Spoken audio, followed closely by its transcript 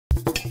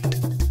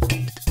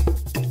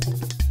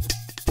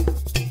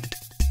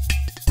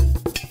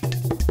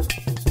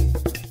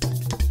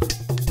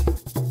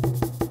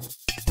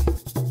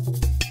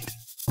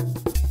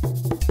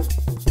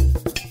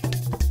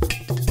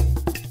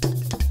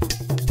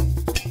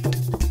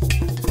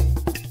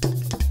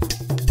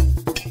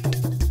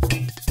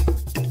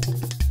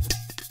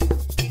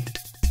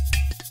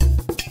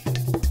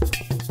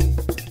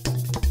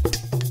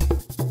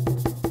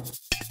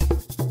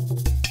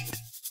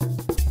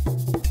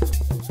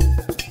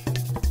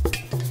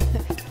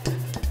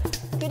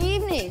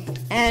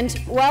and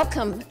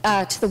welcome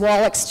to the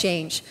Wall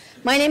Exchange.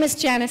 My name is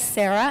Janice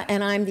Sarah,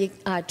 and I'm the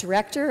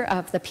director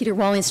of the Peter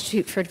Wall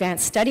Institute for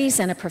Advanced Studies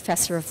and a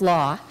professor of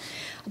law.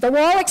 The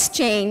Wall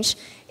Exchange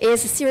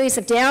is a series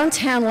of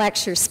downtown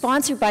lectures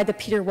sponsored by the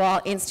Peter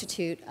Wall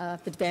Institute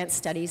of Advanced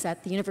Studies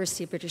at the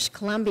University of British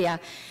Columbia.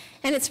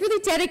 And it's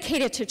really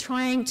dedicated to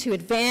trying to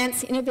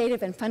advance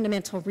innovative and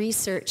fundamental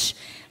research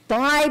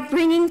by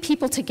bringing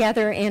people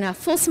together in a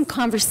fulsome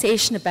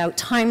conversation about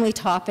timely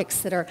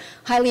topics that are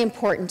highly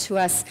important to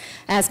us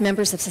as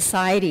members of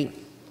society.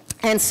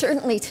 And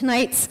certainly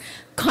tonight's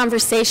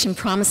conversation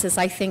promises,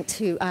 I think,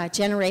 to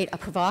generate a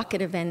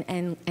provocative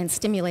and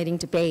stimulating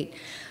debate.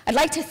 I'd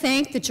like to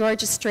thank the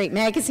Georgia Straight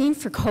magazine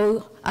for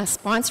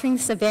co-sponsoring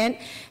this event,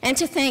 and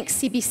to thank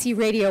CBC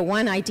Radio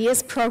 1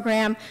 Ideas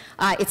program,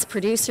 its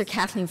producer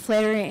Kathleen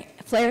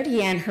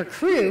Flaherty and her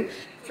crew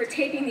for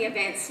taping the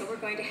event, so we're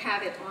going to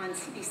have it on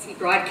CBC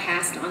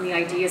broadcast on the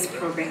Ideas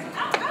program.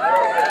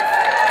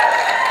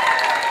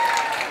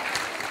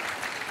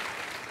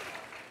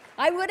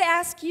 I would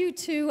ask you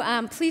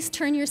to please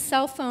turn your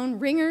cell phone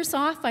ringers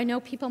off. I know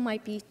people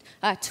might be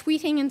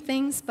tweeting and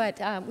things, but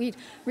we'd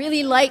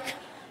really like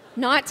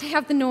not to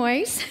have the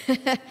noise.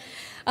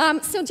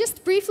 So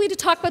just briefly to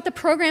talk about the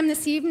program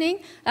this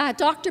evening,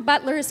 Dr.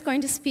 Butler is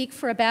going to speak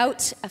for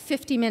about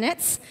 50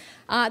 minutes.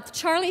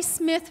 Charlie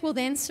Smith will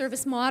then serve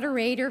as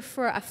moderator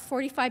for a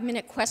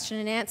 45-minute question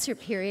and answer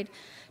period.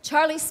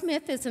 Charlie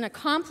Smith is an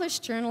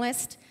accomplished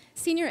journalist,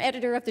 senior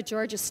editor of the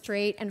Georgia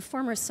Straight, and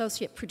former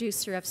associate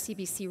producer of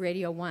CBC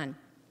Radio 1.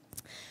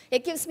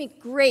 It gives me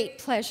great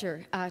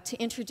pleasure to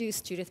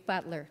introduce Judith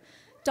Butler.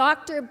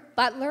 Dr.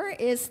 Butler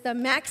is the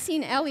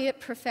Maxine Elliott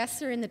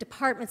Professor in the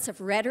Departments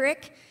of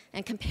Rhetoric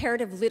and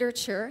Comparative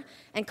Literature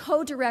and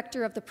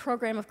co-director of the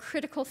Program of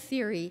Critical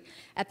Theory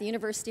at the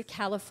University of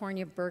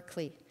California,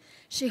 Berkeley.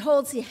 She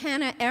holds the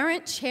Hannah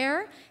Arendt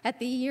Chair at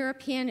the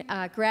European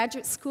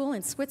Graduate School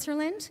in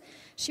Switzerland.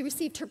 She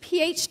received her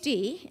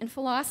PhD in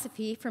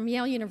philosophy from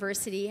Yale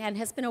University and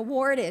has been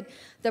awarded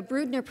the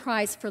Brudner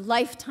Prize for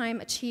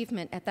Lifetime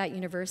Achievement at that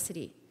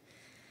university.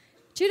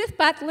 Judith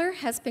Butler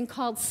has been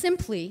called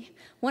simply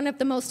one of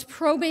the most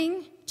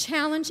probing,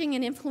 challenging,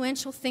 and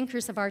influential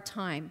thinkers of our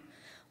time.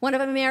 One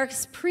of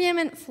America's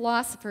preeminent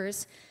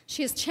philosophers,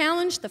 she has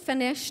challenged the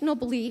foundational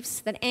beliefs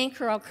that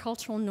anchor our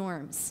cultural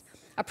norms.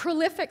 A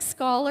prolific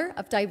scholar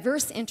of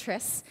diverse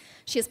interests,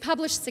 she has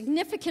published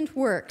significant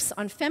works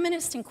on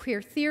feminist and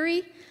queer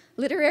theory,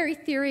 literary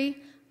theory,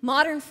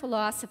 modern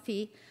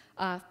philosophy,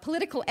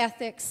 political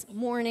ethics,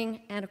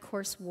 mourning, and of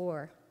course,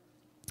 war.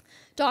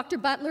 Dr.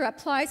 Butler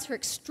applies her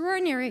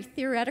extraordinary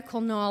theoretical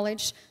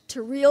knowledge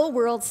to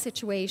real-world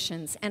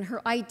situations, and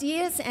her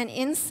ideas and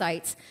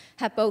insights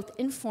have both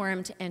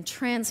informed and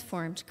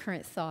transformed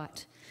current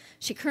thought.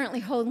 She currently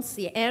holds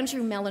the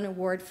Andrew Mellon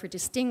Award for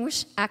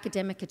Distinguished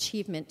Academic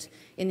Achievement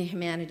in the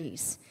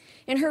Humanities.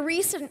 In her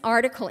recent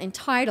article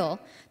entitled,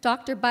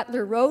 Dr.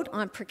 Butler wrote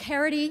on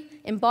precarity,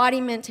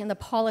 embodiment, and the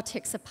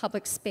politics of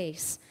public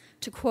space.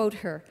 To quote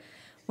her,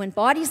 "When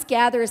bodies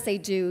gather as they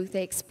do,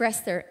 they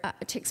express to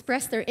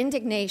express their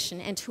indignation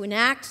and to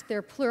enact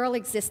their plural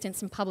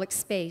existence in public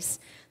space,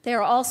 they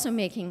are also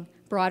making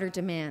broader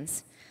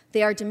demands.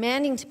 They are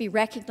demanding to be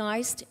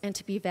recognized and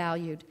to be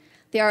valued.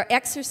 They are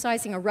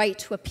exercising a right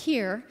to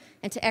appear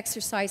and to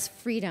exercise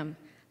freedom.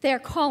 They are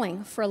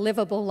calling for a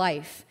livable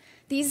life.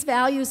 These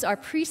values are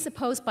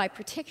presupposed by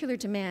particular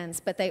demands,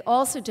 but they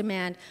also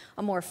demand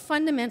a more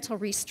fundamental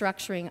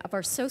restructuring of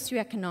our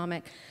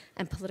socioeconomic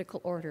and political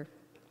order."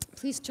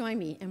 Please join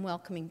me in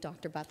welcoming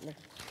Dr. Butler.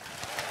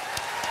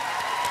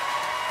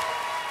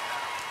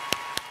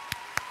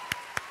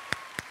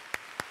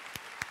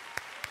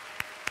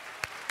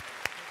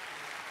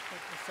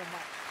 Thank you so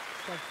much.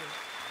 Thank you.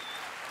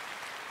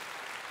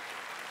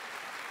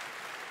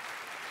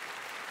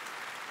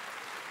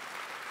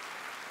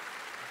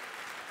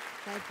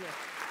 Thank you.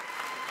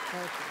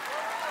 Thank you.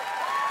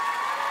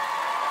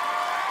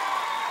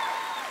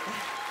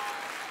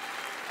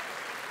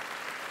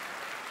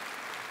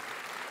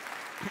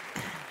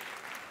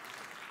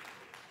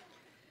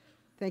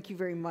 Thank you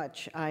very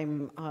much.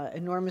 I'm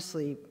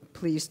enormously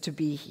pleased to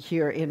be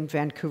here in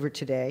Vancouver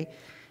today.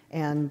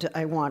 And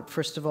I want,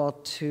 first of all,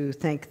 to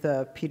thank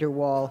the Peter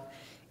Wall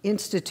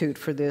Institute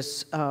for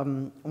this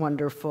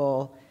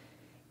wonderful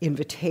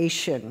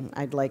invitation.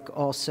 I'd like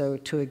also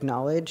to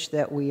acknowledge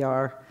that we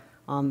are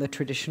on the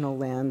traditional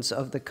lands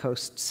of the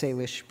Coast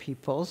Salish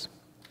peoples.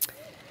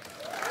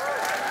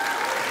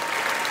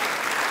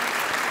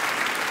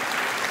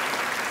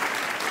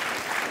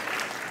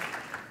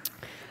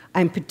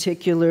 I'm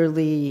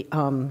particularly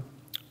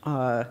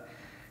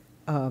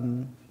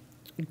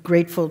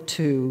grateful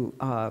to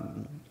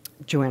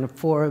Joanna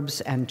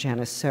Forbes and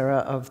Janice Sarah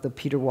of the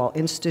Peter Wall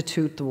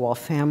Institute, the Wall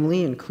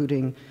family,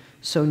 including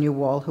Sonia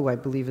Wall, who I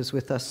believe is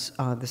with us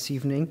this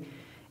evening,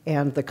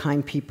 and the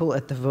kind people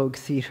at the Vogue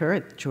Theatre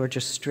at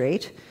Georgia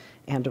Straight,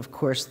 and of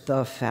course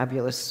the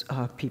fabulous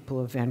people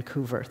of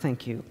Vancouver.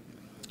 Thank you.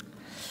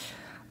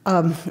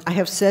 I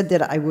have said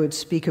that I would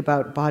speak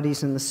about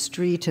bodies in the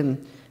street,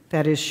 and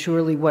that is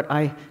surely what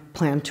I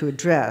plan to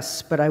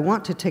address, but I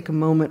want to take a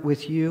moment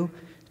with you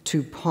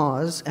to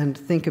pause and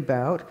think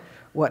about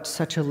what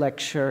such a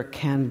lecture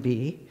can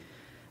be,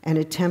 and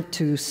attempt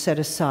to set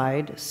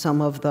aside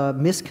some of the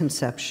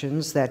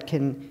misconceptions that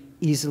can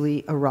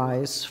easily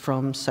arise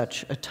from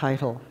such a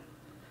title.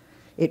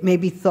 It may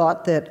be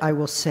thought that I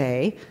will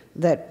say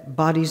that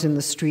bodies in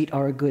the street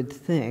are a good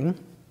thing,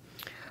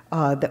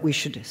 that we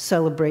should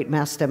celebrate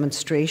mass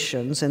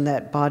demonstrations, and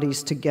that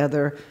bodies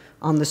together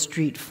on the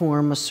street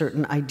form a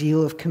certain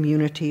ideal of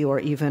community or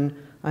even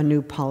a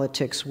new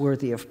politics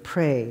worthy of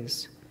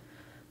praise.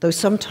 Though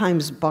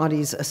sometimes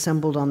bodies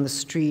assembled on the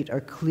street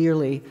are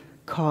clearly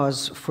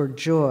cause for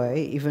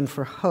joy, even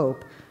for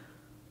hope,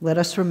 let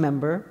us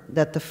remember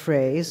that the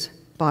phrase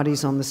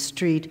bodies on the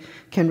street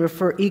can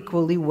refer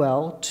equally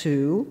well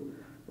to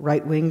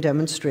right-wing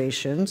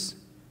demonstrations,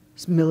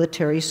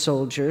 military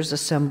soldiers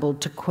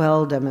assembled to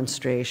quell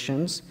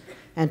demonstrations,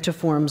 and to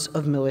forms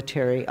of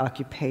military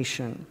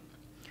occupation.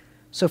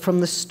 So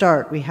from the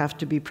start, we have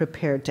to be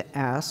prepared to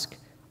ask,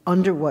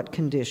 under what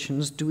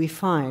conditions do we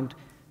find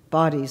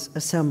bodies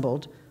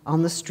assembled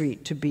on the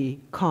street to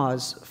be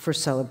cause for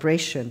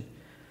celebration?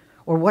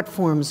 Or what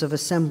forms of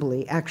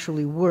assembly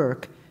actually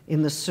work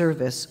in the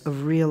service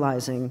of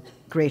realizing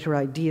greater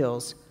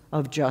ideals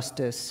of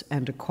justice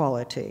and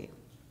equality?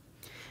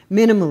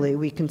 Minimally,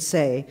 we can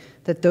say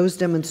that those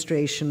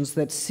demonstrations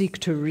that seek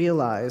to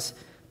realize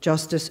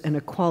justice and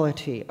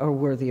equality are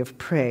worthy of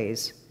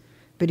praise.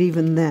 But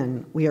even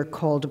then, we are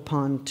called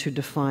upon to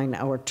define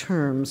our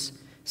terms,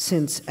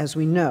 since, as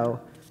we know,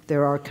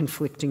 there are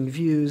conflicting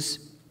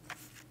views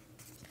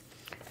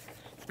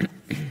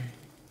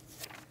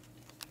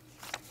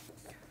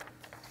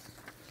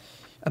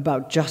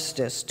about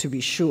justice, to be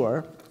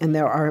sure, and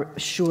there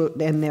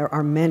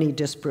are many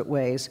disparate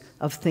ways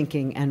of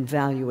thinking and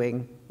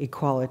valuing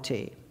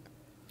equality.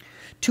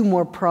 Two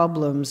more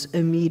problems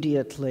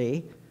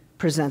immediately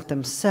present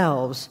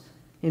themselves.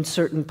 In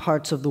certain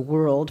parts of the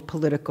world,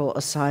 political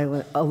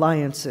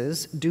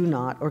alliances do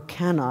not or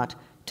cannot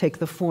take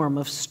the form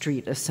of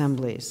street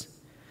assemblies.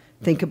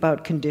 Think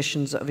about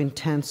conditions of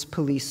intense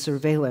police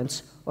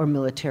surveillance or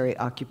military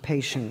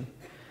occupation.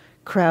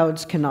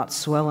 Crowds cannot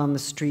swell on the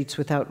streets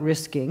without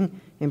risking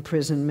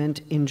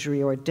imprisonment,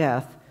 injury, or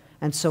death,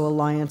 and so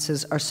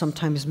alliances are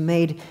sometimes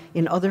made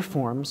in other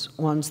forms,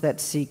 ones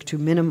that seek to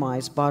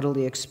minimize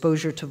bodily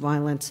exposure to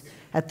violence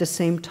at the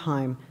same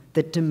time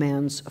that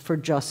demands for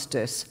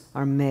justice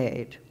are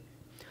made.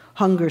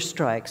 Hunger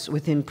strikes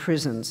within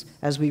prisons,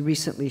 as we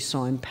recently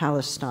saw in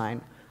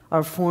Palestine,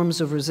 are forms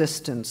of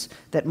resistance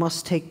that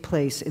must take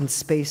place in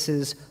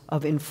spaces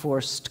of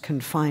enforced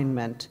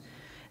confinement.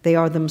 They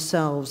are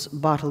themselves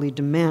bodily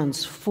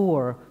demands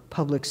for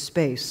public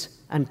space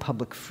and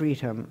public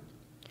freedom.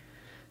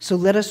 So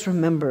let us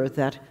remember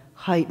that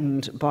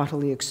heightened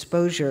bodily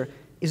exposure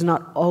is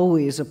not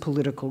always a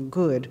political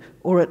good,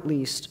 or at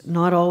least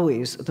not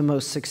always the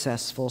most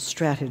successful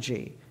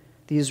strategy.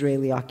 The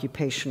Israeli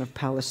occupation of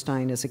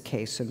Palestine is a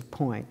case in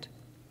point.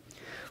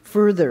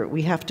 Further,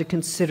 we have to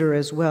consider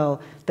as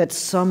well that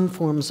some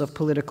forms of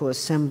political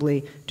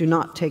assembly do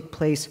not take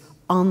place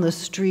on the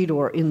street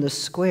or in the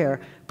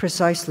square,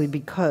 precisely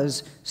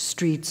because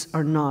streets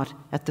are not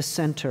at the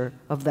center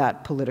of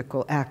that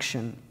political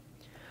action.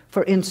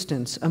 For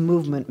instance, a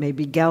movement may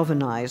be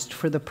galvanized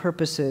for the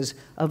purposes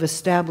of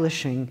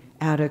establishing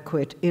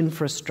adequate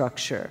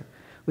infrastructure.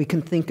 We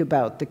can think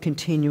about the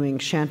continuing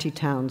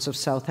shantytowns of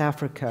South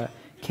Africa,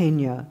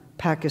 Kenya,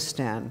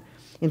 Pakistan,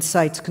 in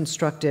sites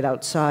constructed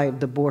outside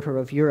the border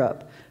of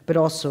Europe, but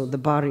also the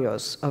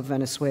barrios of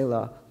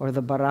Venezuela or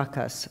the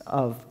barracas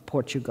of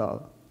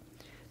Portugal.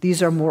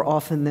 These are more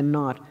often than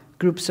not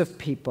groups of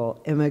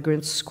people,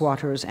 immigrants,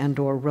 squatters,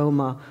 and/or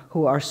Roma,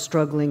 who are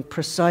struggling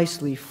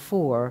precisely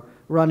for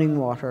running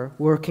water,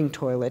 working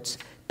toilets,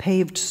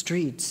 paved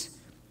streets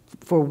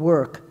for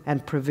work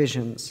and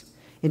provisions.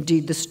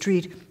 Indeed, the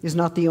street is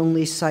not the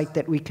only site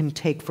that we can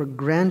take for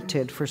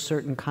granted for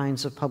certain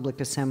kinds of public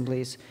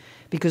assemblies,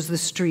 because the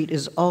street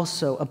is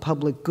also a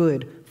public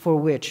good for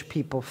which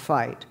people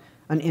fight,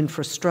 an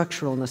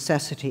infrastructural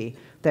necessity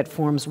that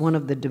forms one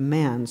of the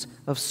demands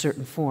of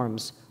certain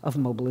forms of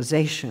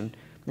mobilization,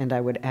 and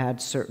I would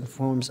add certain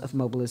forms of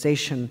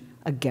mobilization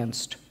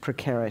against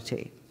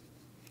precarity.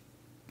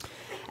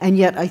 And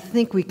yet I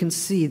think we can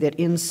see that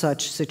in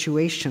such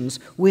situations,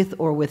 with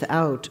or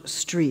without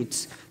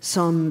streets,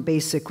 some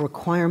basic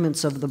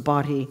requirements of the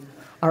body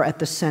are at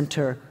the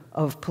center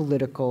of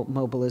political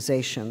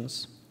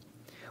mobilizations.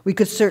 We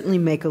could certainly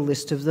make a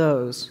list of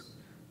those.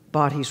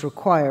 Bodies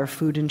require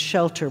food and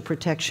shelter,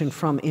 protection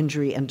from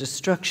injury and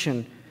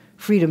destruction,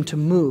 freedom to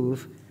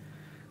move,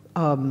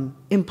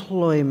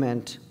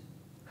 employment,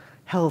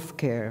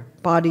 healthcare.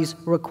 Bodies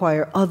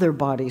require other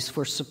bodies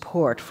for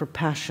support, for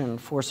passion,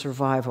 for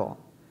survival.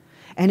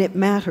 And it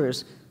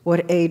matters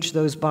what age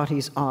those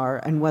bodies are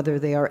and whether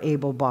they are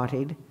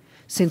able-bodied,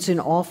 since in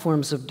all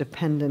forms of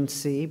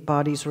dependency,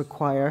 bodies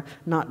require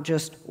not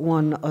just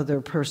one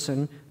other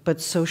person, but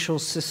social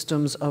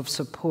systems of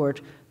support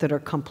that are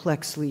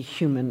complexly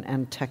human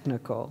and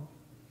technical.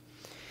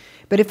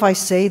 But if I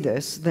say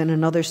this, then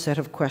another set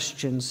of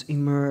questions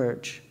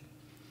emerges.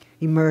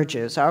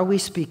 Are we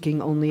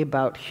speaking only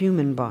about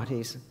human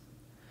bodies?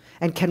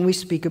 And can we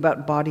speak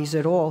about bodies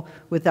at all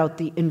without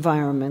the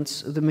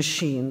environments, the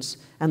machines,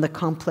 and the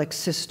complex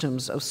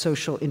systems of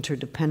social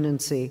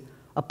interdependency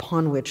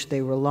upon which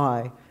they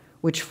rely,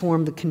 which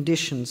form the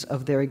conditions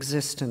of their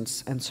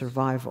existence and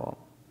survival?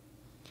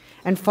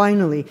 And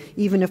finally,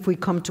 even if we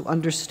come to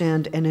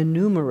understand and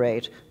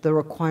enumerate the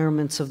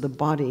requirements of the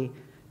body,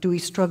 do we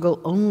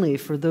struggle only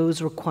for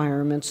those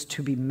requirements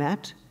to be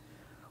met,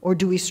 or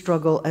do we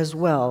struggle as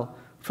well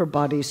for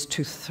bodies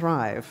to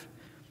thrive?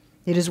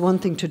 It is one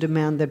thing to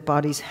demand that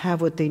bodies have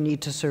what they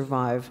need to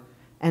survive,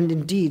 and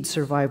indeed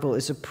survival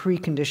is a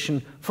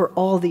precondition for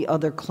all the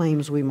other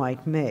claims we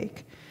might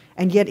make.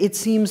 And yet it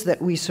seems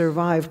that we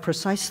survive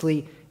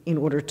precisely in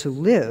order to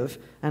live,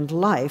 and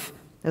life,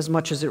 as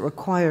much as it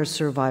requires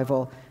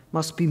survival,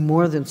 must be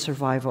more than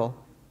survival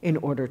in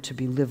order to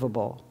be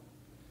livable.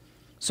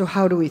 So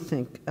how do we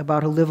think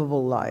about a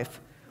livable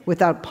life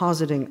without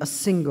positing a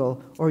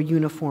single or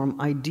uniform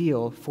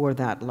ideal for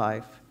that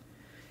life?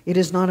 It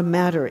is not a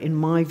matter, in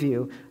my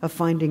view, of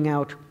finding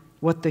out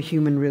what the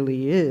human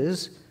really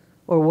is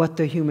or what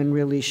the human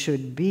really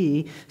should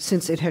be,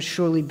 since it has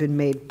surely been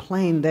made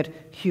plain that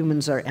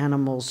humans are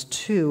animals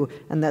too,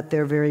 and that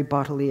their very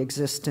bodily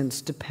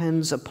existence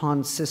depends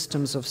upon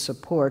systems of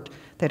support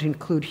that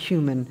include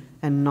human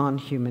and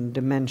non-human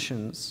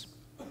dimensions.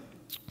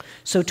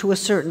 So to a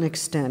certain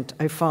extent,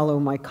 I follow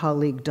my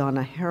colleague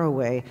Donna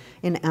Haraway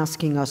in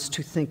asking us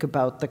to think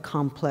about the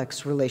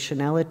complex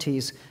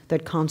relationalities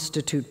that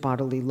constitute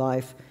bodily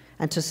life,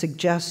 and to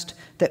suggest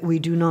that we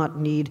do not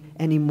need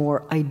any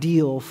more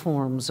ideal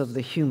forms of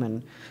the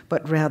human,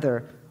 but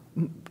rather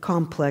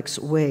complex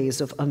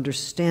ways of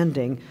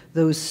understanding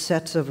those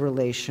sets of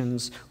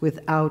relations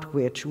without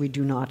which we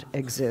do not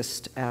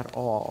exist at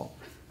all.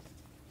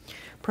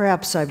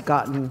 Perhaps I've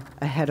gotten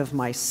ahead of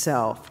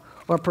myself,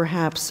 or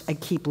perhaps I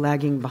keep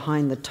lagging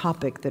behind the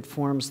topic that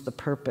forms the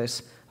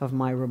purpose of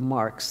my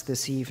remarks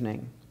this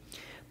evening.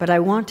 But I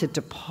wanted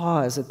to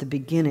pause at the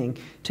beginning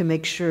to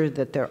make sure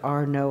that there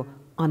are no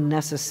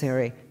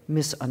unnecessary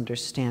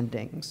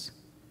misunderstandings.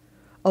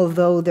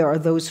 Although there are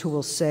those who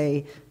will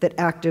say that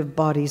active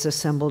bodies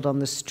assembled on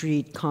the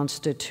street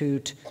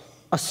constitute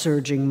a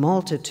surging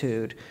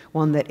multitude,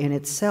 one that in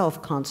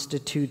itself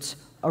constitutes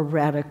a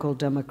radical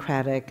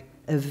democratic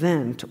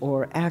event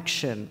or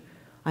action,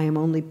 I am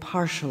only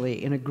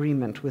partially in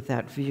agreement with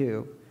that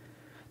view.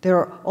 There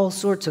are all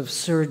sorts of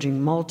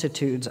surging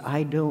multitudes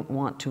I don't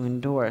want to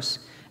endorse,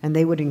 and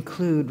they would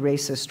include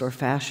racist or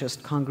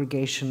fascist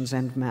congregations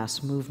and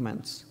mass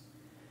movements.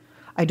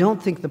 I don't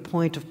think the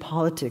point of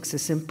politics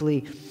is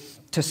simply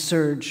to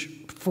surge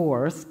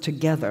forth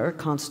together,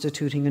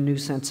 constituting a new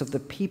sense of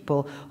the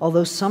people,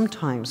 although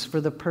sometimes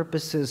for the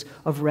purposes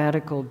of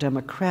radical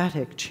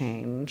democratic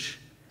change,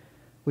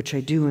 which I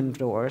do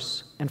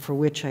endorse and for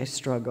which I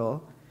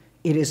struggle,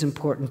 it is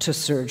important to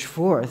surge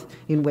forth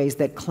in ways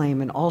that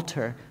claim and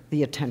alter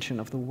the attention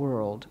of the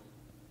world.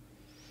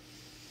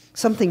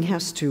 Something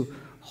has to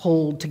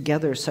hold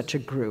together such a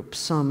group,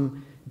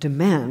 some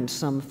demand,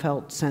 some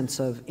felt sense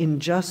of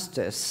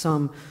injustice,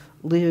 some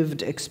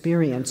lived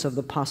experience of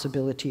the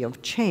possibility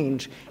of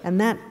change,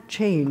 and that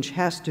change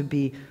has to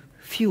be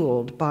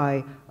fueled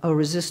by a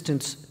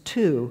resistance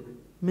to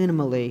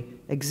minimally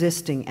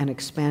existing and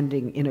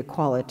expanding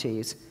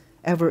inequalities,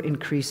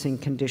 ever-increasing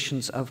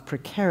conditions of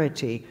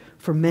precarity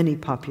for many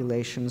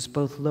populations,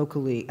 both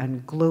locally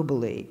and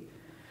globally,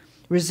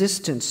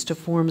 resistance to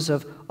forms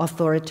of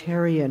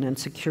authoritarian and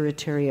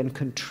securitarian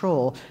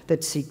control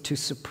that seek to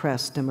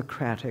suppress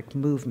democratic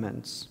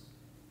movements.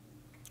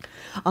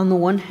 On the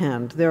one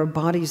hand, there are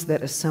bodies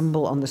that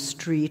assemble on the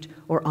street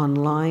or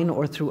online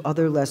or through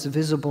other less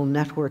visible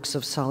networks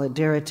of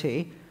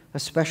solidarity,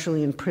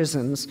 especially in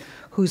prisons,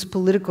 whose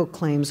political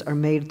claims are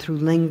made through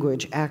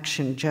language,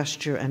 action,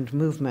 gesture, and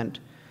movement,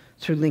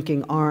 through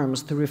linking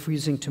arms, through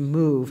refusing to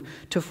move,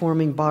 to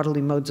forming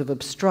bodily modes of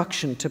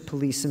obstruction to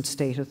police and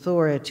state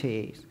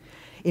authorities,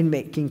 in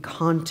making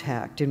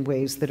contact in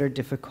ways that are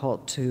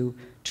difficult to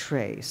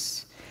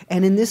trace.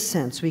 And in this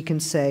sense, we can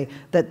say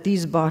that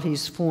these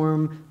bodies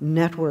form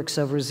networks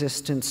of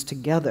resistance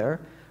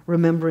together,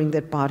 remembering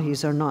that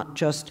bodies are not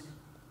just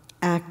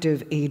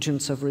active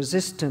agents of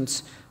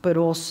resistance, but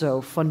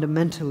also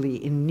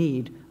fundamentally in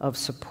need of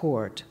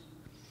support.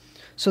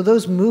 So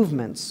those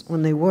movements,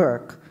 when they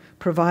work,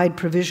 provide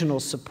provisional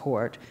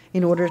support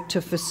in order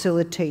to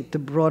facilitate the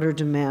broader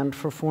demand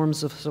for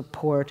forms of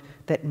support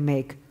that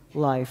make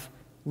life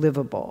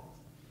livable.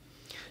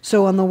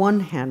 So on the one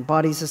hand,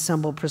 bodies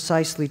assemble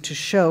precisely to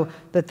show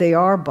that they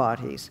are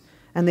bodies,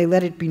 and they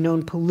let it be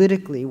known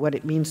politically what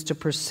it means to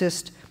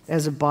persist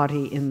as a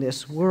body in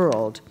this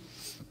world,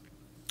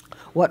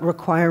 what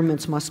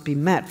requirements must be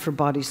met for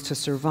bodies to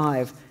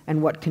survive,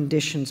 and what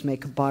conditions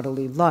make a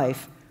bodily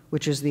life,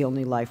 which is the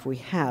only life we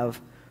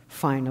have,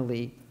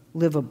 finally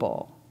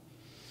livable.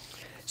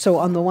 So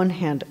on the one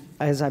hand,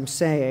 as I'm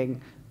saying,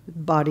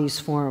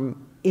 bodies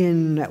form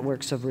in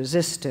networks of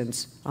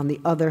resistance. On the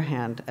other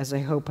hand, as I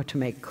hope to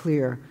make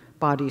clear,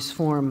 bodies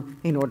form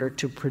in order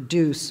to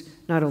produce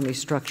not only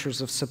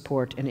structures of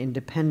support and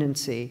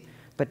independency,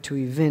 but to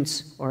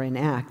evince or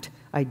enact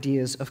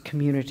ideas of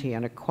community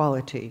and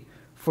equality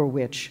for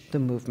which the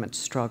movement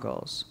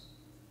struggles.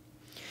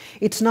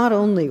 It's not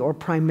only or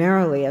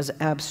primarily as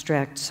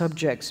abstract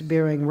subjects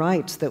bearing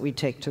rights that we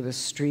take to the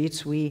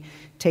streets. We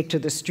take to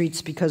the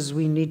streets because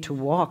we need to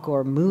walk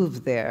or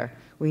move there.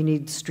 We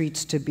need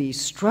streets to be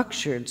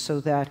structured so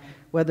that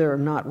whether or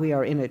not we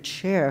are in a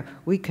chair,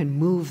 we can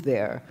move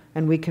there,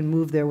 and we can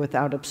move there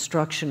without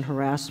obstruction,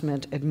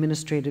 harassment,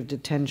 administrative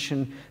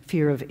detention,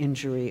 fear of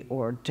injury,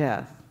 or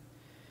death.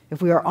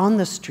 If we are on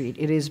the street,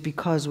 it is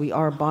because we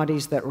are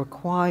bodies that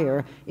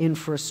require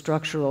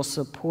infrastructural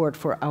support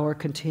for our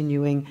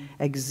continuing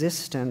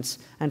existence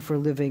and for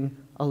living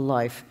a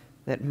life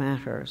that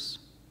matters.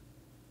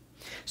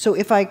 So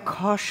if I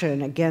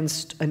caution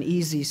against an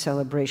easy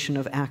celebration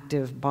of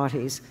active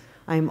bodies,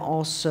 I'm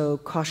also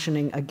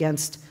cautioning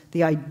against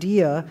the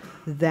idea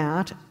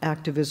that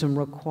activism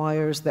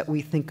requires that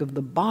we think of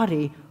the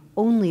body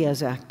only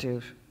as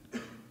active,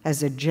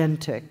 as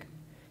agentic.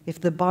 If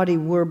the body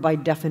were by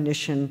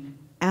definition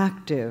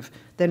active,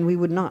 then we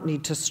would not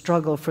need to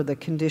struggle for the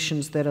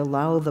conditions that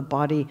allow the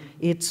body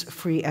its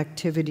free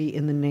activity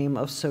in the name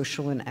of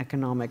social and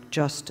economic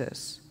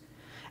justice.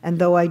 And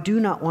though I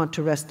do not want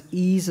to rest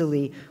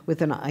easily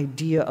with an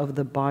idea of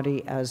the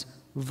body as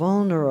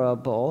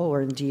vulnerable,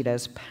 or indeed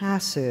as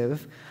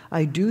passive,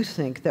 I do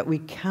think that we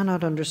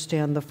cannot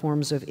understand the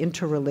forms of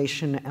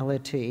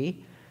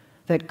interrelationality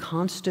that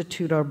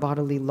constitute our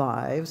bodily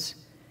lives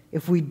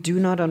if we do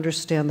not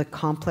understand the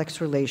complex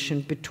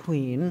relation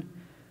between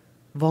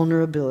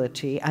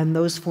vulnerability and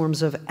those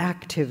forms of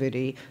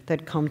activity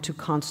that come to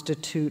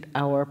constitute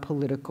our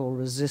political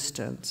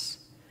resistance.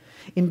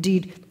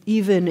 Indeed,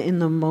 even in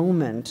the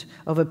moment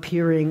of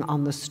appearing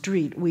on the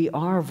street, we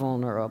are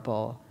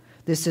vulnerable.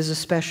 This is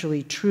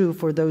especially true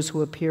for those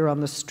who appear on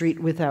the street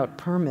without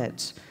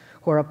permits,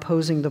 who are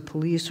opposing the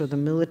police or the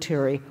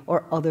military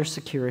or other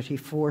security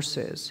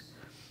forces.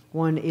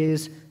 One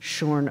is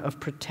shorn of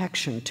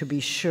protection, to be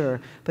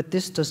sure, but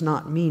this does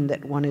not mean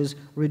that one is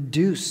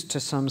reduced to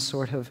some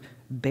sort of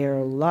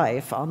bare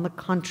life. On the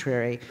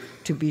contrary,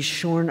 to be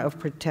shorn of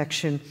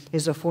protection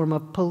is a form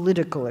of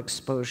political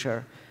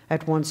exposure,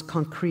 at once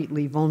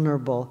concretely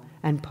vulnerable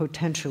and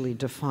potentially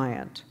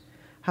defiant.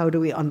 How do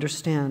we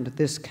understand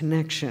this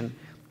connection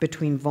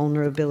between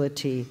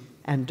vulnerability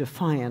and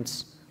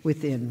defiance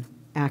within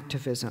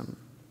activism?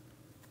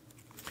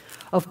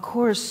 Of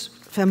course,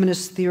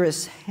 feminist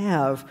theorists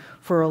have,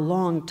 for a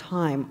long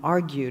time,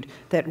 argued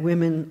that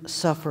women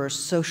suffer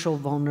social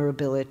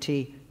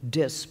vulnerability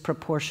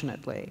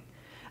disproportionately.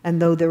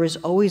 And though there is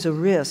always a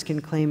risk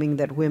in claiming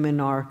that women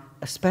are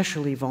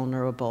especially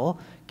vulnerable,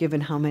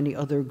 given how many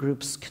other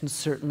groups can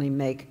certainly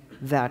make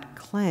that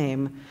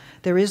claim,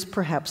 there is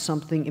perhaps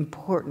something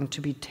important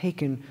to be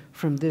taken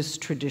from this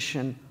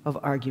tradition of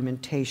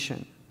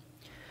argumentation.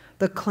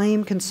 The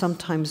claim can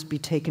sometimes be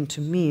taken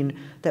to mean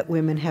that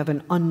women have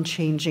an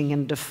unchanging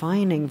and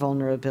defining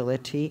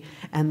vulnerability,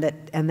 and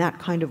that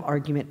kind of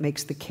argument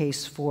makes the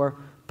case for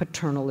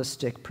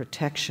paternalistic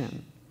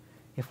protection.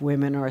 If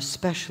women are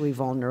especially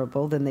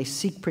vulnerable, then they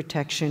seek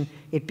protection.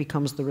 It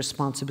becomes the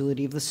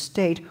responsibility of the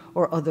state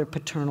or other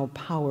paternal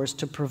powers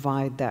to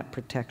provide that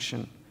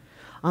protection.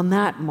 On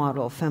that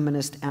model,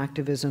 feminist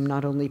activism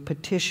not only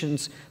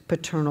petitions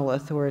paternal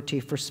authority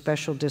for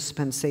special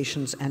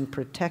dispensations and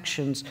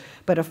protections,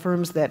 but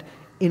affirms that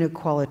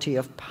inequality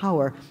of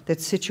power that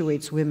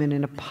situates women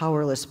in a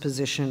powerless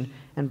position,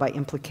 and by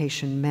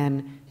implication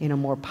men in a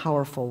more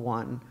powerful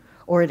one.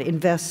 Or it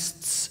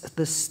invests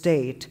the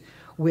state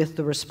with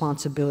the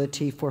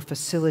responsibility for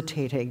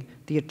facilitating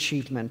the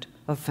achievement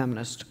of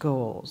feminist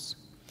goals.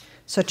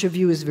 Such a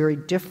view is very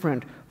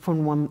different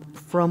from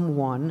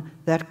one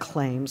that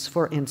claims,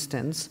 for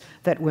instance,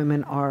 that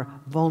women are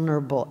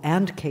vulnerable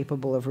and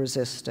capable of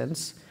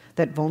resistance,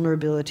 that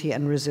vulnerability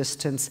and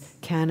resistance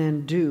can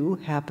and do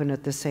happen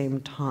at the same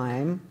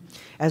time,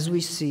 as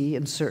we see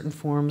in certain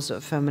forms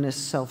of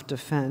feminist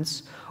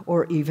self-defense,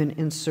 or even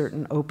in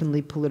certain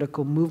openly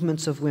political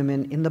movements of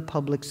women in the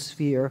public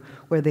sphere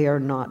where they are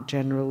not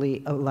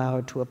generally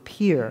allowed to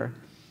appear.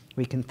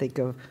 We can think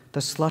of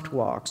the slut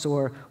walks,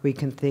 or we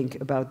can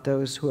think about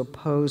those who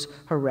oppose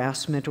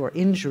harassment or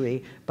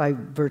injury by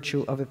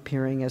virtue of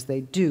appearing as they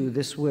do.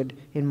 This would,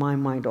 in my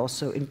mind,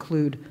 also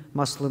include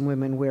Muslim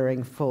women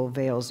wearing full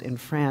veils in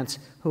France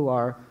who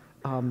are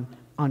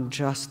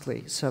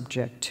unjustly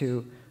subject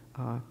to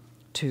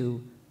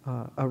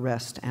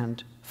arrest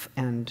and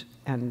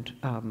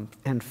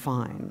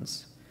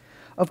fines.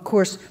 Of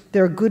course,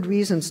 there are good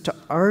reasons to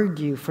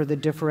argue for the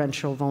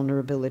differential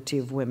vulnerability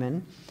of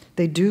women.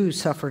 They do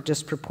suffer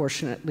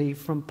disproportionately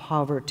from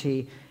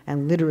poverty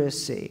and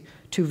literacy,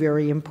 two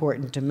very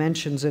important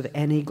dimensions of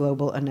any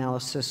global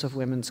analysis of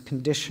women's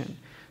condition.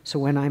 So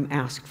when I'm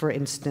asked, for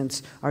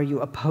instance, are you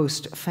a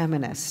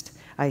post-feminist?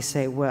 I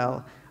say,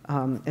 well,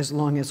 as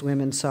long as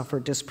women suffer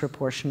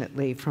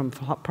disproportionately from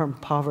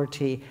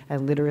poverty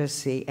and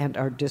literacy and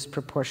are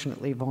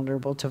disproportionately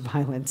vulnerable to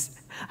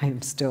violence, I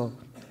am still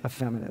a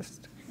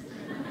feminist.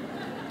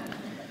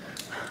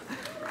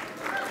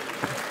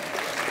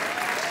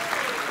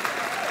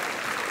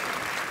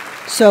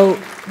 So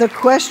the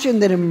question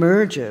that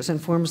emerges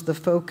and forms the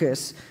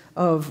focus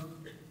of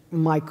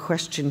my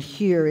question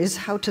here is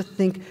how to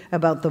think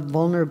about the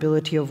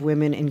vulnerability of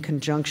women in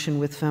conjunction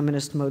with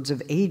feminist modes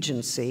of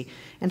agency,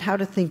 and how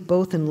to think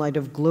both in light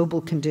of global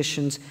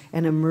conditions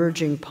and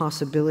emerging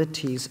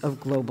possibilities of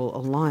global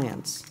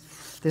alliance.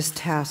 This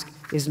task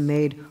is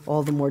made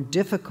all the more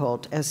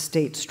difficult as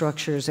state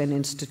structures and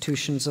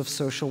institutions of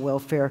social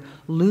welfare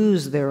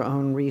lose their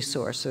own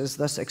resources,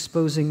 thus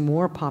exposing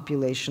more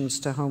populations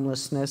to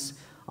homelessness,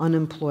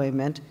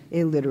 unemployment,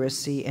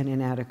 illiteracy, and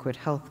inadequate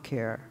health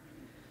care.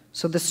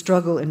 So the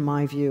struggle, in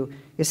my view,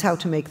 is how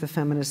to make the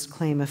feminist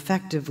claim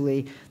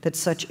effectively that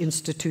such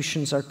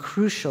institutions are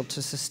crucial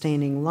to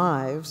sustaining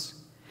lives,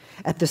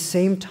 at the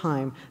same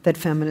time that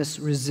feminists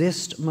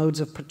resist modes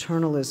of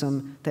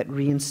paternalism that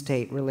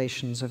reinstate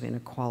relations of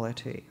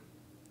inequality.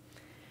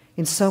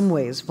 In some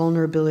ways,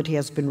 vulnerability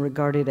has been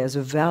regarded as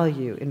a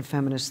value in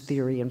feminist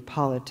theory and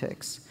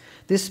politics.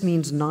 This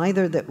means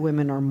neither that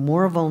women are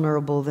more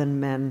vulnerable than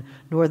men,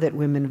 nor that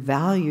women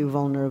value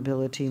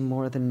vulnerability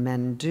more than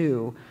men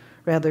do.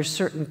 Rather,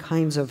 certain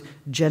kinds of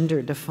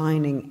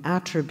gender-defining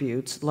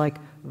attributes, like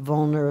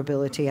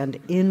vulnerability and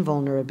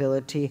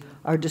invulnerability,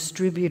 are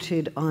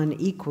distributed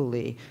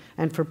unequally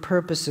and for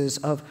purposes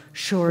of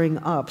shoring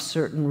up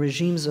certain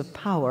regimes of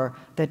power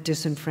that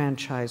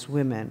disenfranchise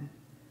women.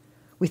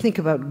 We think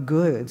about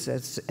goods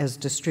as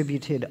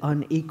distributed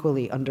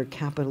unequally under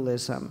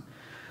capitalism.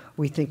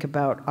 We think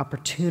about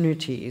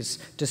opportunities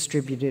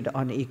distributed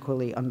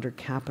unequally under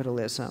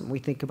capitalism. We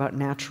think about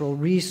natural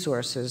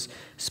resources,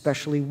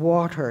 especially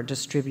water,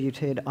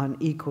 distributed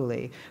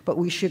unequally. But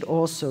we should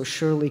also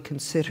surely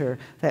consider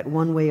that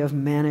one way of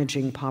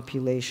managing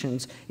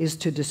populations is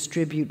to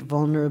distribute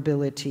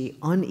vulnerability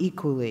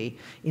unequally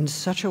in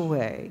such a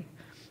way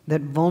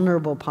that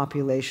vulnerable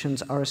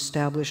populations are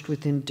established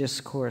within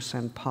discourse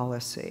and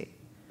policy.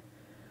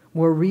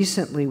 More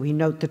recently, we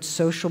note that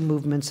social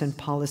movements and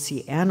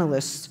policy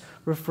analysts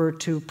refer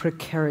to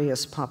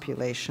precarious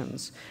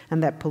populations,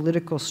 and that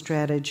political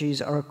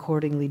strategies are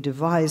accordingly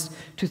devised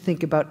to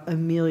think about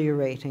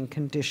ameliorating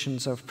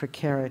conditions of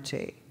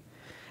precarity.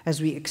 As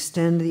we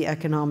extend the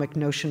economic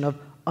notion of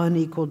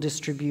unequal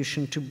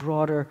distribution to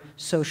broader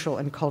social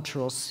and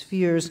cultural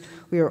spheres,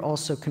 we are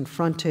also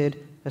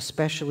confronted,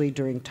 especially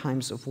during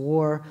times of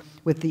war,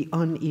 with the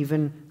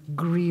uneven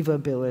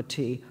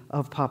grievability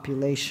of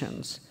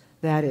populations.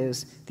 That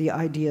is, the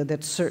idea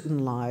that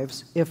certain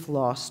lives, if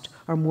lost,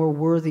 are more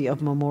worthy of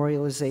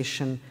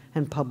memorialization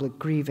and public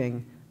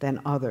grieving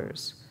than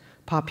others.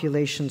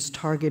 Populations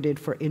targeted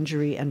for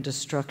injury and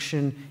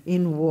destruction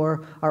in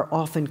war are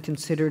often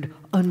considered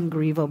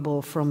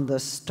ungrievable from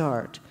the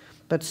start,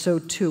 but so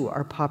too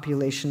are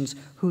populations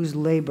whose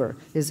labor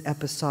is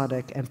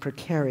episodic and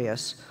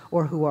precarious,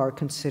 or who are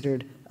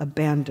considered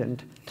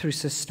abandoned through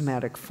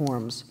systematic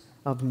forms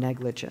of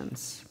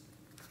negligence.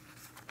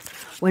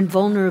 When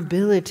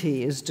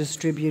vulnerability is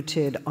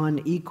distributed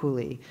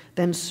unequally,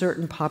 then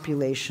certain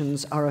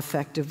populations are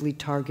effectively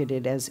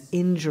targeted as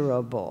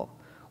injurable,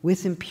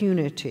 with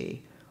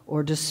impunity,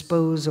 or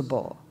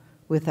disposable,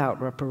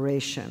 without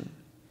reparation.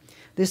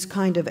 This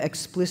kind of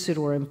explicit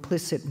or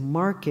implicit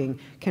marking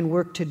can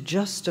work to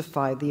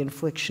justify the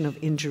infliction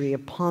of injury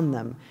upon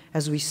them,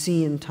 as we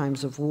see in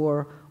times of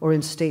war or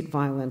in state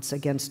violence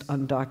against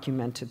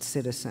undocumented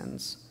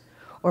citizens.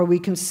 Or we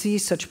can see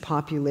such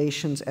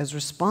populations as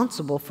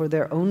responsible for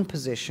their own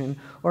position,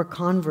 or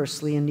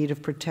conversely in need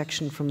of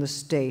protection from the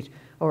state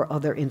or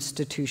other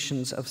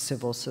institutions of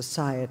civil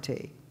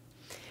society.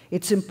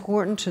 It's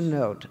important to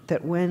note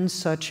that when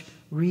such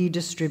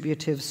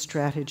redistributive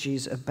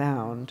strategies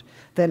abound,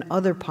 then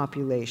other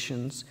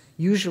populations,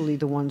 usually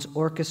the ones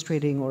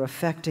orchestrating or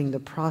affecting the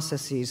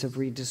processes of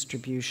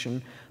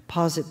redistribution,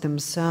 posit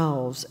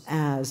themselves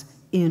as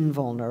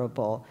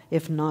invulnerable,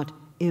 if not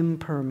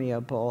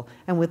impermeable,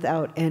 and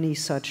without any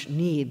such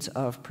needs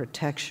of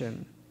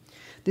protection.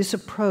 This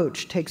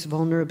approach takes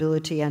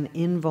vulnerability and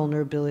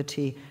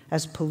invulnerability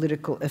as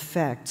political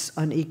effects,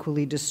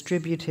 unequally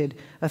distributed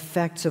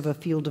effects of a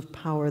field of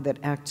power that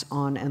acts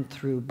on and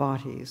through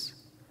bodies.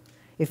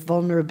 If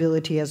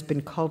vulnerability has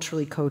been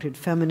culturally coded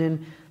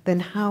feminine, then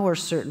how are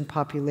certain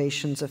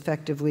populations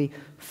effectively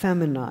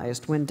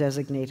feminized when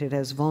designated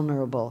as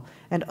vulnerable,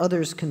 and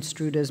others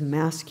construed as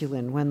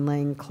masculine when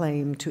laying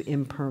claim to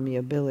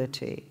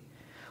impermeability?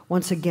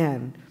 Once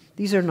again,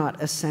 these are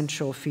not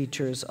essential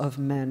features of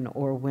men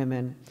or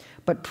women,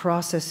 but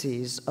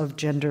processes of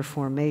gender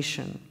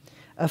formation,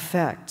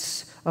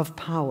 effects of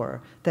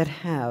power that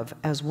have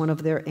as one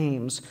of their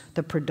aims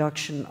the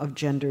production of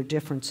gender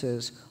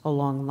differences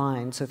along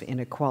lines of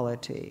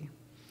inequality.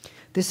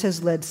 This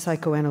has led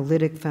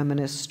psychoanalytic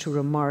feminists to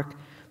remark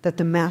that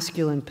the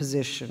masculine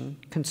position,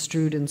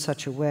 construed in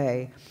such a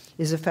way,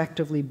 is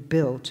effectively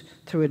built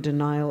through a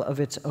denial of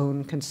its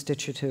own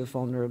constitutive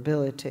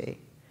vulnerability.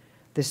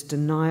 This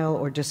denial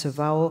or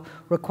disavowal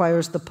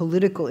requires the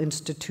political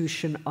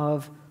institution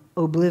of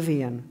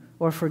oblivion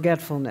or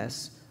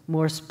forgetfulness,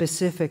 more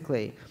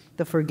specifically,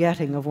 the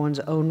forgetting of one's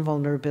own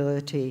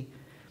vulnerability,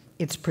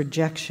 its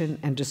projection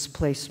and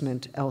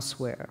displacement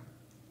elsewhere.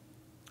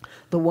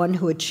 The one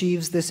who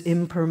achieves this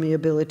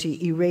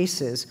impermeability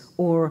erases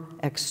or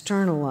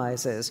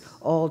externalizes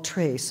all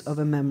trace of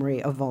a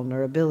memory of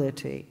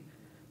vulnerability.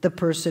 The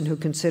person who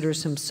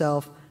considers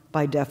himself,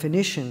 by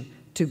definition,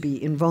 to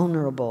be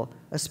invulnerable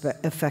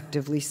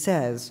effectively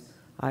says,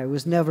 "I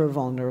was never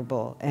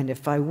vulnerable, and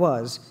if I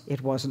was,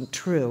 it wasn't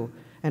true,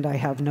 and I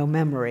have no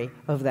memory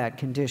of that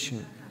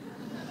condition."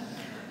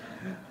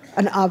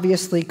 An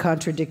obviously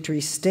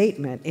contradictory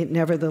statement, it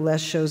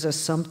nevertheless shows us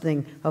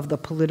something of the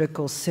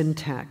political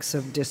syntax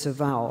of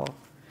disavowal.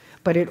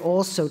 But it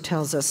also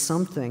tells us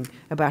something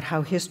about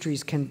how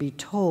histories can be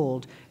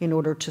told in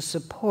order to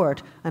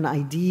support an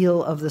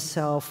ideal of the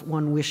self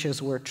one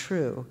wishes were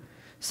true.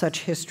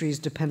 Such histories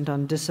depend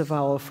on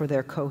disavowal for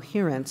their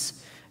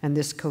coherence, and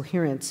this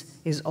coherence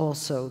is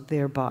also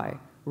thereby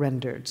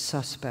rendered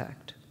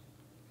suspect.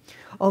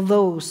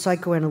 Although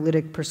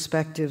psychoanalytic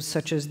perspectives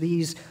such as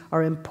these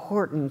are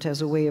important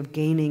as a way of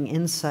gaining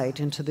insight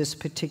into this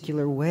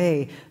particular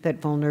way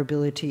that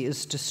vulnerability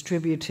is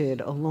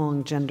distributed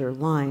along gender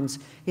lines,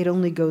 it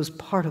only goes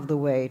part of the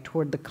way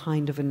toward the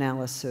kind of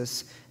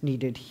analysis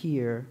needed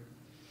here.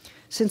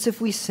 Since if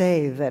we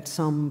say that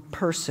some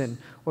person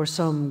or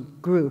some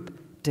group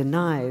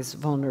denies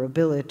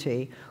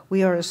vulnerability,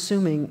 we are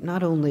assuming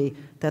not only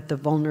that the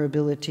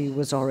vulnerability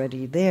was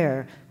already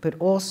there, but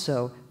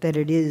also that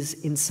it is,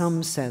 in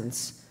some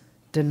sense,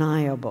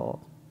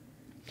 deniable.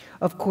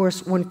 Of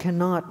course, one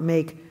cannot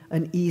make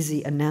an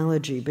easy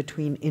analogy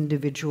between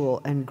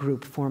individual and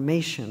group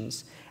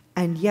formations,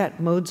 and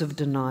yet modes of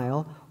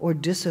denial or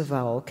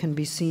disavowal can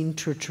be seen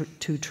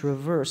to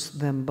traverse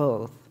them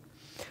both.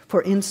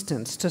 For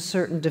instance, to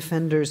certain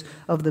defenders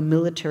of the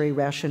military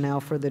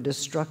rationale for the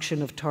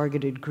destruction of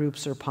targeted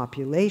groups or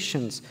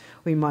populations,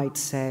 we might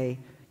say,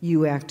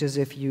 "You act as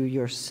if you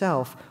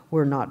yourself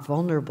were not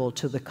vulnerable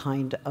to the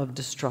kind of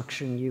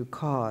destruction you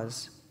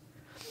cause."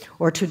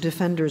 Or to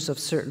defenders of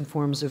certain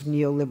forms of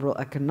neoliberal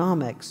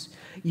economics,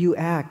 "You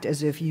act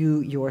as if you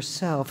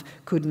yourself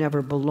could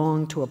never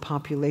belong to a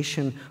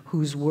population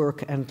whose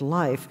work and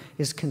life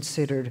is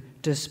considered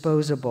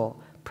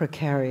disposable,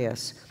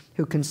 precarious,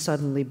 who can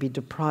suddenly be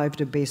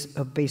deprived of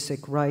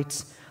basic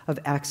rights, of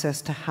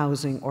access to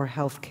housing or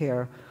health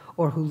care,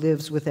 or who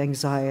lives with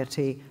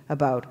anxiety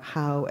about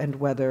how and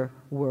whether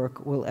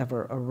work will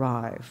ever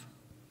arrive."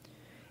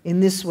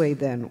 In this way,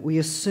 then, we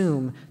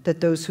assume that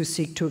those who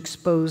seek to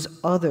expose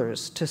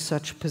others to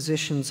such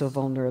positions of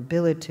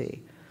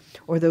vulnerability,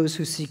 or those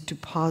who seek to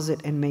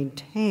posit and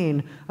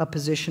maintain a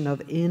position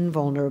of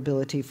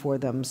invulnerability for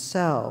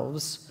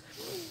themselves,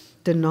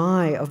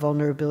 deny a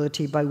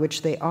vulnerability by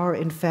which they are,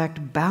 in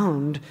fact,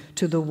 bound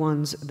to the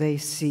ones they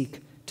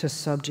seek to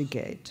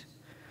subjugate.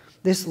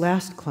 This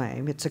last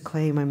claim, it's a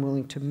claim I'm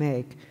willing to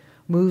make,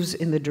 moves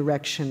in the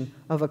direction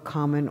of a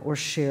common or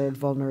shared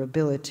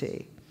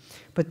vulnerability.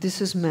 But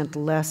this is meant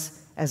less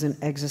as an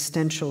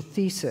existential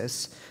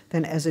thesis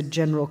than as a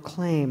general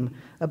claim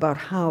about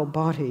how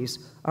bodies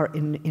are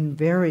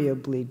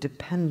invariably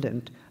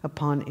dependent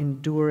upon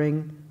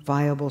enduring,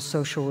 viable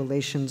social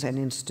relations and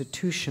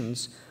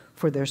institutions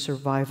for their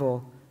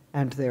survival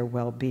and their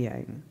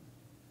well-being.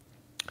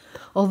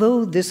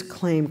 Although this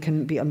claim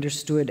can be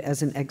understood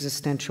as an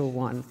existential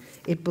one,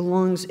 it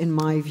belongs, in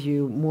my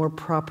view, more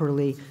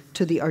properly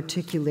to the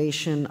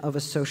articulation of a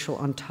social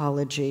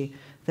ontology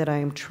that I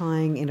am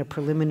trying in a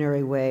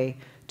preliminary way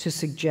to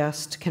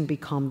suggest can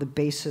become the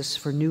basis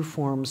for new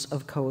forms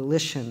of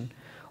coalition,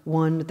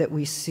 one that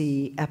we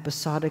see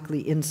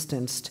episodically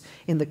instanced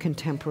in the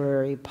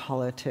contemporary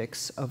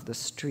politics of the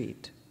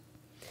street.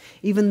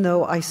 Even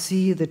though I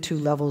see the two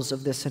levels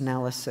of this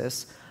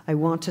analysis, I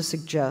want to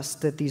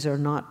suggest that these are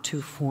not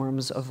two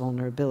forms of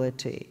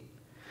vulnerability.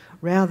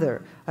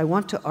 Rather, I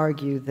want to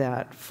argue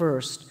that,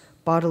 first,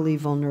 bodily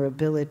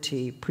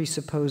vulnerability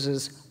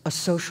presupposes a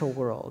social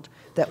world,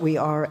 that we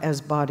are,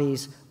 as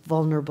bodies,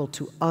 vulnerable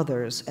to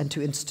others and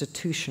to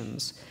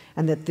institutions,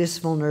 and that this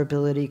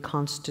vulnerability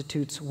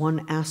constitutes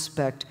one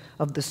aspect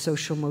of the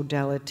social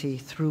modality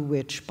through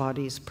which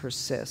bodies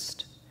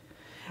persist.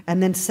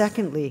 And then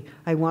secondly,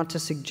 I want to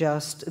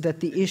suggest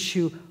that the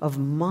issue of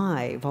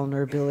my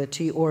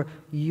vulnerability or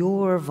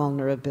your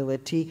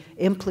vulnerability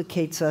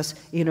implicates us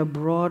in a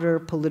broader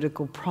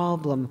political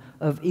problem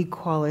of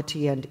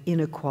equality and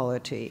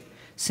inequality,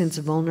 since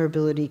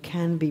vulnerability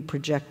can be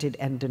projected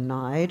and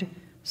denied,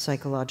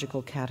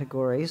 psychological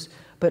categories,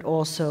 but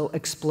also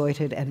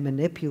exploited and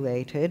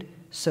manipulated,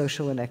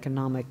 social and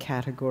economic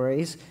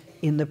categories,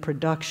 in the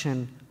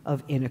production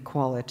of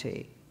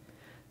inequality.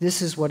 This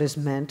is what is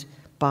meant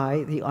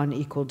by the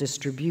unequal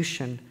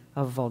distribution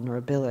of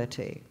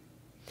vulnerability.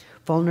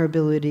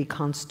 Vulnerability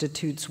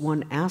constitutes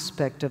one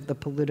aspect of the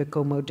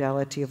political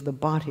modality of the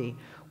body,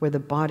 where the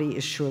body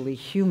is surely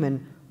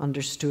human,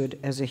 understood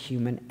as a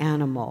human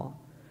animal.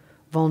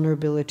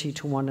 Vulnerability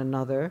to one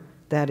another,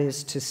 that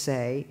is to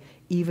say,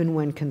 even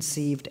when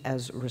conceived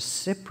as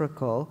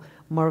reciprocal,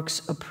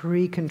 marks a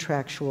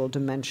pre-contractual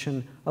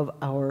dimension of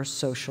our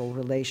social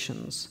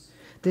relations.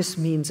 This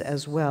means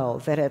as well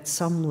that at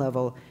some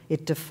level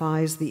it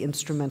defies the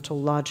instrumental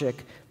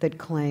logic that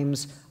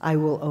claims, I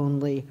will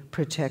only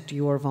protect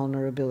your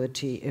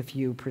vulnerability if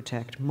you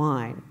protect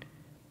mine,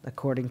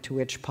 according to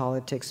which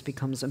politics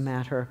becomes a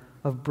matter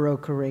of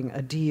brokering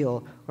a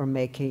deal or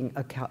making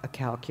a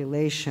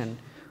calculation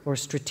or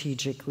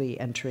strategically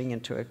entering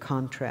into a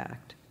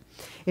contract.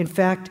 In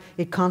fact,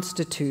 it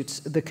constitutes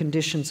the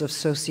conditions of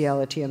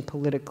sociality and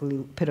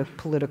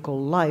political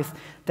life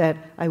that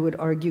I would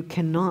argue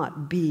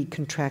cannot be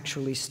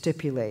contractually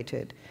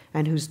stipulated,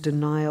 and whose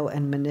denial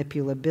and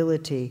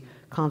manipulability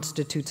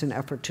constitutes an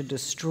effort to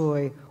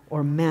destroy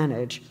or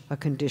manage a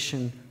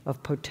condition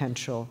of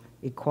potential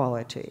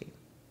equality.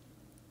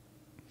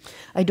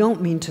 I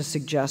don't mean to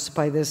suggest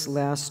by this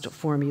last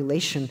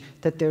formulation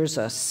that there's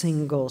a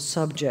single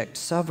subject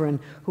sovereign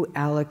who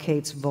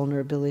allocates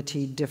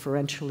vulnerability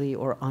differentially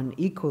or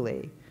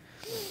unequally.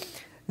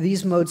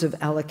 These modes of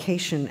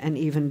allocation and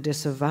even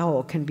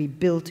disavowal can be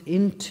built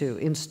into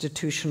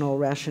institutional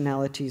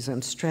rationalities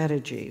and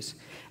strategies,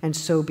 and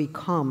so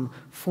become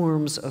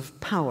forms of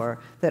power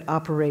that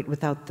operate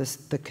without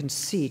the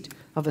conceit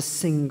of a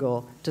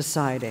single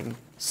deciding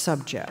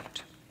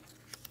subject.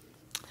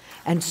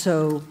 And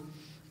so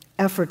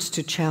efforts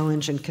to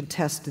challenge and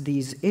contest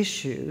these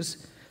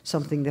issues,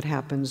 something that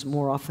happens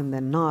more often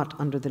than not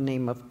under the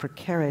name of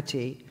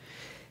precarity,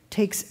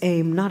 takes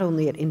aim not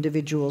only at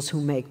individuals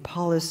who make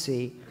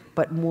policy,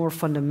 but more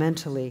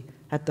fundamentally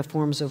at the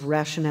forms of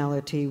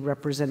rationality,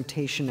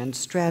 representation, and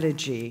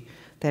strategy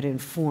that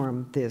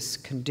inform this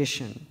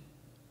condition.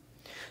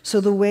 So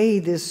the way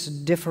this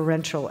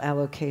differential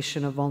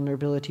allocation of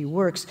vulnerability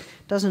works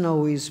doesn't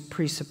always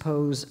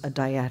presuppose a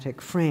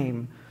dyadic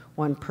frame.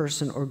 One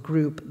person or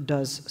group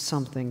does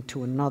something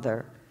to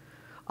another.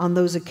 On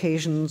those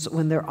occasions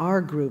when there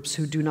are groups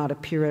who do not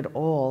appear at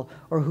all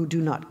or who do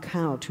not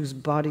count, whose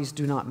bodies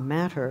do not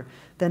matter,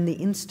 then the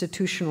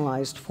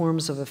institutionalized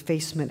forms of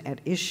effacement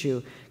at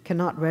issue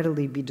cannot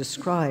readily be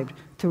described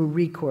through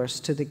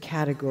recourse to the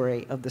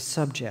category of the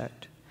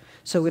subject.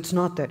 So it's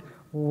not that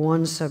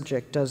one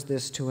subject does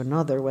this to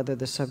another, whether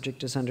the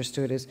subject is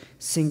understood as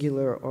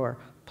singular or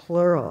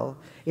plural.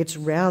 It's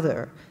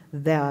rather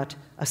that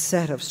a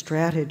set of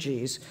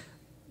strategies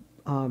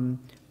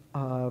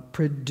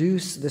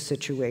produce the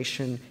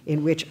situation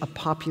in which a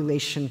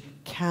population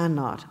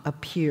cannot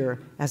appear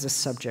as a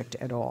subject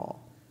at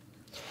all.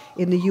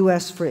 In the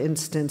US, for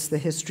instance, the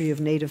history of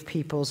Native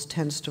peoples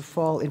tends to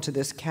fall into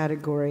this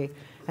category,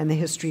 and the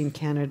history in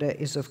Canada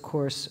is, of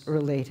course,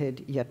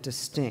 related yet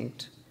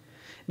distinct.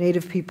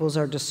 Native peoples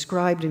are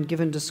described and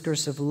given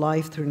discursive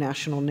life through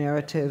national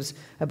narratives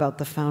about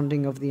the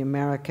founding of the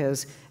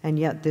Americas, and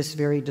yet this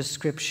very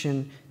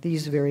description,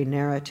 these very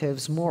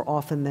narratives, more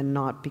often than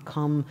not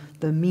become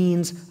the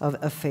means of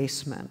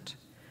effacement.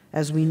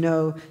 As we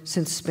know,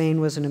 since Spain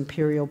was an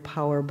imperial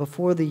power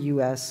before the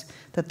US,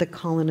 that the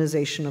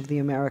colonization of the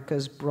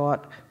Americas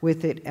brought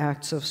with it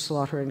acts of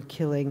slaughter and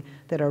killing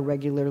that are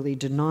regularly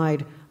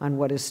denied on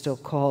what is still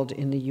called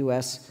in the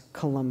US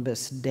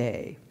Columbus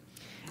Day.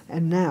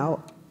 And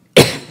now,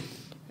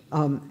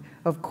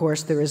 of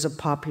course, there is a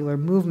popular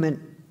movement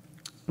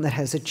that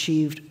has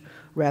achieved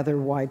rather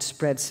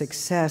widespread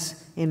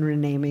success in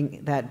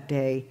renaming that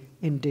day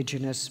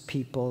Indigenous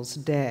Peoples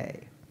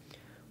Day.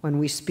 When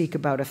we speak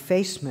about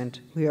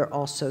effacement, we are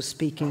also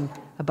speaking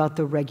about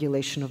the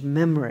regulation of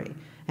memory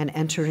and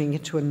entering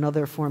into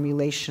another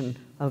formulation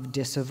of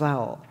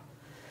disavowal.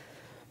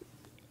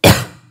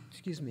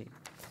 Excuse me.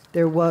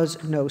 There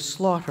was no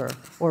slaughter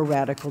or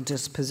radical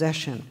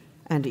dispossession,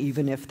 and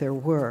even if there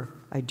were,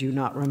 I do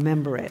not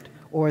remember it,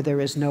 or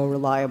there is no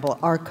reliable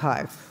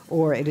archive,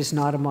 or it is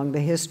not among the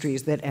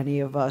histories that any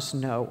of us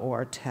know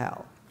or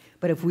tell.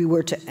 But if we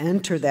were to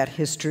enter that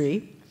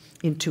history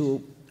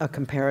into a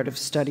comparative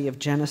study of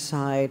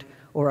genocide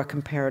or a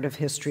comparative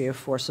history of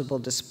forcible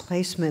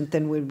displacement,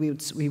 then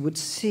we would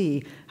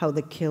see how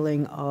the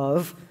killing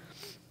of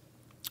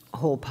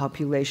whole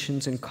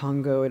populations in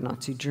Congo and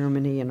Nazi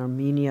Germany and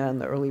Armenia in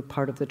the early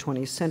part of the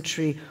 20th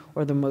century,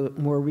 or the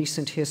more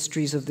recent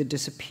histories of the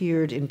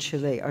disappeared in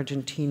Chile,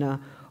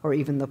 Argentina, or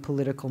even the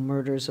political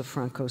murders of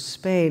Franco's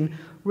Spain,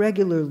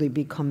 regularly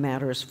become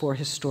matters for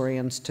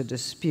historians to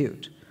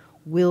dispute.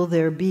 Will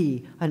there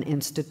be an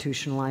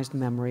institutionalized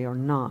memory or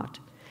not?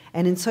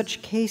 And in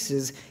such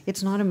cases,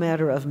 it's not a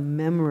matter of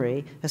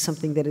memory as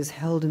something that is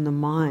held in the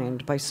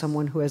mind by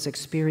someone who has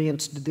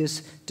experienced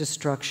this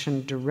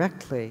destruction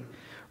directly.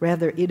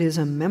 Rather, it is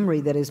a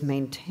memory that is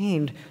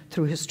maintained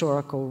through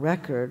historical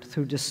record,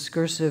 through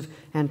discursive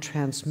and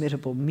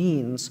transmittable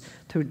means,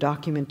 through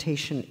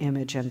documentation,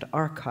 image, and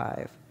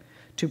archive.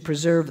 To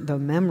preserve the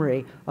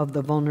memory of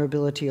the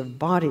vulnerability of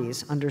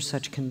bodies under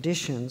such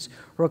conditions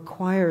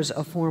requires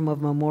a form of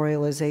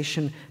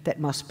memorialization that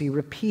must be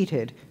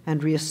repeated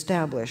and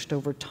reestablished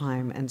over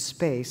time and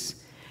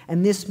space.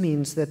 And this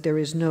means that there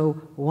is no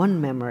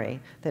one memory,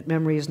 that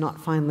memory is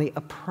not finally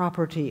a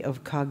property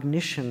of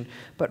cognition,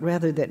 but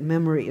rather that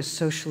memory is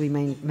socially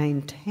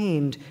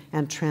maintained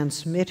and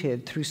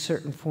transmitted through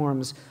certain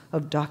forms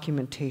of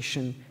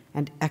documentation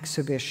and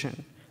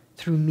exhibition,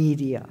 through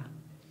media.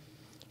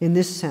 In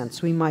this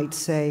sense, we might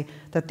say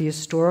that the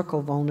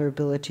historical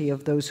vulnerability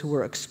of those who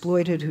were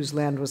exploited, whose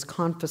land was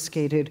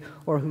confiscated,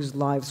 or whose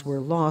lives were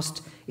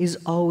lost is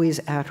always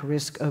at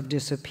risk of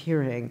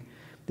disappearing.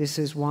 This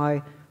is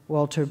why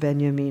Walter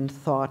Benjamin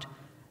thought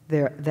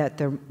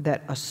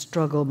that a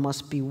struggle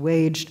must be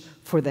waged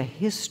for the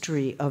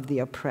history of the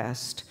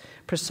oppressed,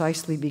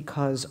 precisely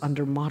because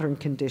under modern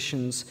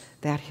conditions,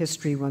 that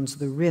history runs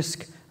the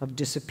risk of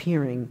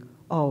disappearing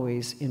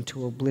always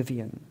into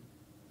oblivion.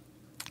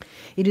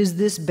 It is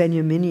this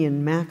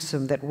Benjaminian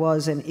maxim that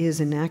was and is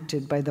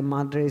enacted by the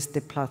Madres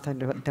de Plaza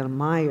del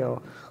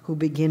Mayo, who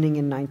beginning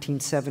in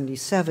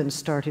 1977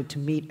 started to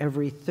meet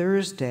every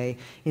Thursday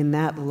in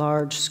that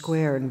large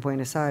square in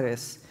Buenos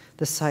Aires,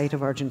 the site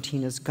of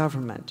Argentina's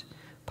government,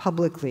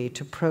 publicly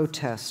to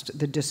protest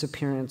the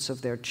disappearance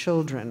of their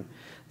children,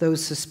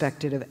 those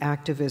suspected of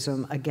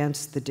activism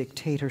against the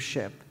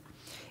dictatorship.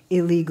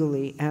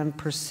 Illegally and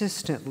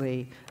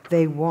persistently,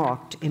 they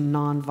walked in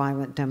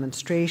nonviolent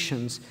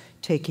demonstrations,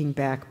 taking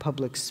back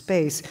public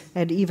space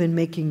and even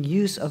making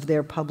use of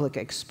their public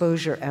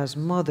exposure as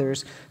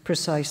mothers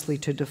precisely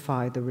to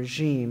defy the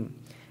regime.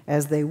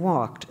 As they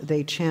walked,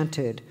 they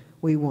chanted,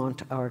 "We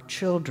want our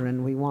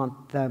children, we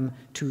want them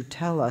to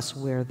tell us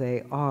where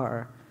they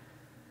are."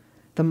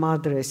 The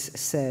Madres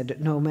said,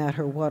 no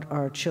matter what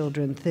our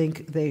children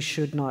think, they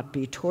should not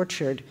be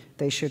tortured,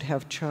 they should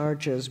have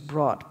charges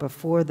brought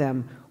before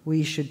them,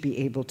 we should be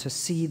able to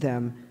see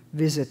them,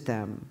 visit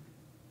them.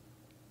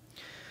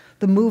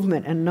 The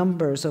movement and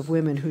numbers of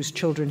women whose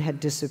children had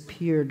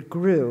disappeared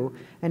grew,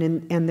 and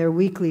in their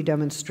weekly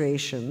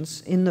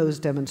demonstrations, in those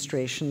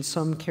demonstrations,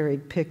 some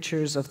carried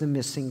pictures of the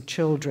missing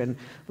children.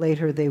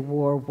 Later, they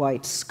wore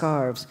white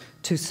scarves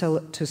to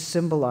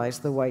symbolize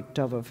the white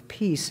dove of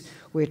peace,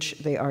 which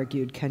they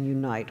argued can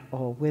unite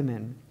all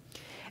women.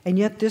 And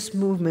yet this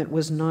movement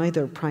was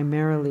neither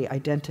primarily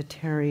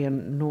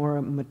identitarian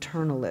nor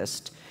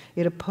maternalist.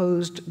 It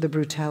opposed the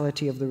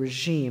brutality of the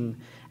regime,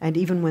 and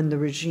even when the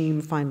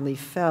regime finally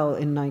fell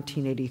in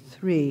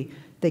 1983,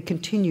 they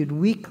continued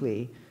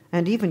weekly,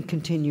 and even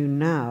continue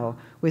now,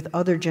 with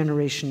other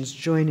generations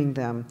joining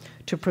them,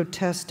 to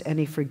protest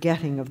any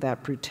forgetting of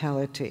that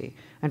brutality,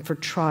 and for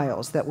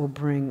trials that will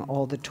bring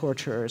all the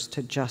torturers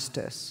to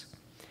justice.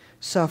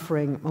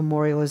 Suffering,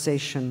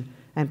 memorialization,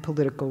 and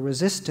political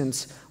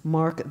resistance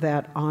mark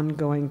that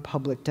ongoing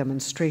public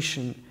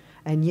demonstration,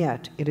 and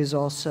yet it is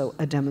also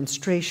a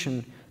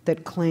demonstration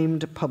that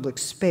claimed public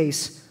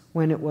space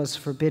when it was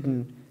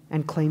forbidden,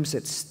 and claims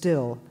it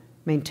still,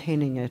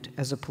 maintaining it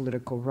as a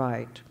political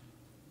right.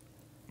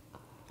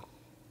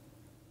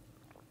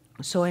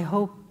 So I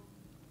hope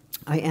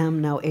I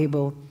am now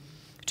able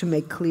to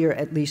make clear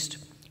at least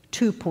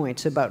 2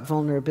 points about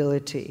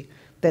vulnerability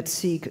that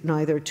seek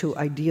neither to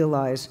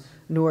idealize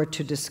nor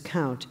to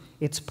discount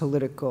its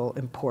political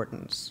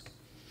importance.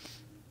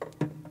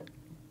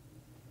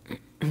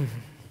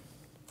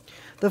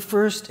 The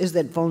first is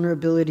that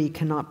vulnerability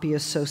cannot be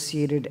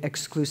associated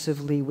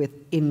exclusively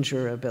with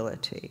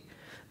injurability,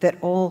 that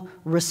all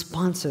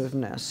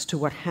responsiveness to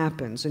what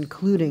happens,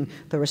 including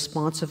the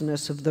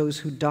responsiveness of those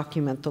who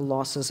document the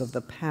losses of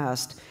the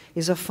past,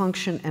 is a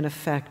function and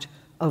effect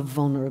of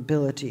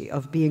vulnerability,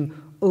 of being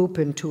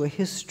open to a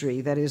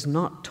history that is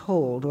not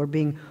told, or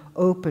being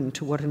open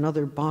to what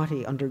another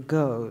body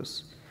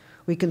undergoes.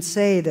 We can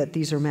say that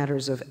these are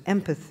matters of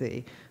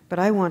empathy, but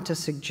I want to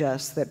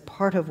suggest that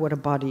part of what a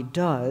body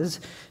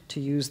does, to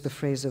use the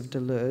phrase of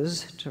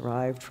Deleuze,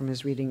 derived from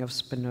his reading of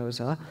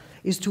Spinoza,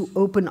 is to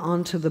open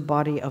onto the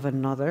body of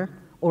another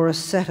or a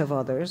set of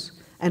others,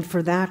 and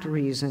for that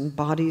reason,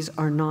 bodies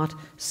are not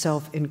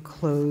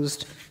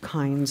self-enclosed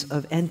kinds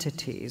of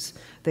entities.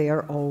 They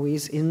are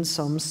always, in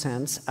some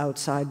sense,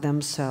 outside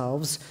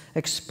themselves,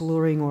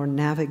 exploring or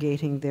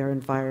navigating their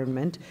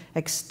environment,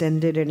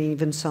 extended and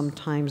even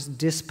sometimes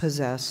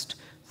dispossessed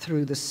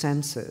through the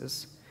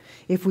senses.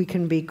 If we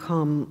can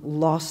become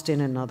lost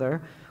in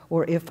another,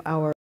 or if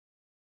our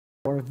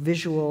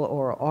visual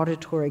or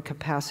auditory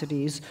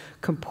capacities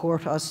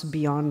comport us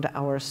beyond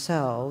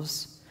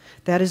ourselves,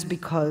 that is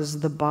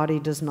because the body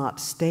does not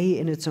stay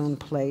in its own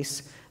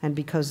place, and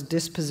because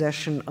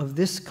dispossession of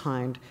this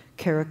kind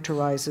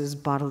characterizes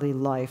bodily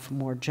life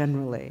more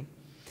generally.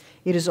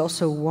 It is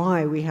also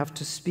why we have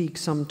to speak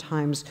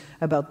sometimes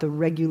about the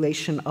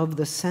regulation of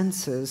the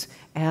senses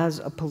as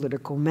a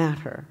political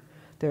matter.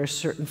 There are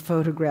certain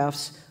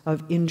photographs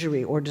of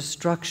injury or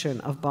destruction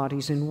of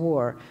bodies in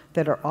war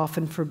that are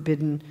often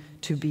forbidden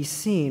to be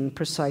seen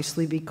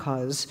precisely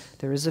because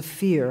there is a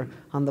fear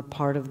on the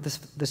part of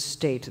the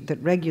state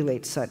that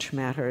regulates such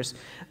matters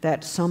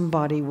that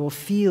somebody will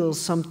feel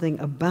something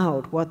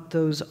about what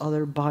those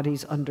other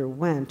bodies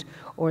underwent,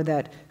 or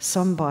that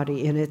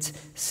somebody in its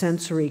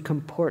sensory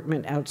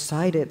comportment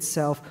outside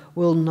itself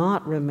will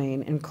not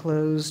remain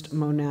enclosed,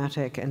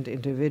 monadic, and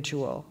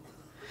individual.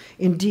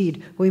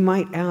 Indeed, we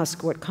might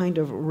ask what kind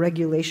of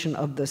regulation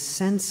of the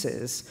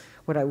senses,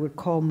 what I would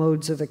call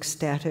modes of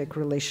ecstatic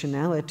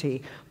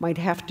relationality, might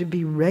have to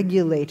be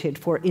regulated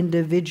for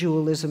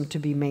individualism to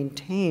be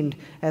maintained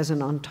as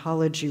an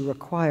ontology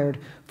required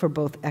for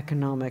both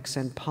economics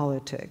and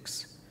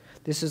politics.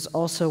 This is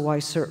also why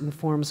certain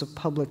forms of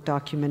public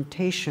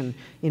documentation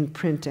in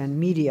print and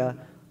media,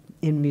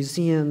 in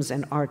museums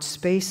and art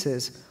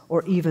spaces,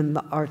 or even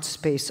the art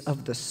space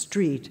of the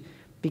street,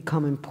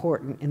 become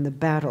important in the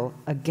battle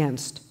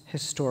against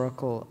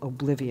historical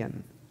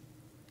oblivion.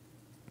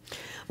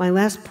 My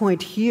last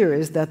point here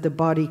is that the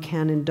body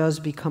can and does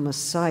become a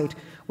site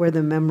where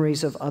the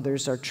memories of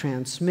others are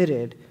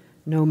transmitted.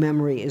 No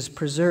memory is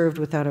preserved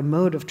without a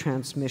mode of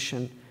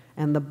transmission,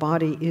 and the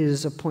body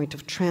is a point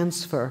of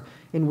transfer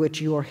in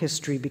which your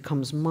history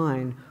becomes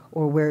mine,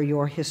 or where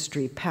your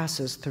history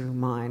passes through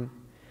mine.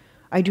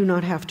 I do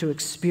not have to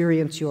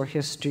experience your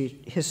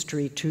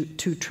history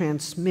to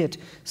transmit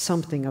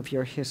something of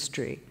your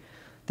history.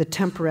 The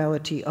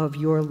temporality of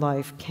your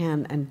life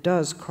can and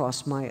does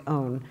cross my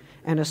own,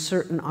 and a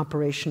certain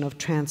operation of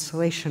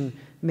translation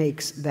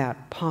makes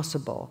that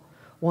possible,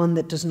 one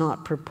that does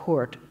not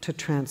purport to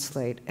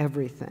translate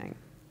everything.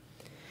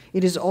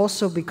 It is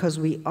also because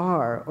we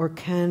are, or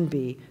can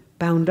be,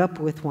 bound up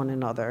with one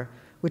another,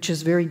 which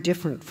is very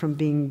different from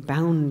being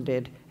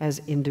bounded as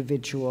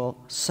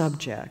individual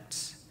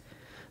subjects.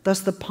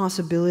 Thus, the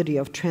possibility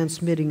of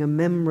transmitting a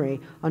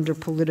memory under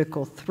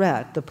political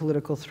threat, the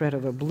political threat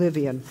of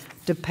oblivion,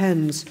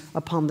 depends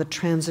upon the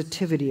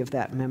transitivity of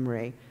that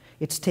memory.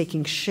 It's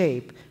taking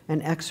shape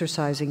and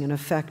exercising an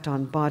effect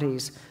on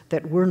bodies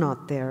that were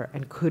not there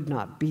and could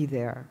not be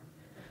there.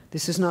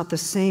 This is not the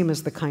same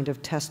as the kind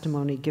of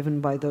testimony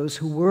given by those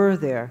who were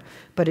there,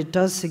 but it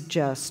does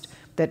suggest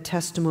that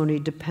testimony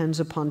depends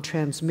upon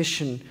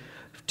transmission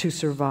to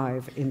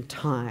survive in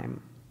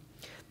time.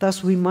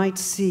 Thus, we might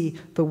see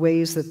the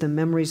ways that the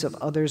memories of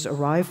others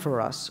arrive for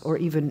us, or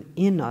even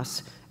in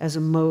us, as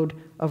a mode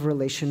of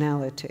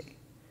relationality.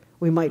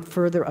 We might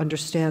further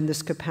understand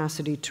this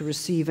capacity to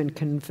receive and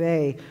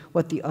convey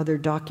what the other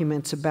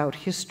documents about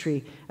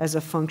history as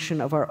a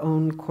function of our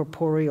own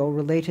corporeal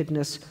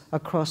relatedness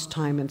across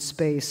time and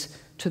space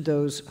to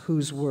those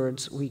whose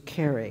words we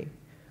carry.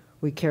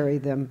 We carry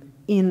them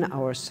in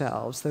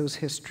ourselves. Those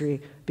histories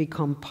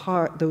become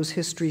part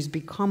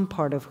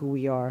of who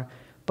we are,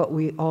 but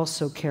we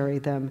also carry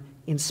them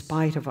in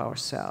spite of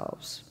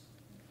ourselves.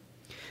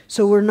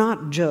 So we're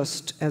not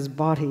just, as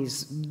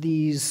bodies,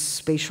 these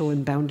spatial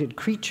and bounded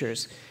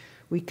creatures.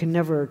 We can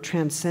never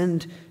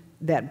transcend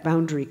that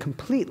boundary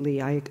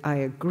completely, I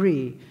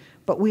agree,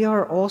 but we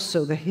are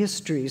also the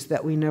histories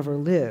that we never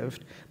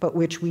lived, but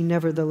which we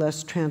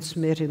nevertheless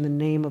transmit in the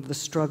name of the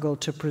struggle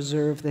to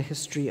preserve the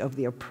history of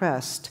the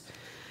oppressed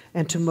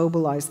and to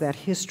mobilize that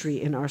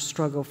history in our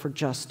struggle for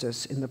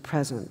justice in the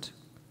present.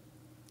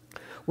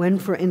 When,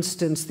 for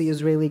instance, the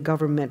Israeli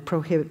government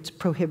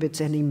prohibits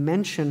any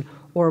mention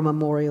or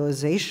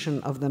memorialization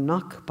of the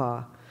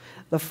Nakba,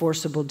 the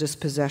forcible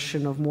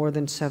dispossession of more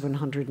than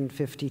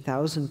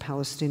 750,000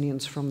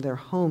 Palestinians from their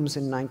homes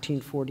in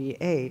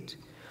 1948,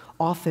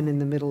 often in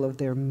the middle of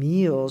their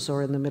meals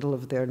or in the middle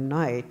of their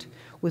night,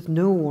 with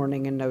no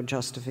warning and no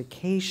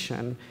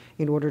justification,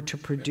 in order to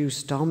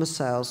produce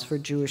domiciles for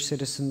Jewish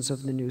citizens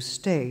of the new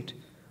state.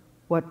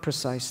 What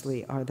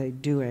precisely are they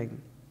doing?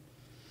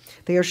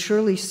 They are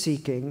surely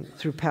seeking,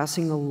 through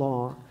passing a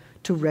law,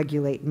 to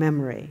regulate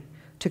memory,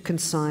 to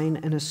consign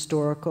an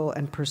historical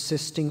and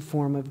persisting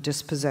form of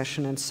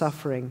dispossession and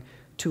suffering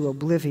to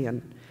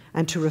oblivion,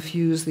 and to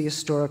refuse the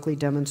historically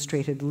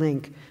demonstrated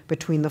link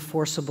between the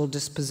forcible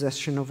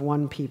dispossession of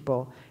one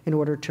people in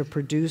order to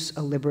produce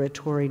a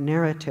liberatory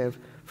narrative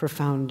for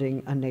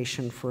founding a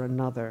nation for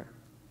another.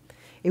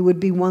 It would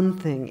be one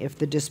thing if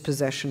the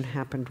dispossession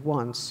happened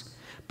once,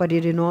 but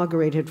it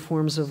inaugurated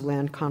forms of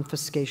land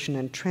confiscation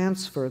and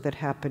transfer that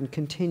happened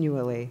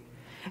continually.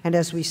 And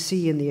as we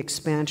see in the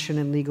expansion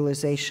and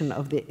legalization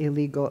of the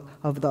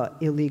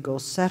illegal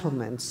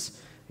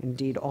settlements,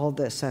 indeed all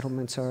the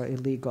settlements are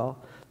illegal,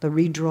 the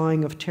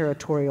redrawing of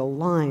territorial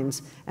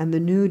lines, and the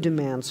new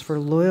demands for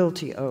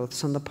loyalty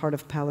oaths on the part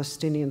of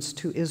Palestinians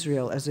to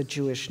Israel as a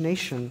Jewish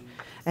nation,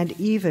 and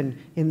even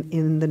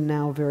in the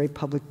now very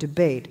public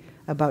debate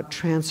about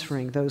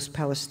transferring those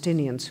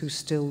Palestinians who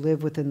still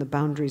live within the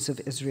boundaries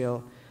of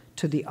Israel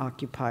to the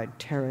occupied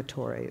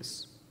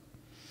territories.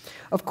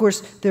 Of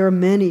course, there are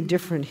many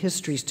different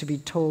histories to be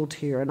told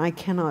here, and I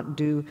cannot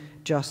do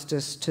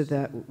justice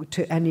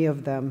to any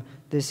of them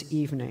this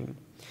evening.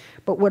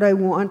 But what I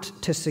want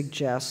to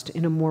suggest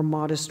in a more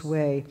modest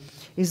way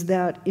is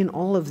that in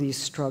all of these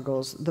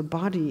struggles, the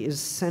body is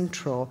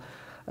central.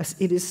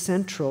 It is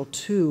central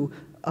to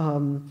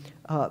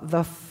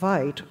the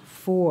fight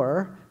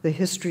for the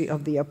history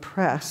of the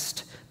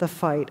oppressed, the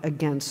fight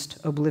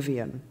against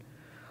oblivion.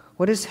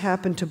 What has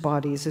happened to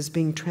bodies is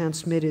being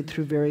transmitted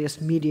through various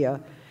media,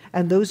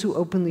 and those who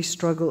openly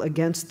struggle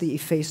against the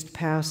effaced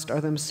past are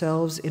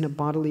themselves in a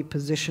bodily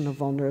position of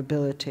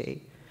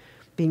vulnerability,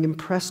 being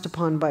impressed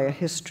upon by a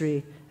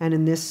history, and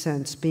in this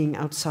sense, being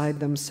outside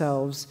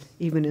themselves,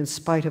 even in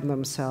spite of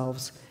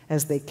themselves,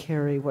 as they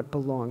carry what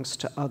belongs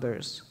to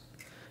others.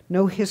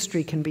 No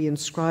history can be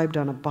inscribed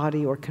on a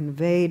body or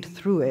conveyed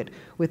through it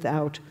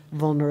without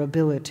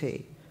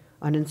vulnerability.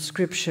 An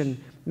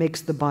inscription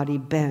makes the body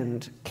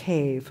bend,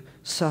 cave,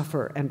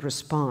 suffer, and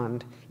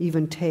respond,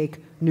 even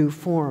take new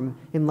form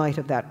in light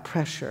of that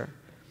pressure.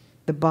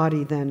 The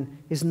body then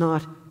is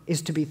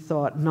to be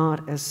thought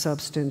not as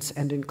substance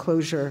and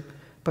enclosure,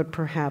 but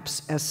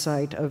perhaps as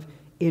site of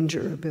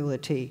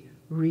injurability,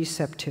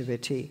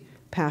 receptivity,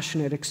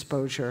 passionate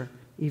exposure,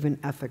 even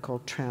ethical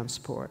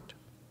transport.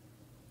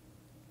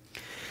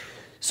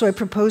 So I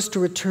propose to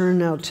return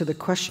now to the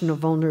question of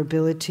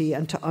vulnerability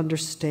and to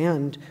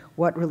understand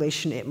what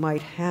relation it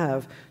might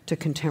have to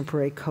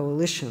contemporary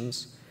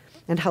coalitions,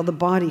 and how the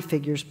body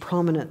figures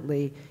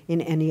prominently in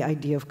any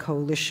idea of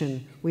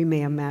coalition we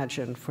may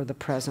imagine for the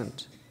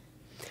present.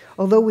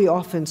 Although we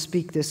often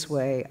speak this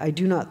way, I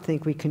do not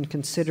think we can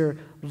consider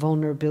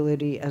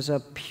vulnerability as a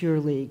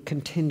purely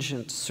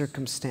contingent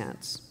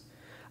circumstance.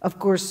 Of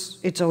course,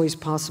 it's always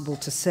possible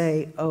to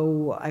say,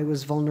 oh, I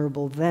was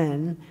vulnerable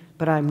then,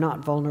 but I'm not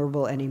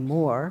vulnerable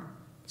anymore.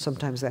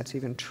 Sometimes that's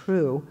even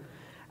true.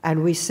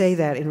 And we say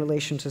that in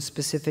relation to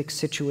specific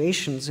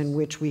situations in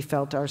which we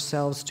felt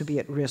ourselves to be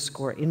at risk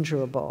or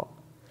injurable.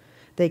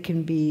 They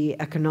can be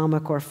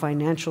economic or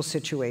financial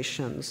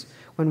situations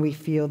when we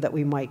feel that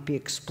we might be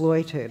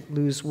exploited,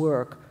 lose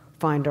work,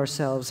 find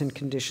ourselves in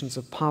conditions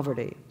of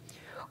poverty.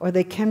 Or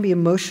they can be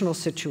emotional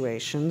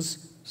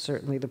situations,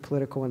 certainly the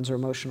political ones are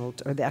emotional,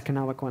 or the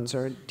economic ones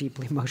are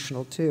deeply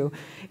emotional too,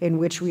 in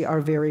which we are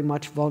very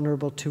much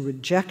vulnerable to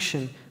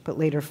rejection, but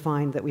later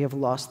find that we have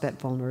lost that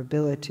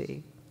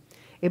vulnerability.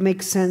 It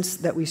makes sense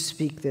that we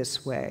speak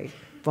this way.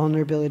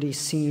 Vulnerability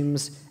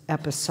seems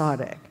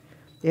episodic.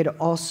 It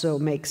also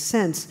makes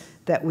sense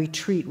that we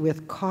treat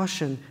with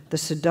caution the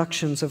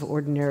seductions of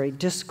ordinary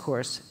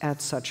discourse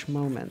at such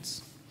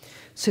moments.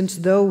 Since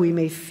though we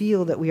may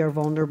feel that we are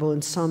vulnerable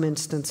in some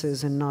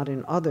instances and not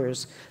in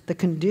others, the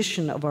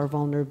condition of our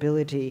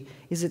vulnerability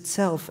is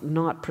itself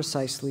not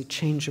precisely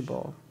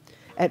changeable.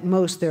 At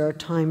most, there are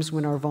times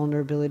when our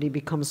vulnerability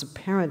becomes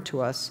apparent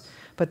to us,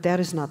 but that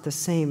is not the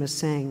same as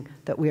saying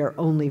that we are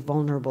only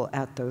vulnerable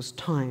at those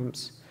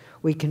times.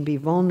 We can be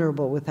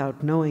vulnerable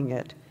without knowing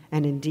it,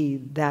 and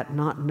indeed, that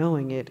not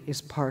knowing it is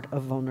part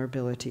of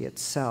vulnerability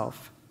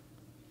itself.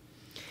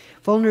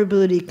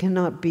 Vulnerability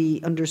cannot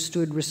be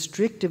understood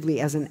restrictively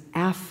as an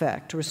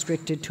affect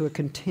restricted to a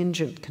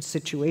contingent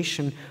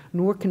situation,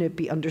 nor can it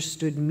be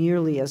understood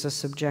merely as a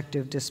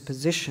subjective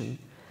disposition.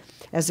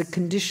 As a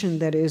condition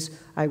that is,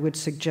 I would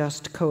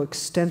suggest,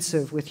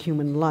 coextensive with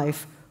human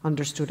life,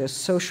 understood as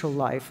social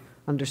life,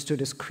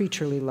 understood as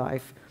creaturely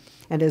life,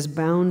 and as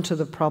bound to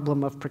the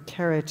problem of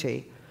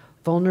precarity,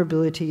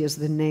 vulnerability is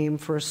the name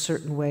for a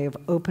certain way of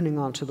opening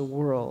onto the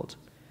world.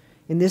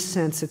 In this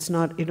sense, it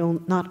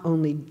not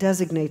only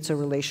designates a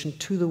relation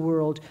to the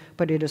world,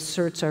 but it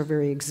asserts our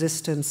very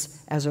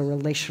existence as a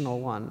relational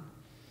one.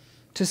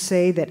 To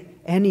say that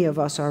any of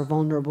us are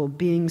vulnerable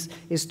beings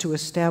is to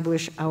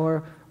establish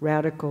our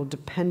radical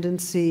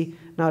dependency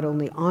not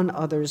only on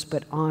others,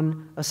 but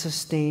on a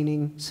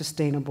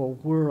sustainable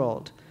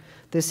world.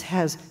 This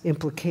has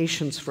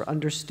implications for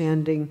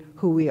understanding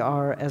who we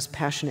are as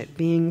passionate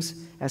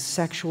beings, as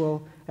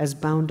sexual, as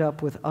bound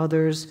up with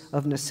others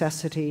of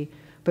necessity,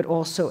 but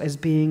also as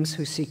beings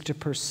who seek to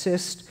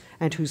persist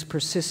and whose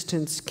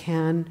persistence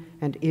can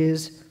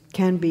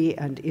be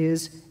and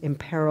is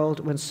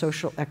imperiled when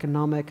social,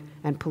 economic,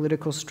 and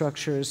political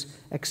structures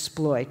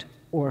exploit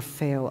or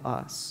fail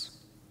us.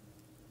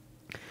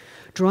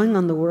 Drawing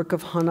on the work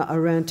of Hannah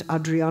Arendt,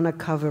 Adriana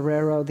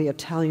Cavarero, the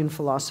Italian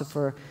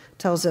philosopher,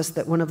 tells us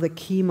that one of the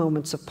key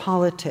moments of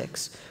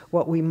politics,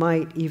 what we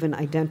might even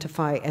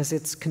identify as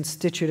its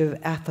constitutive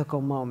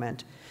ethical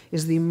moment,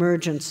 is the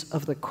emergence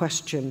of the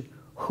question,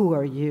 who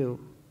are you?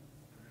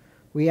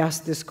 We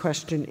ask this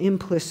question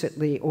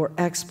implicitly or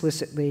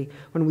explicitly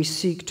when we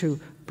seek to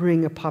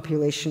bring a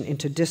population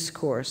into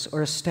discourse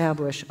or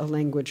establish a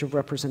language of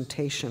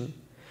representation.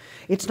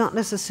 It's not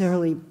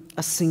necessarily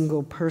a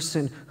single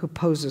person who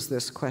poses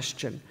this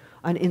question,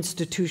 an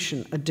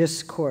institution, a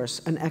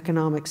discourse, an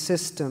economic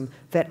system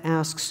that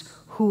asks,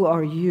 who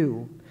are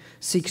you,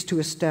 seeks to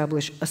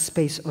establish a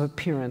space of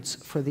appearance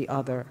for the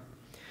other.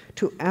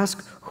 To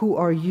ask who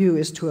are you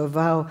is to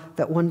avow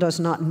that one does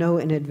not know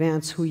in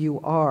advance who you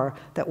are,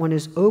 that one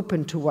is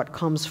open to what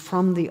comes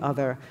from the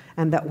other,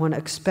 and that one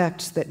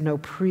expects that no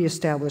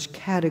pre-established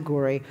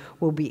category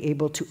will be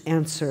able to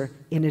answer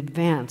in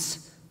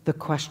advance the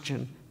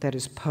question that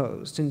is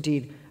posed.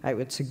 Indeed, I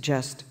would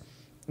suggest,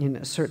 in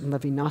a certain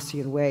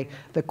Levinasian way,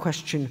 the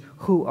question,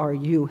 who are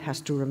you, has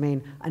to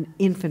remain an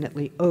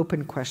infinitely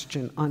open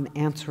question,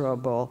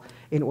 unanswerable,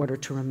 in order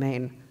to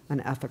remain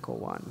an ethical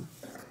one.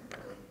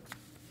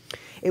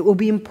 It will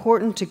be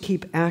important to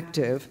keep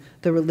active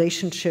the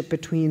relationship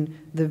between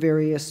the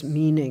various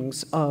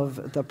meanings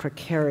of the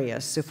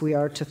precarious if we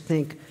are to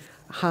think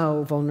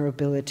how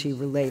vulnerability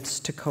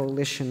relates to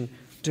coalition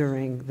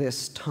during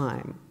this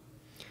time.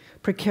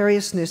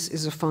 Precariousness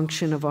is a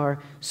function of our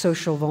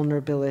social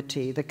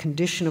vulnerability, the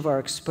condition of our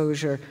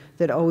exposure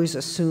that always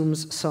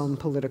assumes some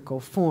political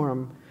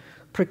form.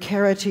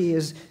 Precarity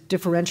is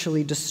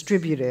differentially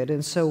distributed,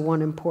 and so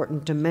one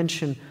important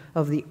dimension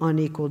of the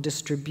unequal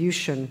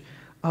distribution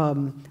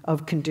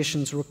of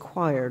conditions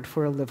required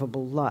for a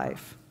livable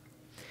life.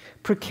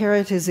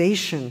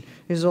 Precaritization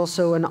is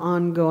also an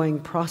ongoing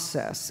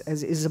process,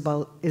 as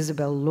Isabel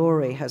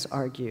Laurie has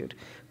argued.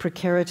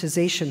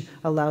 Precaritization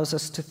allows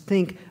us to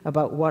think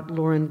about what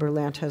Lauren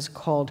Berlant has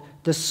called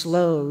the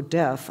slow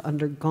death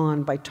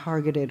undergone by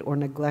targeted or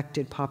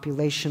neglected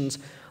populations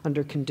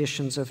under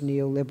conditions of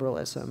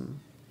neoliberalism.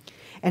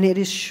 And it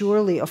is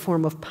surely a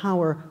form of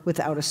power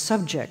without a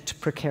subject,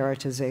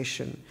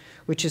 precaritization,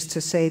 which is to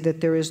say that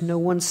there is no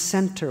one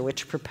center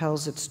which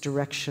propels its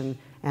direction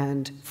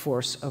and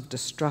force of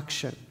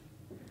destruction.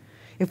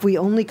 If we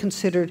only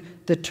considered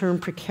the term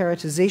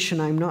precaritization,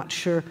 I'm not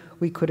sure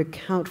we could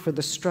account for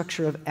the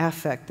structure of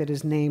affect that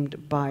is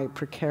named by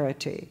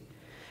precarity.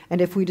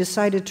 And if we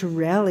decided to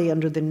rally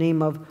under the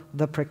name of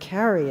the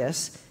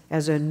precarious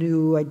as a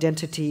new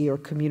identity or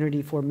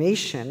community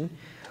formation,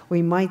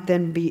 we might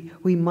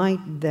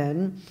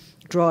then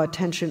draw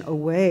attention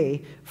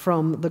away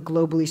from the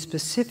globally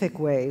specific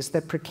ways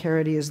that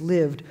precarity is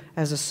lived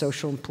as a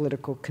social and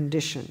political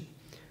condition,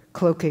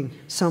 cloaking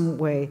some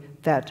way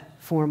that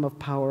form of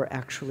power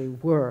actually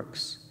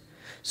works.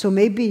 So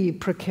maybe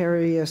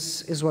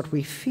precarious is what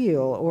we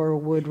feel, or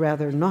would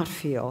rather not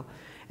feel,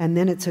 and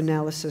then its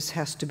analysis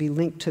has to be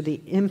linked to the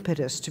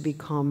impetus to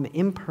become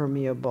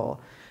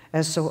impermeable,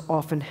 as so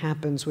often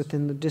happens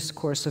within the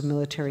discourse of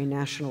military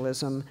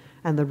nationalism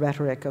and the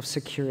rhetoric of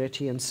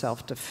security and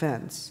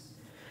self-defense.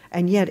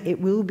 And yet it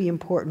will be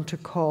important to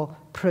call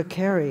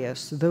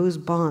precarious those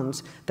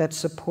bonds that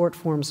support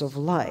forms of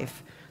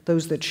life,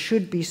 those that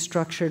should be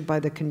structured by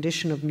the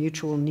condition of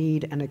mutual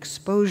need and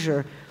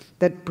exposure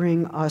that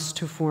bring us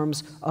to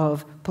forms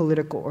of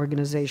political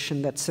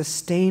organization that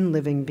sustain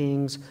living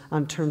beings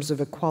on terms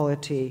of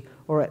equality,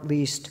 or at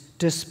least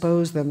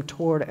dispose them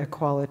toward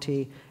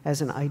equality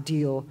as an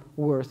ideal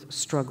worth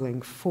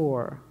struggling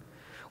for.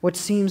 What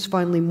seems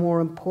finally more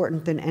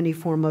important than any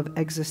form of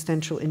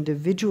existential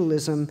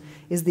individualism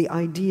is the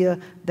idea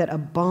that a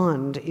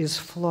bond is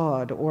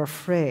flawed or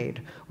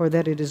frayed, or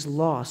that it is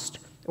lost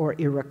or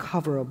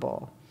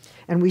irrecoverable.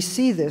 And we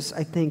see this,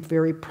 I think,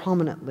 very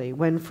prominently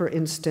when, for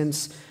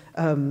instance,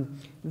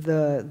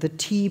 the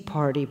Tea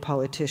Party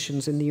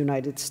politicians in the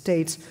United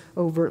States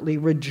overtly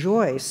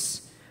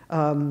rejoice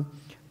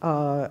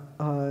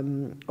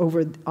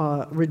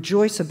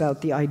rejoice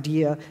about the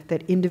idea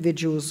that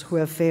individuals who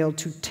have failed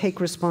to take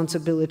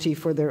responsibility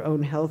for their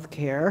own health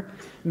care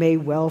may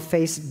well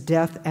face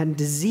death and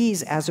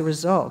disease as a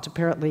result.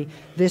 Apparently,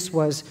 this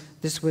was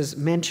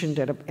mentioned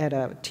at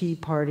a Tea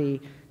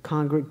Party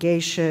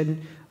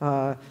congregation.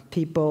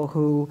 People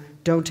who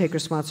don't take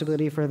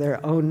responsibility for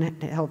their own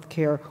health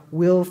care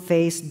will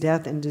face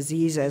death and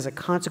disease as a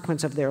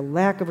consequence of their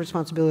lack of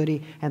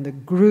responsibility, and the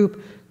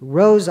group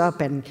rose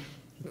up and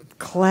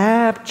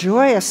clapped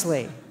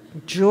joyously,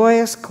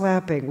 joyous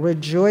clapping,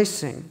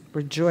 rejoicing.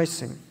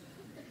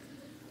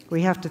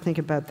 We have to think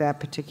about that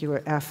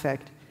particular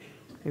affect.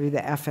 Maybe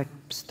the affect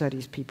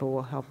studies people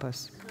will help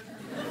us.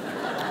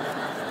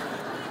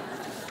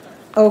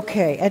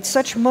 Okay, at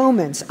such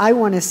moments, I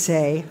want to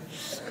say,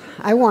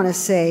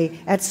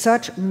 at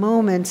such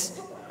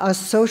moments, a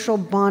social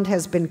bond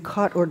has been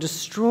cut or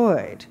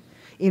destroyed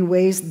in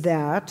ways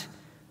that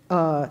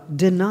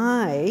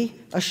deny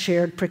a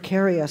shared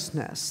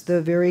precariousness,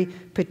 the very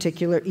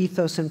particular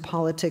ethos and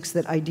politics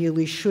that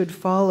ideally should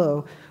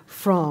follow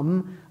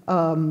from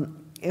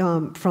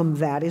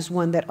that is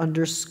one that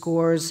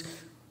underscores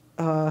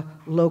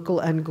local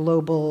and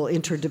global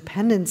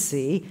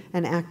interdependency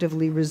and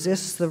actively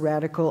resists the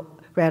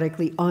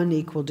radically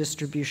unequal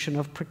distribution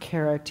of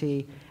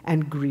precarity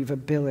and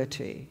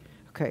grievability.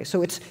 Okay,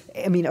 so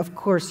of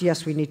course,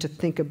 yes, we need to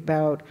think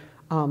about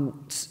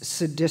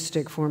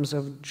sadistic forms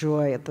of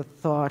joy at the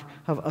thought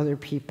of other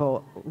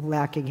people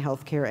lacking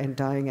health care and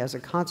dying as a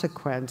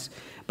consequence.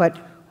 But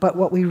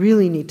what we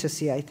really need to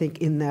see, I think,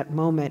 in that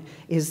moment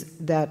is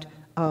that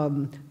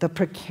the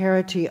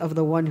precarity of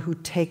the one who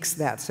takes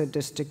that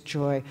sadistic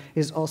joy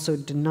is also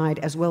denied,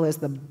 as well as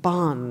the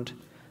bond,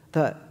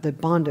 the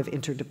bond of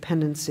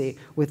interdependency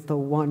with the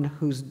one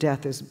whose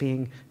death is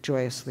being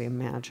joyously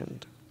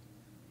imagined.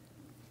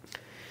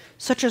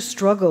 Such a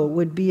struggle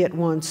would be at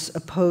once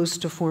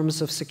opposed to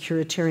forms of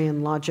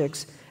securitarian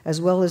logics, as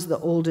well as the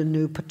old and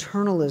new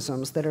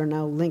paternalisms that are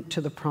now linked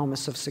to the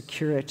promise of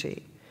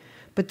security.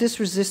 But this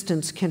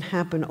resistance can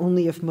happen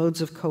only if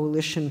modes of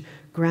coalition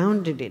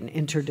grounded in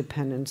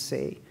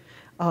interdependency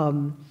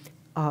and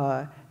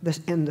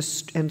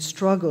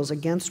struggles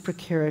against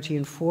precarity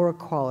and for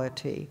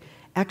equality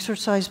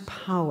exercise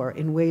power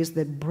in ways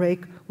that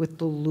break with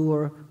the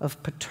lure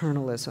of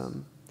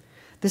paternalism.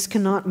 This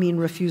cannot mean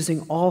refusing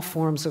all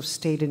forms of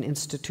state and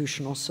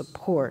institutional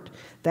support.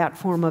 That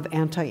form of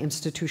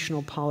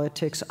anti-institutional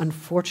politics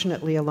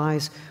unfortunately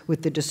allies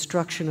with the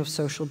destruction of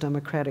social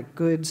democratic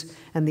goods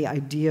and the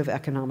idea of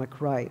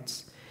economic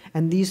rights.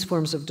 And these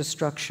forms of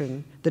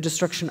destruction, the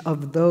destruction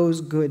of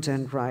those goods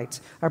and rights,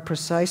 are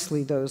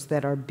precisely those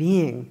that are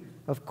being,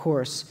 of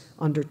course,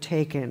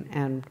 undertaken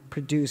and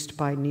produced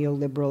by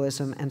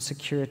neoliberalism and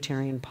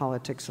securitarian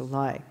politics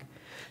alike.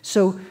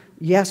 So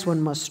Yes,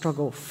 one must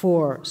struggle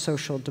for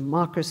social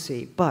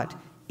democracy, but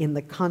in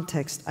the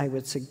context, I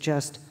would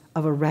suggest,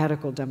 of a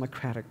radical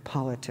democratic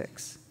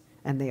politics,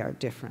 and they are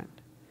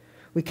different.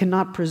 We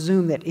cannot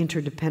presume that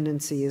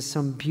interdependency is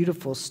some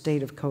beautiful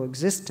state of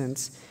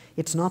coexistence.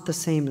 It's not the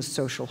same as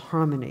social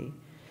harmony.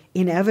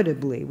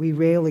 Inevitably, we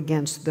rail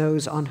against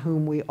those on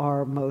whom we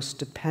are most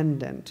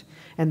dependent,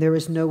 and there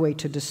is no way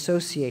to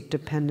dissociate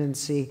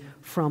dependency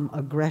from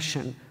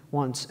aggression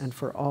once and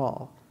for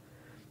all.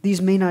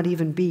 These may not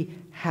even be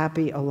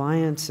happy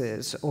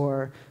alliances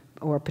or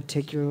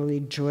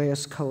particularly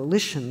joyous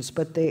coalitions,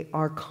 but they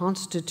are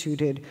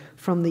constituted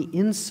from the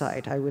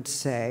insight, I would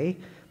say,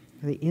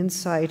 the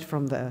insight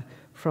from the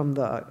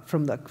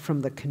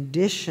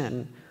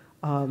condition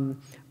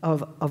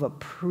of a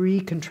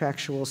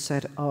pre-contractual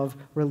set of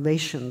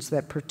relations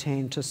that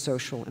pertain to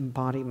social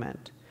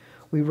embodiment.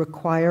 We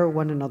require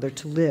one another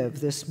to live.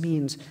 This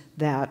means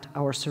that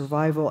our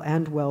survival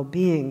and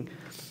well-being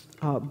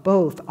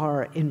both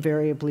are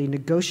invariably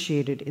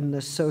negotiated in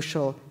the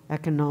social,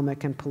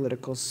 economic, and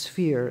political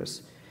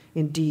spheres.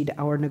 Indeed,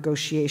 our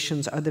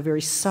negotiations are the very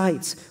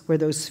sites where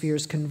those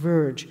spheres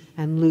converge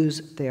and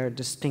lose their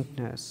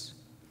distinctness.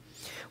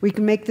 We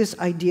can make this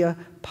idea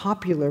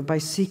popular by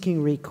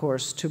seeking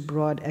recourse to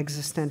broad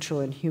existential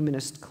and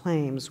humanist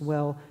claims.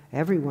 Well,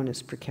 everyone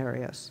is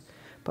precarious.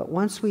 But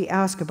once we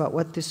ask about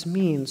what this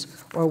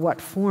means or what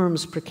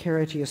forms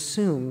precarity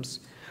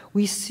assumes,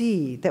 we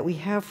see that we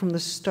have from the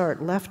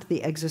start left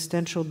the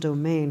existential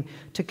domain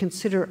to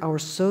consider our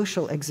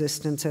social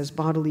existence as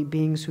bodily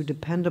beings who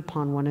depend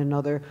upon one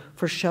another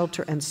for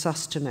shelter and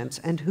sustenance,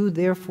 and who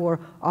therefore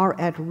are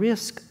at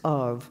risk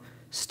of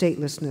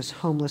statelessness,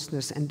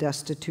 homelessness, and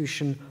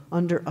destitution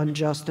under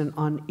unjust and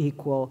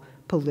unequal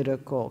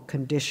political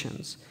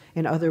conditions.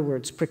 In other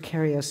words,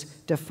 precarious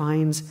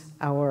defines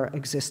our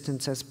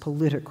existence as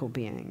political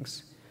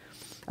beings.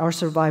 Our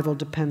survival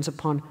depends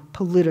upon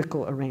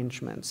political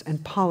arrangements,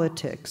 and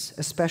politics,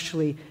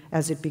 especially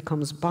as it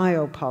becomes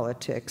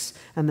biopolitics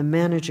and the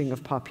managing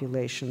of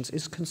populations,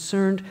 is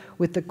concerned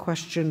with the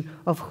question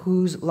of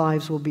whose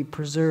lives will be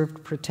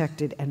preserved,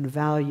 protected, and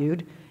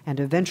valued, and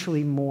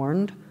eventually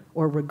mourned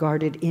or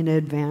regarded in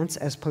advance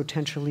as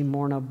potentially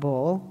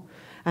mournable,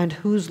 and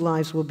whose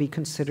lives will be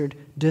considered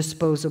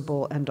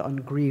disposable and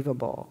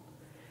ungrievable.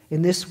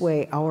 In this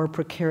way, our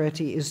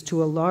precarity is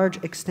to a large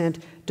extent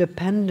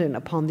dependent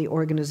upon the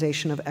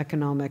organization of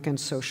economic and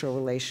social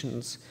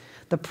relations,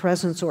 the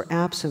presence or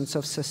absence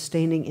of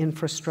sustaining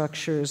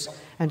infrastructures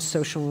and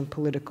social and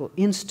political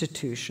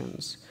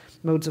institutions,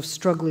 modes of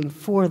struggling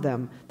for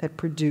them that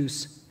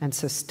produce and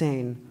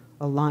sustain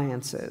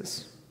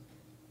alliances.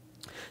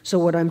 So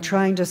what I'm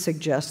trying to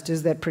suggest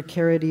is that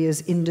precarity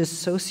is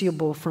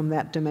indissociable from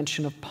that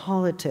dimension of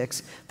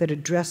politics that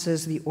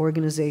addresses the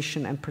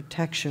organization and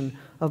protection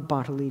of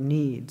bodily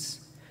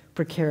needs.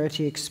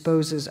 Precarity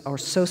exposes our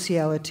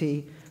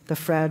sociality, the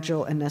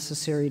fragile and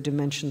necessary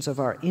dimensions of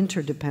our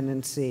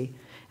interdependency,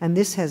 and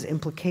this has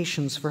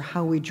implications for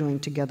how we join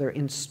together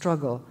in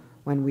struggle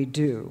when we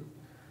do.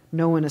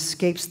 No one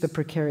escapes the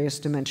precarious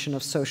dimension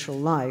of social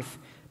life,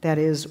 that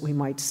is, we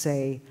might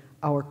say,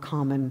 our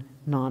common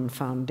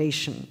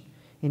non-foundation.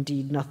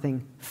 Indeed,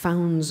 nothing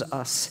founds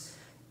us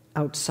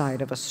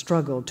outside of a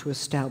struggle to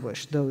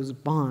establish those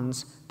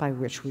bonds by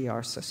which we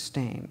are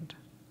sustained.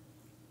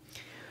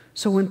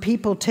 So when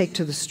people take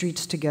to the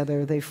streets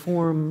together, they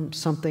form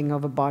something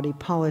of a body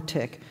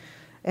politic.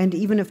 And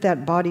even if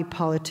that body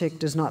politic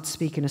does not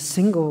speak in a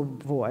single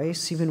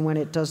voice, even when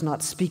it does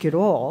not speak at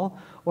all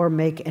or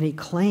make any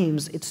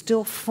claims, it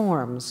still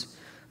forms,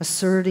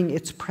 asserting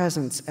its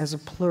presence as a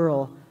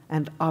plural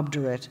and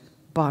obdurate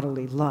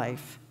bodily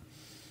life.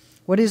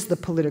 What is the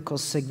political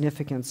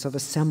significance of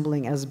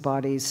assembling as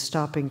bodies,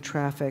 stopping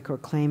traffic or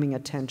claiming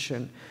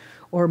attention,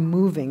 or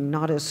moving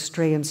not as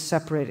stray and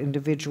separate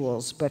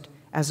individuals, but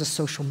as a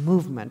social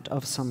movement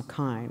of some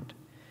kind?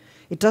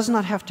 It does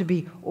not have to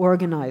be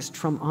organized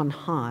from on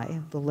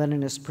high, the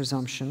Leninist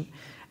presumption,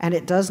 and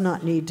it does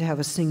not need to have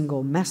a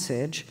single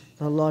message,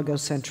 the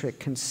logocentric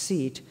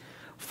conceit,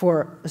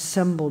 for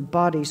assembled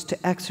bodies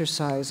to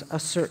exercise a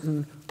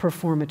certain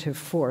performative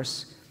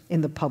force in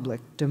the public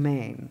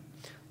domain.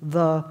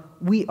 The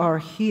 "we are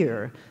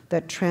here"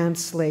 that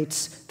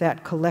translates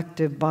that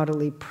collective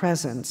bodily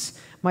presence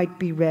might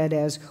be read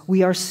as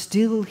 "we are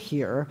still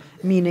here,"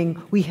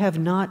 meaning we have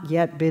not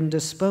yet been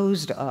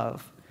disposed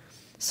of.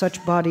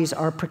 Such bodies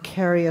are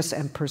precarious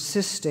and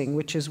persisting,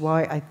 which is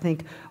why I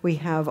think we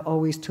have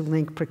always to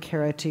link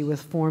precarity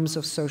with forms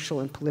of social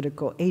and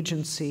political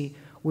agency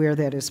where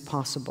that is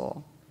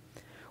possible.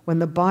 When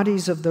the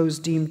bodies of those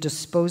deemed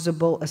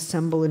disposable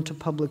assemble into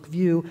public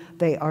view,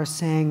 they are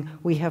saying,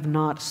 we have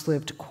not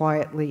slipped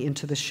quietly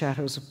into the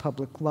shadows of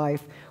public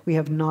life. We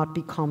have not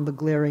become the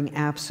glaring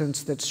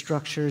absence that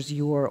structures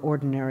your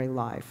ordinary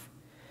life.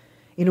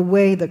 In a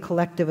way, the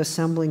collective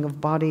assembling of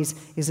bodies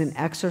is an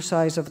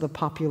exercise of the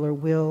popular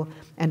will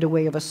and a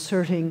way of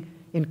asserting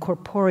in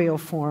corporeal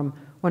form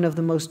one of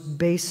the most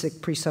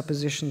basic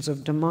presuppositions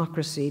of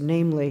democracy,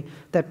 namely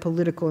that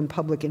political and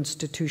public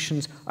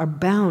institutions are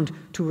bound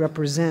to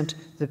represent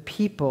the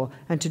people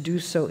and to do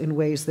so in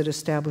ways that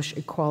establish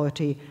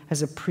equality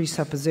as a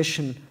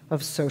presupposition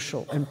of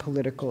social and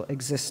political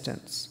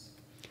existence.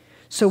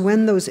 So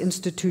when those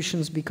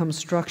institutions become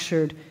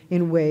structured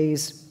in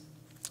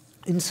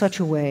such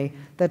a way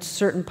that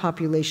certain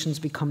populations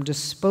become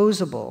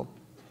disposable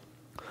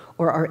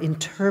or are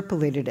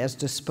interpolated as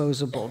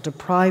disposable,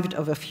 deprived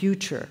of a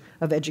future,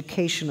 of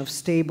education, of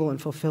stable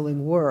and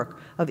fulfilling work,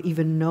 of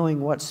even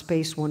knowing what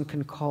space one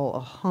can call a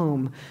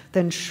home,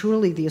 then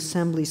surely the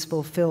assemblies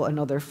fulfill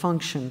another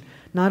function,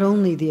 not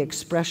only the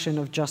expression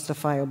of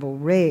justifiable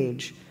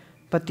rage,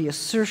 but the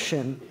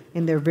assertion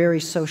in their very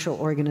social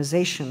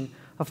organization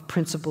of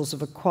principles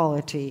of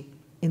equality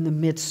in the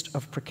midst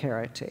of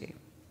precarity.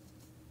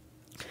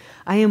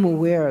 I am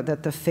aware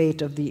that the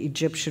fate of the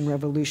Egyptian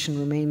revolution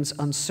remains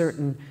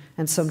uncertain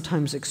and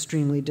sometimes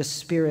extremely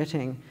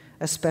dispiriting,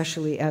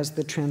 especially as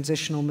the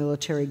transitional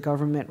military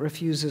government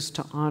refuses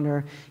to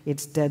honor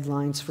its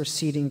deadlines for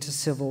ceding to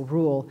civil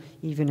rule,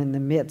 even in the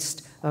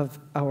midst of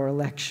our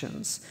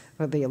elections,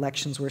 or the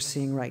elections we're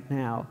seeing right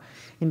now.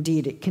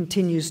 Indeed, it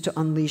continues to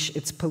unleash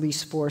its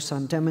police force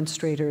on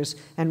demonstrators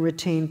and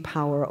retain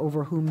power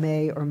over who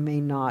may or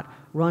may not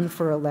run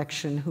for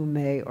election, who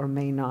may or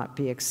may not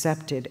be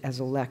accepted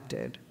as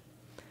elected.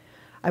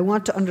 I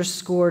want to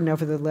underscore,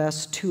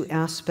 nevertheless, two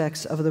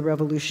aspects of the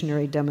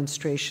revolutionary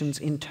demonstrations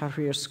in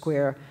Tahrir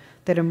Square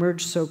that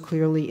emerged so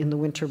clearly in the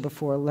winter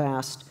before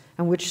last,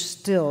 and which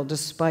still,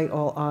 despite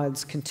all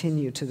odds,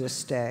 continue to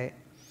this day.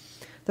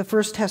 The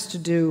first has to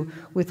do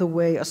with the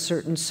way a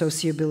certain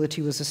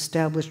sociability was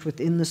established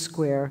within the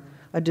square,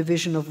 a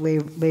division of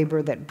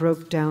labor that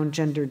broke down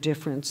gender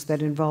difference,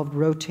 that involved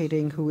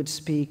rotating who would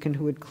speak and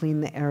who would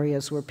clean the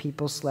areas where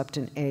people slept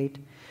and ate,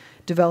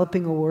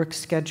 developing a work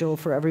schedule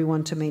for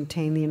everyone to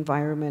maintain the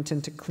environment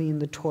and to clean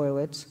the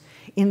toilets.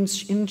 In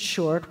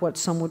short, what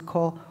some would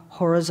call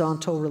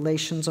horizontal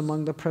relations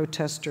among the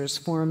protesters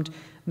formed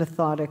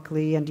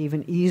methodically and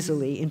even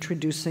easily,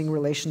 introducing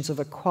relations of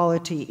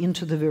equality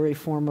into the very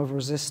form of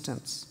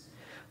resistance.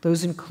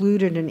 Those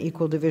included an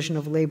equal division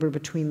of labor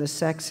between the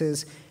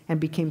sexes and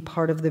became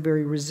part of the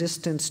very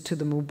resistance to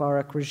the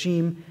Mubarak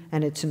regime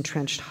and its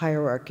entrenched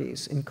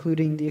hierarchies,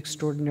 including the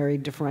extraordinary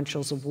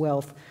differentials of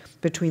wealth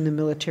between the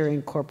military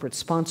and corporate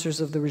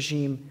sponsors of the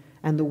regime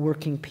and the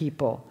working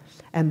people,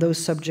 and those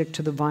subject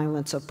to the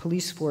violence of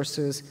police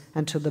forces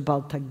and to the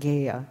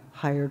baltageya,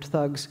 hired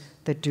thugs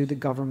that do the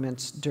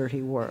government's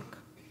dirty work.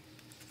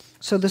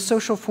 So the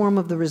social form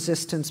of the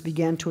resistance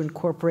began to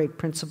incorporate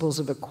principles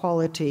of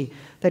equality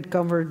that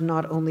governed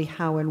not only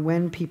how and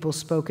when people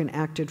spoke and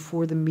acted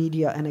for the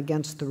media and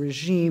against the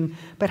regime,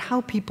 but how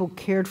people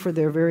cared for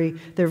their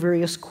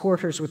various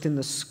quarters within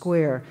the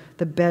square,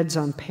 the beds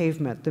on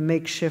pavement, the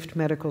makeshift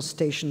medical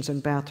stations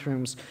and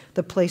bathrooms,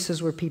 the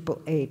places where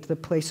people ate, the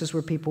places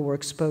where people were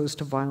exposed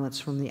to violence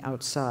from the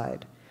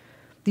outside.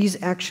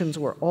 These actions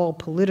were all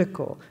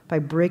political by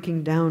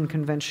breaking down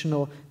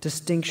conventional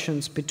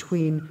distinctions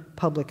between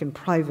public and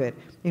private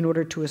in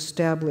order to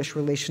establish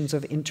relations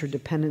of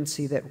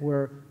interdependency that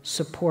were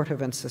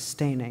supportive and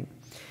sustaining.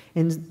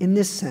 In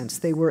this sense,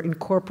 they were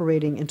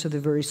incorporating into the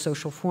very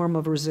social form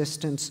of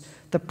resistance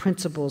the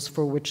principles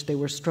for which they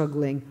were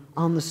struggling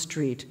on the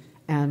street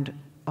and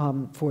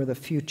for the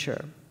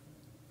future.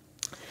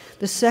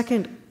 The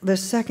second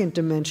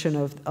dimension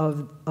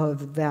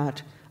of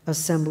that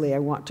assembly I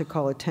want to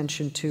call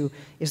attention to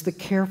is the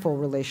careful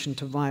relation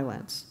to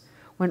violence.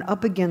 When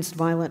up against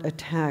violent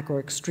attack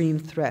or extreme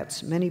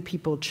threats, many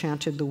people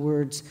chanted the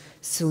words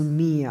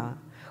silmiya,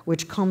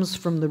 which comes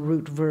from the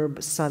root verb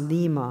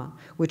salima,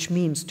 which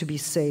means to be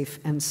safe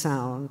and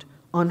sound,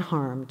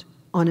 unharmed,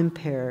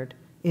 unimpaired,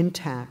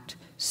 intact,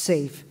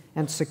 safe,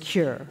 and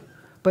secure,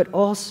 but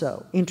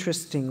also,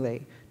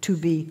 interestingly, to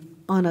be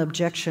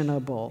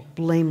unobjectionable,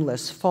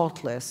 blameless,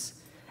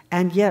 faultless,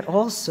 and yet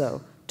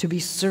also to be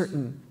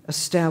certain,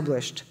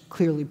 established,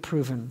 clearly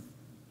proven.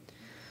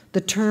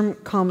 The term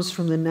comes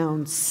from the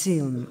noun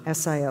silm,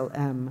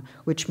 S-I-L-M,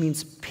 which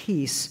means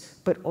peace,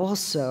 but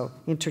also,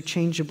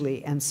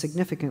 interchangeably and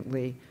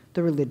significantly,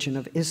 the religion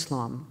of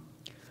Islam.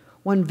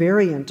 One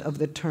variant of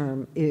the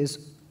term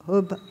is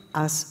hub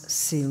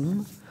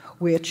as-silm,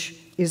 which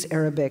is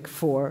Arabic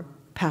for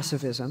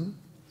pacifism.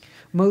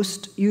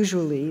 Most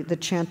usually, the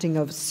chanting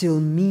of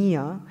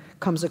silmiya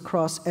comes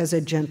across as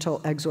a gentle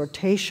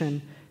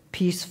exhortation,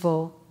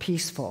 peaceful,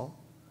 peaceful.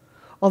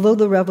 Although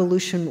the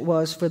revolution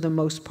was, for the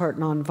most part,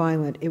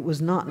 nonviolent, it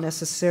was not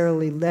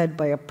necessarily led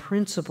by a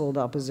principled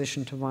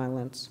opposition to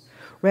violence.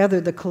 Rather,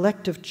 the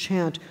collective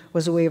chant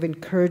was a way of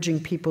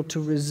encouraging people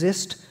to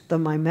resist the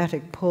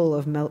mimetic pull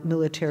of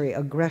military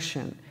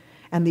aggression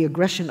and the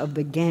aggression of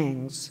the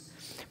gangs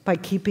by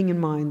keeping in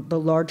mind the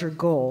larger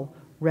goal,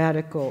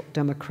 radical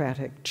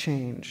democratic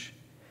change.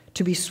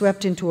 To be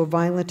swept into a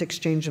violent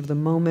exchange of the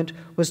moment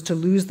was to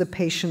lose the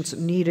patience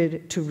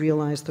needed to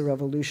realize the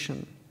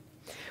revolution.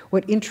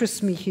 What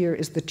interests me here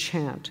is the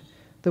chant,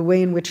 the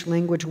way in which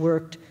language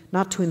worked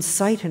not to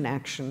incite an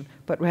action,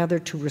 but rather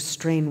to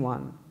restrain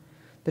one.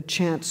 The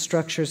chant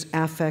structures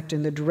affect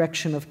in the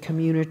direction of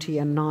community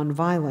and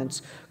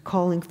nonviolence,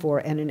 calling for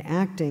and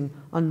enacting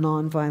a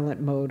nonviolent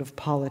mode of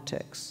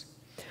politics.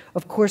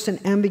 Of course, an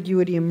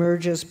ambiguity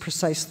emerges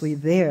precisely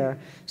there,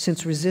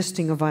 since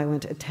resisting a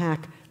violent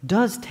attack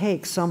does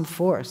take some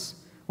force.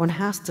 One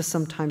has to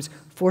sometimes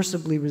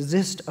forcibly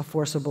resist a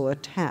forcible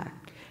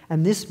attack.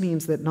 And this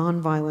means that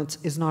nonviolence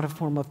is not a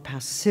form of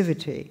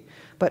passivity,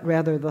 but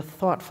rather the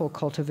thoughtful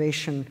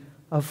cultivation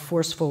of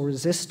forceful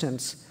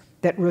resistance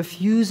that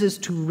refuses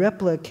to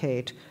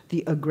replicate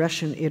the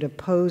aggression it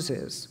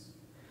opposes,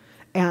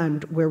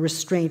 and where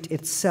restraint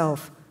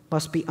itself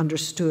must be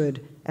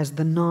understood as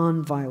the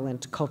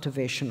nonviolent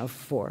cultivation of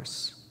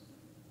force.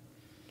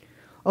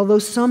 Although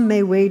some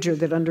may wager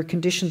that under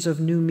conditions of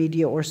new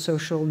media or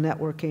social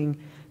networking,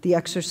 the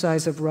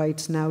exercise of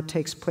rights now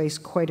takes place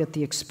quite at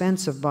the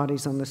expense of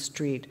bodies on the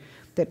street,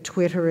 that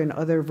Twitter and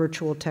other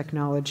virtual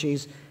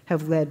technologies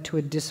have led to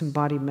a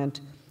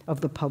disembodiment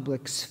of the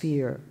public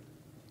sphere.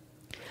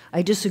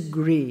 I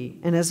disagree,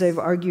 and as I've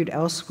argued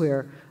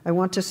elsewhere, I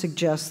want to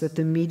suggest that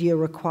the media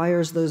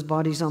requires those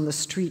bodies on the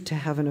street to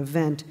have an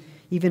event,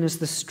 even as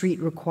the street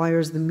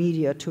requires the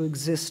media to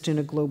exist in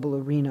a global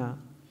arena.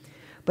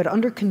 But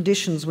under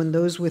conditions when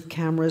those with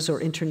cameras or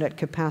internet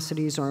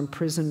capacities are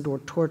imprisoned or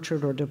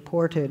tortured or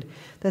deported,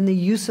 then the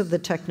use of the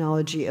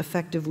technology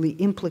effectively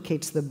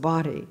implicates the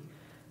body.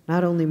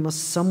 Not only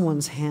must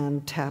someone's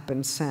hand tap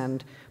and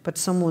send, but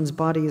someone's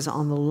body is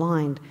on the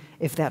line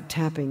if that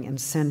tapping and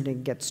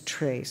sending gets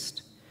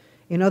traced.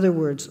 In other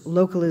words,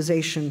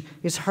 localization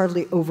is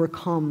hardly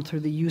overcome through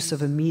the use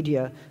of a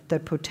media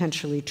that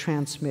potentially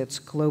transmits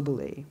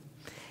globally.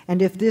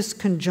 And if this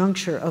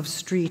conjuncture of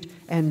street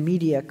and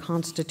media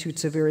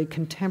constitutes a very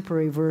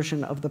contemporary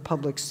version of the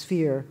public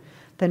sphere,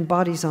 then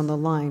bodies on the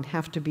line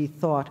have to be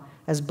thought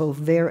as both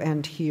there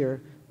and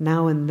here,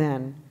 now and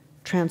then,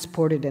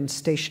 transported and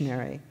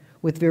stationary,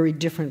 with very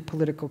different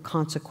political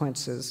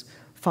consequences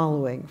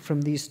following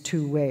from these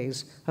two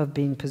ways of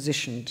being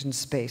positioned in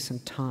space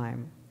and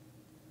time.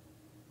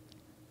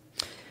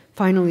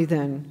 Finally,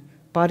 then,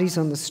 bodies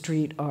on the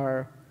street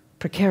are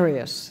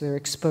precarious. They're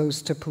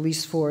exposed to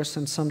police force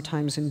and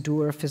sometimes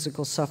endure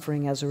physical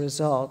suffering as a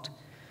result.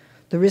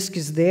 The risk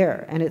is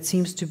there, and it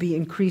seems to be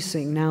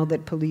increasing now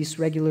that police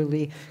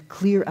regularly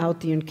clear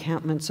out the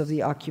encampments of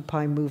the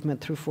Occupy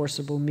movement through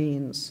forcible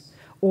means,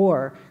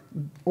 or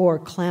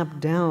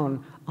clamp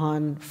down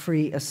on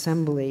free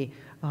assembly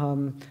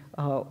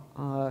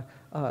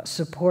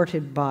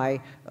supported by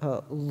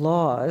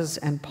laws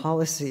and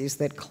policies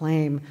that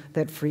claim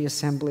that free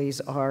assemblies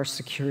are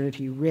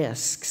security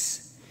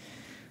risks,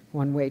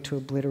 one way to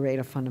obliterate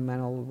a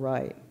fundamental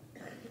right.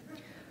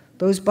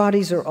 Those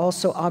bodies are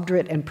also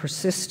obdurate and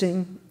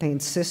persisting. They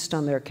insist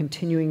on their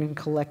continuing and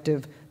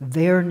collective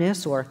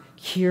there-ness or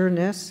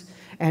here-ness,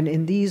 and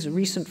in these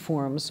recent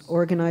forms,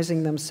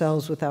 organizing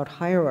themselves without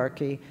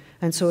hierarchy,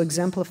 and so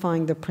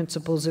exemplifying the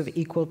principles of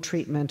equal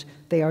treatment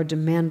they are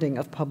demanding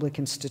of public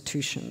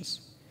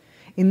institutions.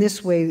 In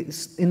this way,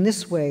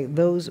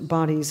 those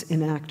bodies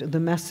enact the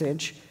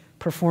message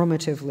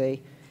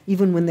performatively,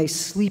 even when they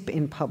sleep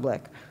in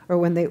public, or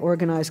when they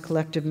organize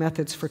collective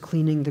methods for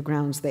cleaning the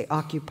grounds they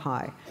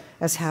occupy,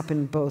 as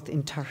happened both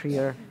in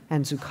Tahrir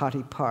and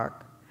Zuccotti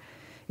Park.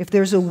 If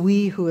there's a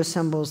we who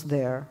assembles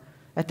there,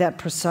 at that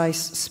precise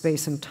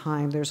space and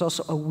time, there's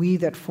also a we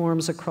that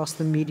forms across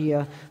the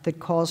media that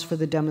calls for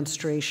the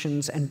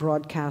demonstrations and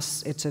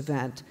broadcasts its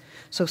event.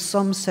 So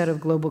some set of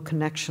global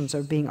connections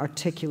are being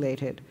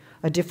articulated,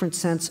 a different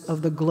sense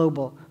of the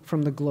global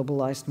from the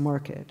globalized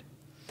market.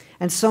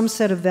 And some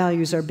set of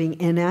values are being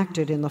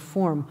enacted in the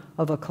form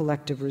of a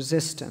collective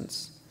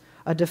resistance,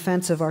 a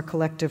defense of our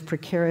collective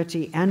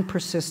precarity and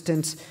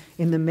persistence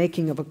in the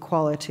making of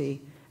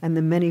equality and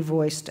the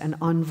many-voiced and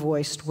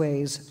unvoiced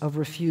ways of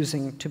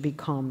refusing to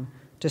become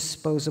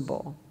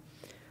disposable.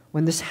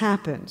 When this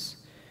happens,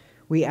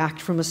 we act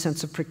from a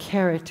sense of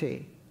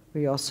precarity.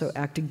 We also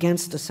act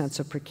against a sense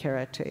of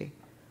precarity.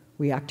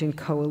 We act in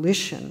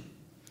coalition,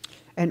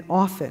 and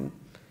often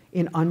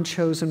in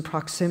unchosen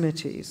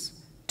proximities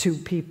to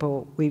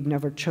people we've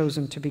never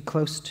chosen to be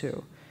close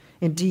to.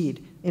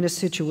 Indeed, in a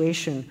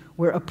situation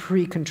where a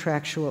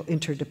pre-contractual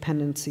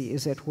interdependency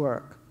is at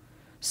work.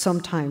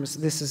 Sometimes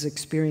this is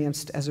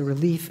experienced as a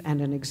relief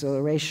and an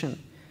exhilaration.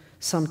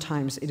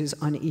 Sometimes it is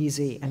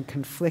uneasy and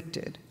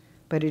conflicted,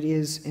 but it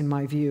is, in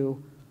my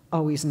view,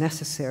 always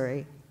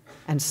necessary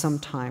and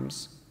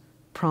sometimes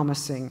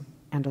promising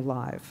and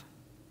alive.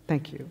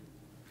 Thank you.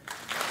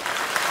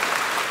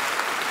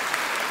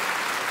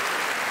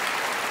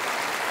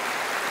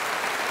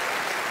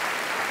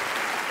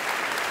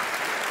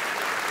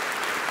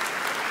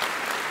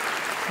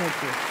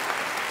 Thank you.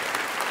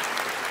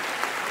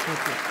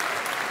 Thank you.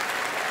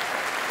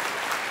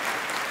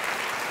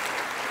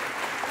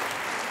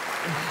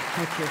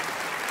 Thank you.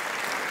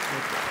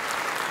 Thank you.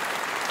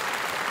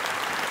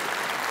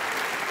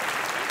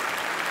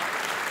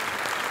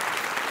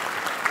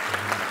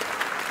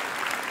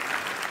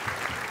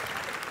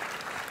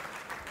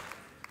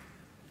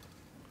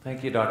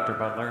 Thank you, Dr.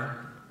 Butler.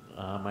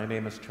 My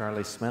name is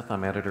Charlie Smith.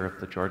 I'm editor of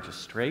the Georgia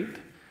Straight.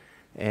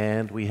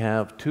 And we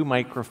have two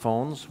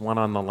microphones, one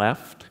on the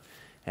left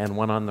and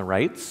one on the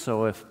right.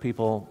 So if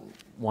people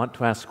want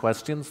to ask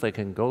questions, they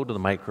can go to the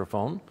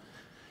microphone.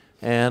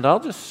 And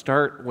I'll just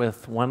start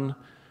with one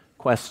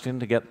question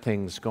to get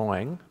things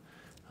going.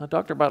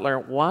 Dr. Butler,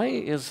 why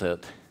is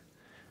it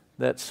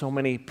that so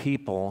many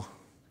people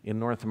in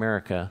North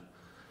America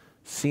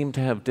seem to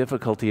have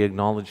difficulty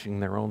acknowledging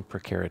their own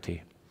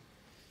precarity?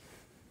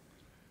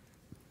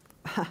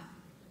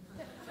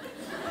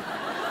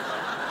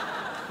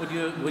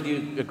 Would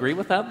you agree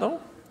with that, though?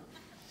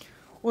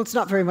 Well, it's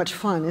not very much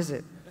fun, is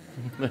it?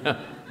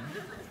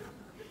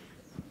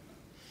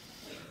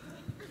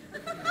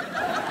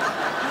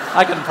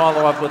 I can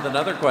follow up with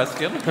another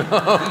question.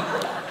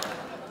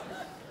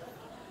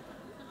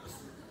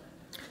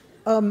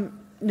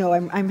 No,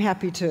 I'm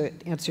happy to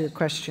answer your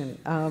question.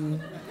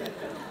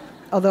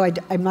 Although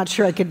I'm not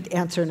sure I could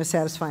answer in a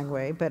satisfying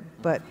way, but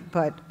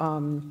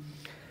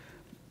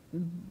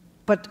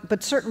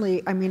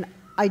certainly, I mean,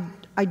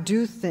 I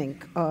do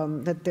think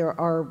that there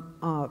are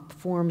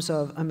forms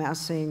of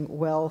amassing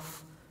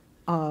wealth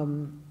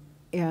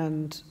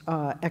and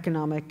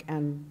economic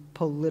and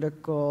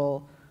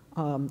political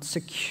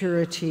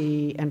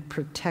security and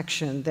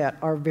protection that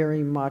are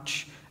very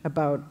much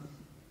about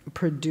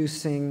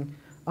producing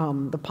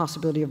the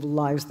possibility of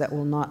lives that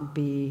will not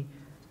be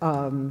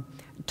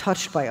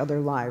touched by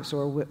other lives,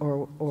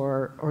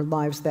 or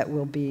lives that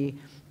will be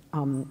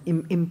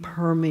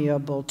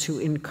impermeable to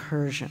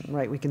incursion,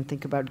 right? We can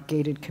think about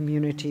gated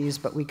communities,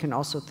 but we can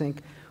also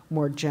think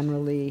more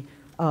generally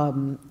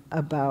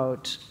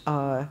about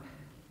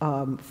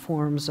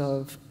forms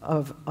of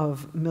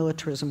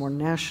militarism or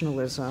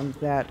nationalism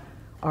that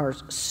are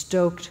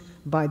stoked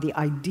by the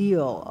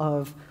ideal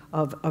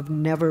of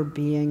never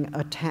being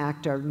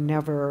attacked, or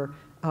never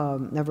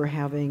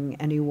having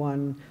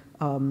anyone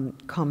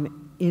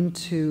come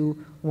into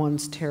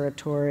one's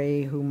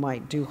territory who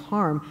might do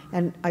harm.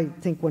 And I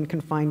think one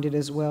can find it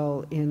as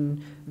well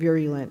in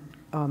virulent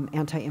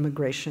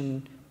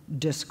anti-immigration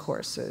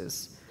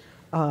discourses.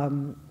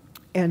 And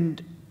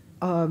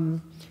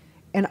I'm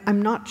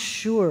not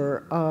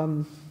sure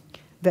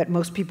that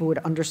most people would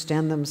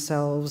understand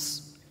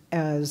themselves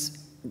as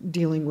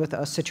dealing with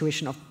a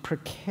situation of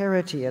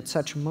precarity at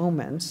such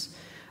moments.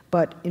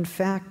 But in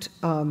fact,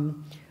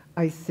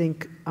 I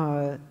think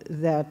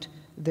that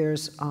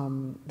there's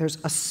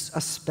a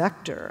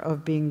specter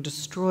of being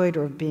destroyed,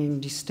 or of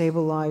being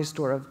destabilized,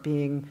 or of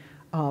being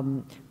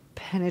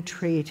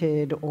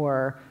penetrated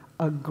or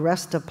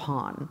aggressed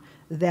upon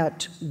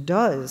that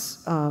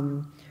does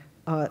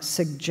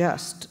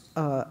suggest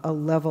a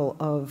level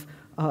of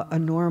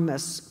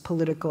enormous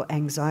political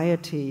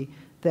anxiety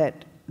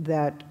that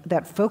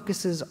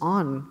focuses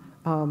on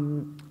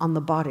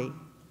the body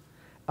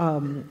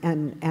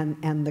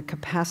and the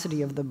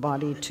capacity of the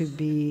body to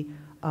be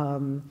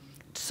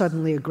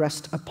suddenly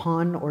aggressed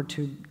upon, or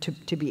to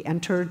be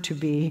entered, to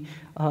be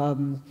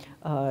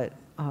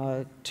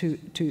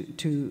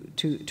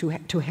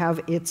to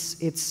have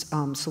its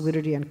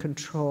solidity and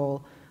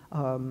control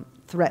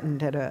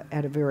threatened at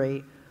a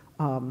very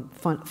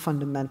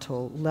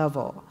fundamental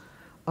level,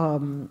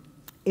 and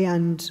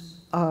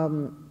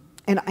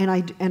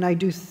I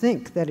do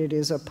think that it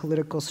is a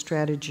political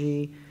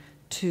strategy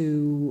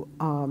to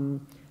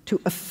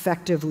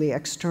effectively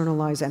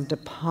externalize and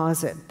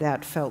deposit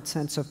that felt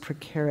sense of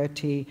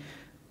precarity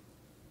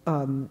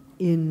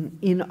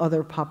in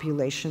other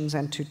populations,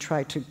 and to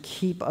try to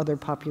keep other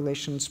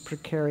populations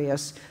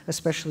precarious,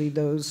 especially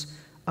those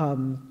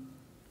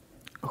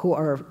who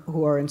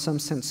are in some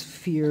sense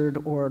feared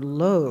or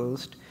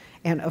loathed.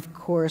 And of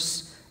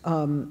course,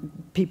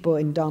 people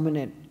in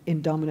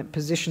dominant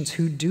positions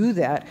who do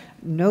that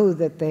know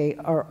that they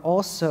are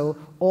also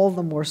all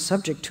the more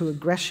subject to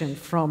aggression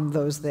from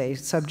those they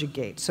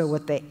subjugate. So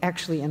what they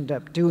actually end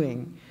up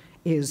doing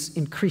is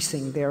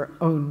increasing their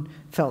own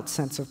felt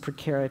sense of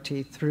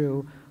precarity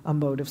through a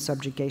mode of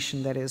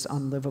subjugation that is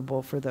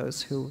unlivable for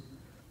those who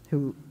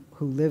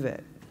live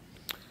it.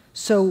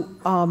 So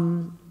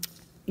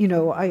you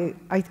know, I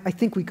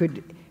think we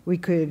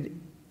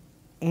could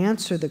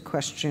answer the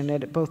question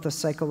at both a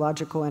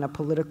psychological and a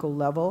political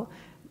level,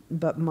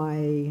 but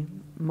my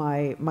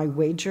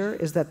wager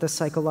is that the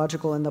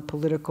psychological and the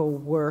political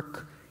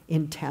work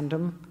in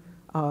tandem.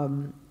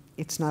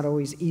 It's not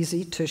always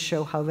easy to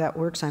show how that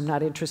works. I'm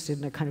not interested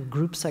in a kind of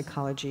group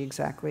psychology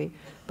exactly,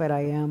 but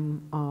I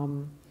am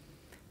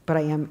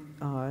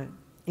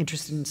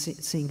interested in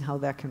seeing how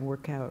that can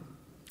work out.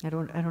 I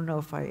don't know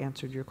if I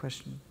answered your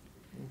question.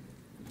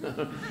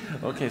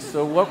 Okay,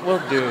 so what we'll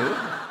do,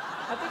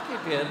 I think you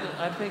did.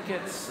 I think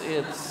it's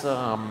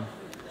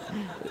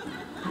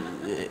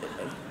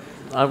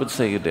I would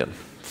say you did.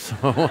 So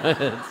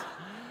it's,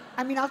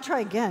 I mean, I'll try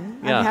again.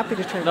 yeah. I'm happy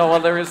to try. No, well,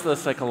 there is the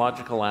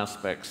psychological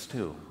aspects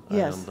too.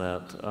 Yes. And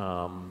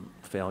that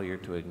failure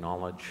to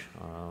acknowledge,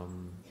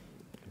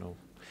 you know.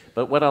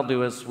 But what I'll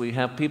do is we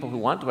have people who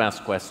want to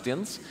ask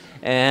questions,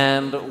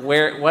 and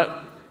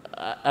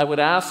I would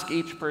ask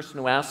each person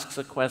who asks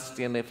a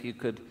question if you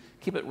could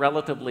keep it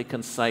relatively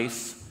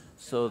concise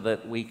so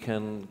that we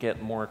can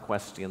get more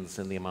questions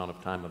in the amount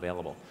of time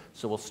available.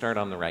 So we'll start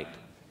on the right.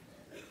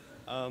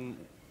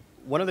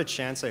 One of the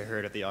chants I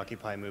heard at the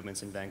Occupy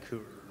movements in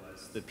Vancouver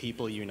was, "The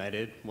people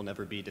united will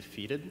never be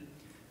defeated."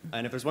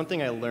 And if there's one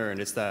thing I learned,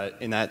 it's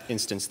that in that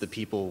instance, the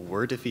people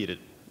were defeated.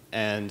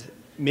 And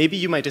maybe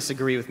you might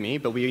disagree with me,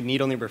 but we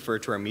need only refer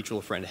to our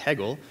mutual friend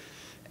Hegel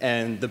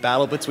and the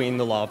battle between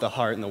the law of the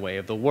heart and the way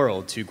of the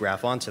world to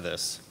graph onto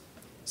this.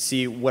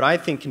 See, what I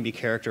think can be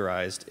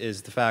characterized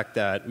is the fact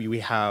that we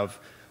have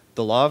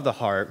the law of the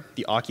heart,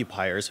 the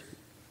occupiers,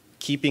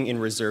 keeping in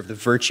reserve the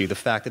virtue, the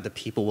fact that the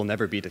people will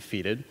never be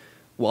defeated,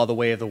 while the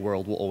way of the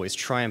world will always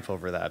triumph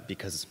over that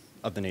because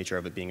of the nature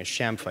of it being a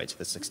sham fight to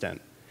this extent.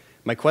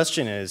 My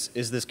question is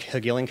this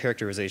Hegelian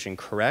characterization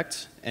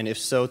correct? And if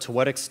so, to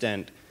what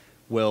extent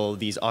will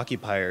these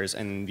occupiers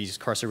and these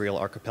carceral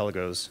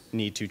archipelagos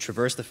need to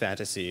traverse the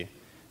fantasy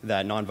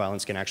that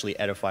nonviolence can actually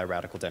edify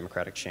radical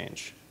democratic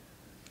change?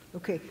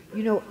 Okay,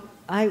 you know,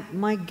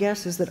 my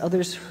guess is that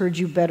others heard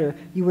you better.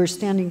 You were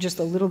standing just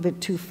a little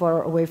bit too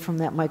far away from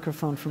that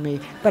microphone for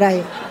me. But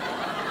I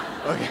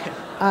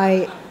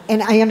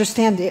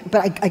understand it,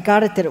 but I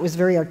got it that it was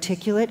very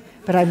articulate,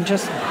 but I'm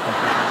just...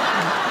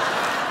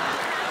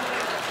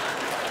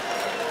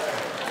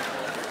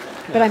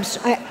 But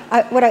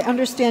what I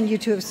understand you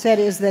to have said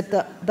is that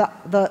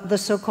the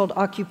so-called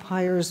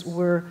occupiers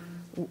were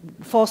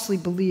falsely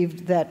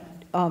believed that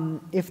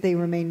if they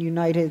remain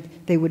united,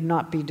 they would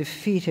not be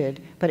defeated,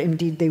 but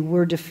indeed they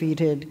were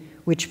defeated,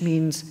 which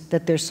means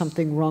that there's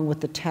something wrong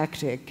with the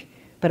tactic.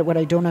 But what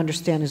I don't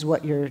understand is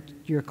what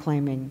you're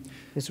claiming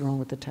is wrong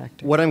with the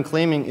tactic. What I'm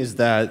claiming is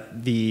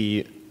that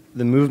the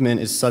movement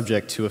is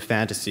subject to a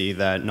fantasy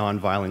that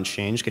nonviolent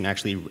change can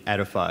actually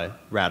edify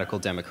radical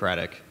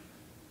democratic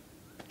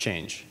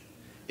change.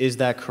 Is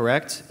that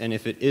correct? And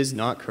if it is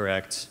not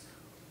correct,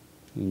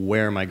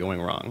 where am I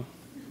going wrong?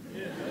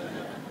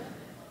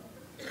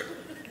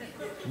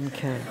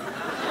 Okay.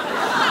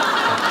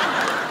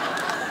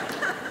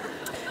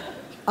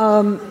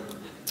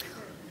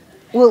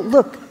 Well,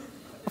 look,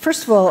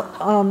 first of all,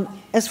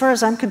 as far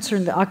as I'm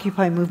concerned, the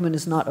Occupy movement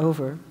is not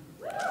over.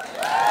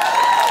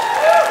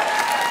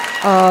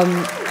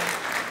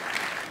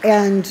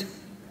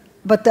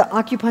 But the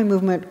Occupy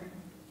movement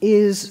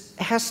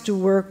has to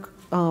work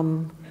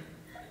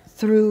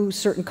through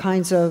certain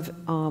kinds of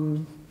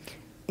in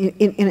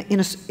an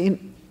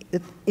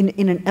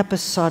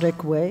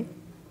episodic way,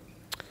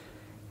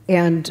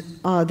 and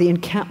the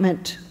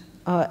encampment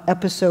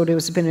episode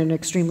has been an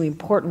extremely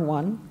important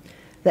one.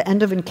 The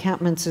end of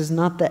encampments is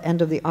not the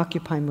end of the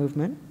Occupy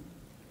movement,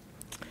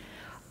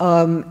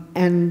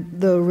 and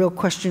the real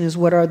question is,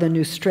 what are the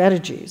new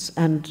strategies,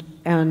 and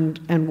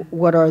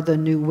what are the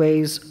new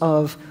ways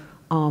of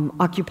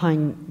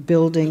occupying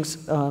buildings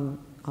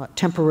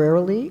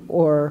temporarily,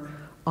 or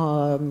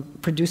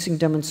producing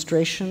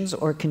demonstrations,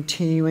 or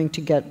continuing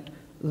to get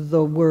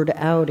the word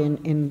out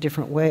in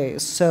different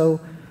ways. So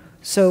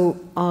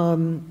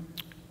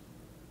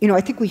you know,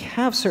 I think we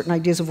have certain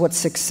ideas of what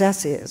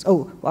success is.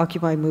 Oh,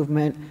 Occupy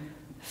movement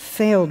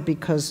failed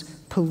because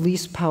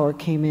police power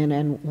came in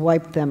and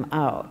wiped them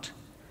out,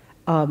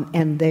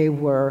 and they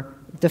were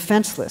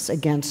defenseless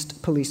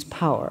against police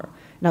power.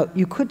 Now,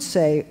 you could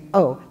say,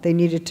 oh, they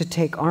needed to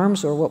take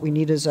arms, or what we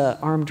need is an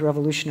armed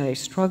revolutionary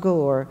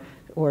struggle,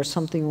 or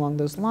something along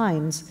those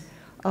lines.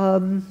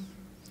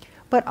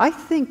 But I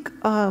think,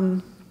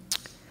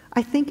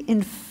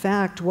 in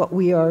fact, what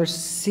we are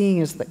seeing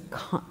is the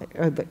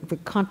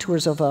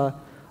contours of a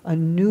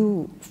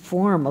new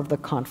form of the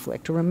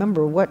conflict.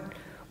 Remember, what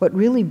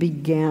really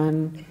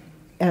began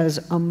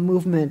as a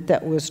movement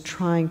that was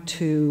trying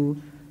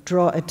to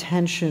draw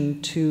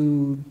attention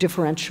to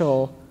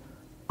differential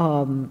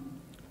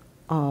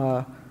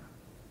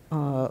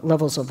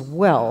levels of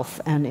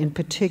wealth, and in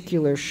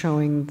particular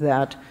showing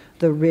that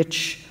the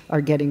rich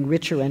are getting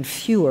richer and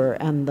fewer,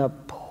 and the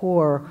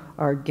poor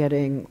are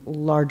getting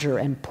larger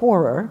and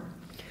poorer,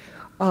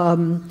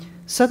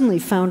 suddenly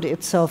found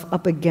itself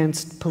up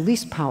against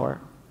police power,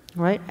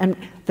 right? And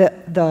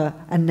the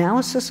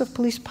analysis of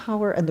police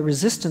power and the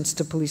resistance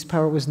to police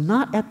power was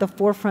not at the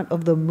forefront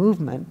of the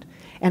movement,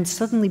 and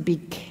suddenly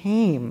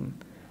became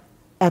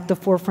at the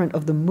forefront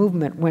of the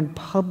movement when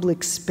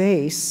public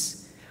space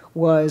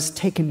was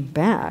taken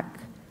back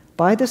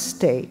by the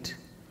state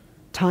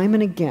time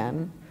and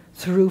again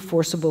through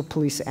forcible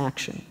police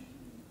action.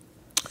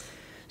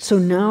 So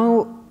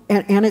now,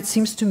 and it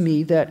seems to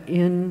me that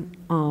in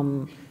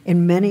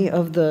many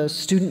of the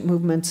student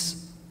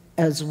movements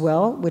as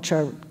well, which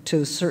are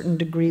to a certain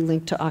degree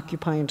linked to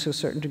Occupy and to a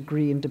certain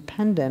degree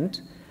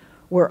independent,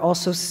 we're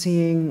also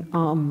seeing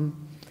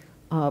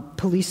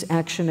police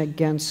action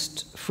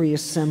against free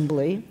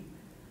assembly,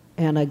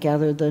 and I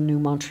gather the new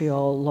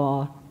Montreal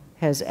law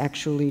has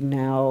actually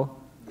now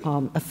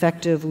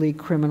effectively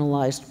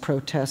criminalized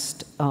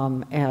protest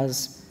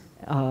as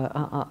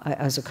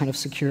a kind of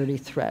security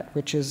threat,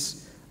 which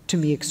is, to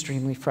me,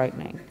 extremely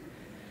frightening.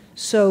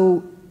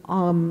 So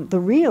the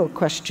real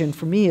question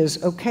for me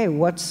is, okay,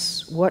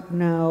 what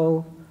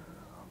now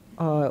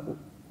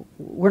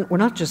we're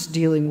not just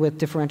dealing with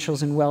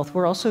differentials in wealth,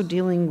 we're also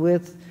dealing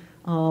with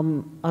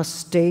a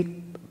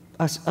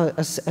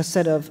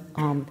set of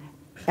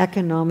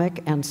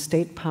economic and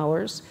state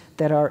powers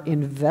that are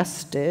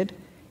invested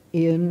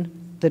in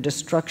the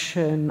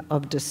destruction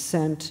of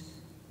dissent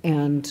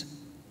and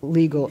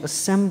legal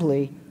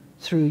assembly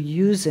through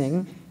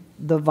using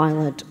the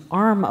violent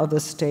arm of the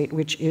state,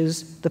 which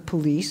is the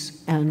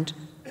police, and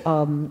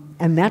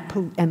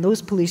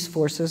those police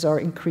forces are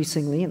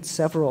increasingly in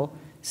several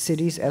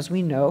cities, as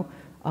we know,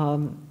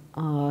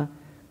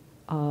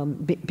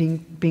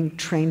 being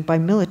trained by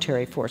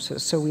military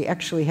forces. So we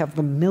actually have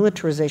the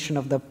militarization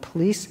of the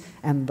police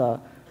and the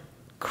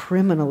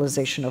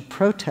criminalization of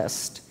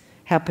protest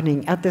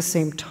happening at the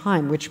same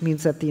time, which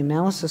means that the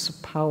analysis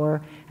of power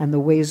and the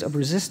ways of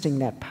resisting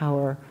that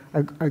power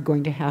are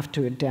going to have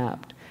to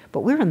adapt.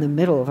 But we're in the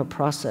middle of a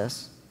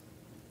process.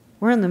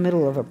 We're in the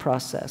middle of a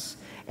process.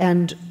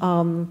 And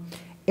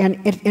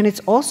it's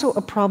also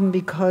a problem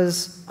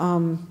because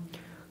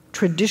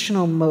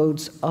traditional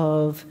modes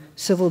of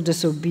civil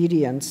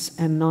disobedience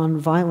and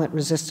nonviolent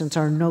resistance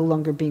are no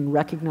longer being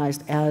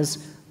recognized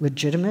as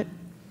legitimate.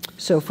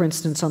 So, for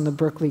instance, on the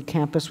Berkeley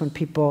campus, when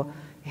people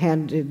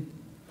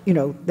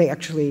they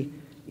actually,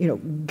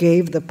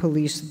 gave the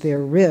police their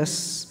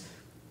wrists,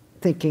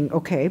 thinking,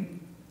 okay,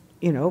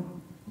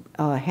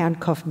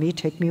 handcuff me,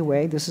 take me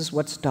away, this is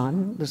what's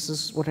done, this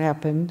is what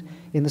happened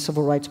in the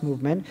civil rights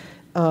movement,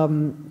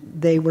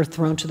 they were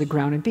thrown to the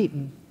ground and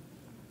beaten,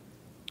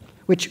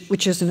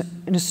 which is an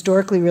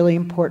historically really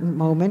important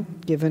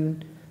moment,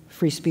 given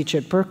free speech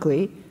at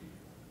Berkeley,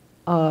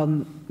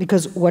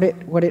 because what it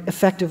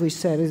effectively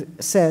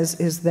says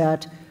is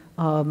that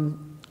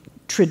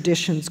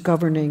traditions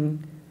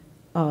governing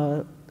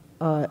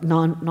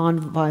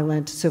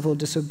nonviolent civil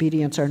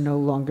disobedience are no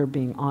longer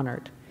being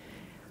honored.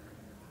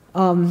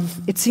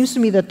 It seems to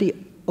me that the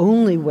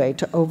only way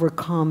to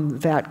overcome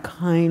that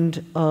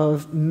kind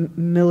of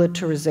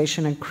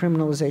militarization and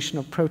criminalization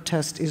of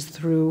protest is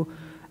through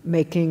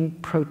making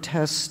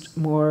protest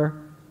more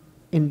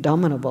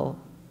indomitable,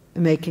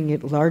 making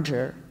it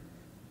larger,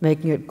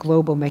 making it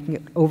global, making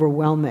it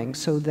overwhelming,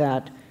 so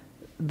that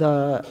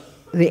the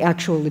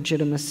actual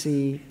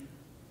legitimacy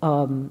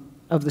of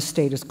the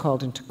state is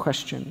called into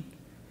question.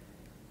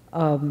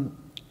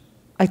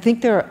 I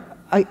think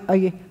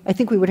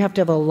we would have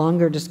to have a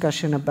longer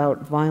discussion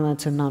about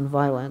violence and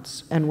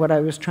nonviolence. And what I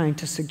was trying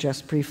to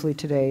suggest briefly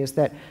today is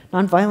that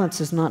nonviolence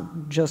is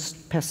not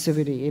just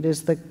passivity, it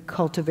is the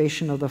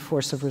cultivation of the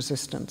force of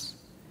resistance.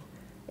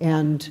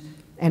 And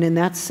in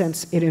that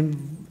sense, it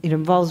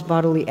involves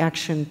bodily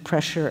action,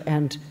 pressure,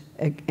 and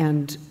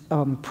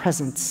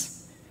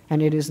presence.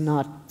 And it is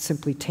not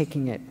simply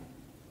taking it.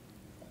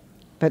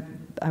 But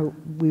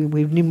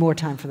we need more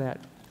time for that.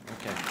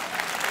 Okay.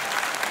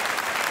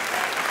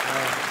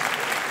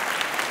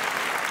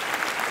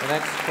 The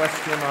next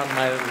question on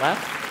my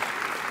left.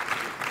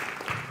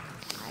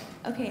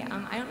 Okay,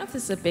 I don't know if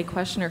this is a big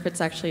question or if it's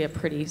actually a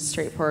pretty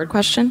straightforward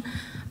question,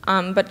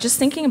 but just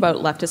thinking about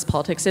leftist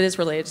politics, it is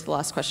related to the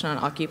last question on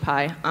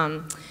Occupy.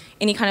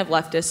 Any kind of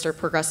leftist or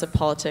progressive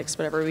politics,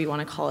 whatever we want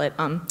to call it,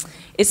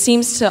 it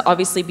seems to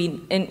obviously be,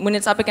 when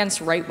it's up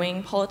against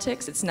right-wing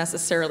politics, it's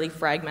necessarily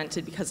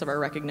fragmented because of our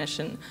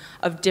recognition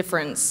of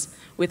difference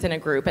within a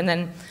group. And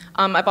then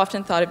I've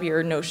often thought of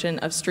your notion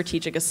of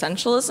strategic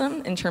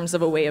essentialism in terms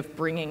of a way of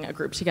bringing a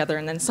group together.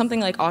 And then something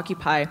like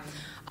Occupy,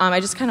 I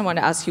just kind of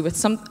wanted to ask you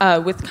with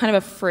kind of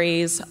a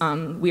phrase,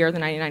 we are the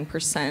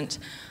 99%,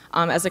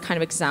 as a kind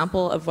of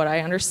example of what I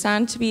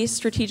understand to be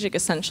strategic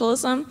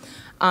essentialism.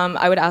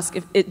 I would ask,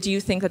 do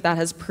you think that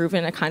has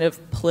proven a kind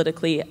of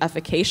politically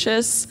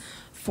efficacious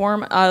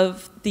form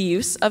of the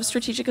use of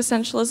strategic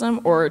essentialism,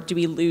 or do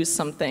we lose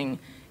something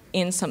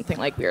in something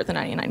like we are the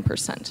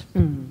 99%?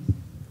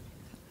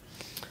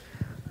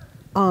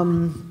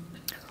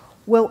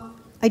 Well,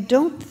 I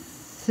don't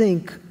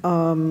think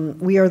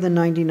we are the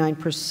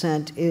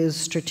 99% is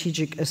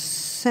strategic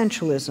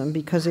essentialism,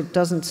 because it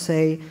doesn't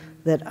say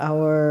that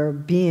our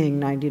being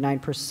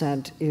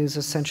 99% is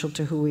essential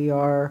to who we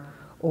are,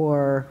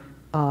 or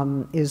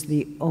is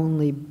the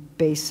only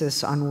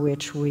basis on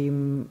which we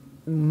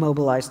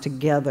mobilize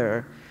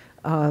together.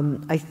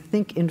 I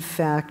think, in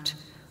fact,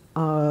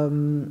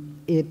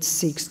 it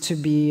seeks to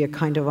be a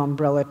kind of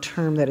umbrella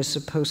term that is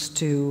supposed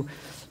to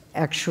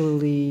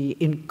actually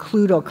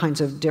include all kinds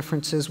of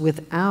differences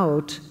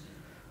without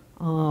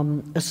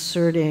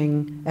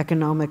asserting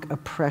economic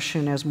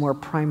oppression as more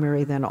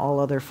primary than all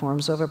other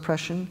forms of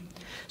oppression.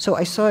 So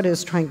I saw it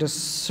as trying to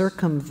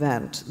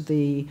circumvent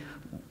the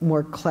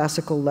more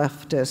classical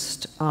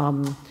leftist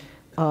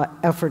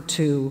effort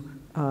to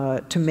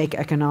make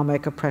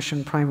economic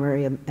oppression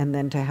primary and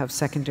then to have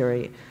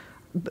secondary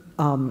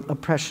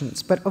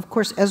oppressions. But of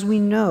course, as we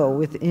know,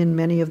 within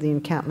many of the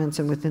encampments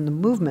and within the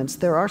movements,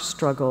 there are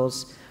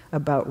struggles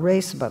about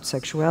race, about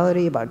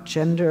sexuality, about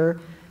gender,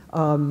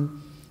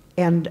 and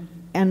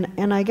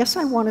I guess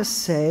I want to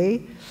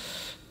say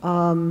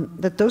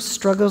that those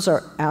struggles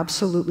are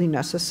absolutely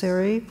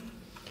necessary,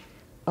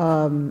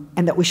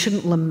 and that we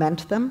shouldn't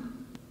lament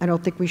them. I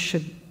don't think we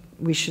should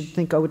we should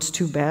think, oh, it's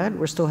too bad,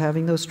 we're still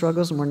having those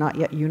struggles and we're not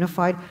yet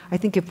unified. I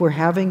think if we're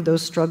having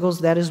those struggles,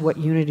 that is what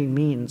unity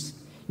means.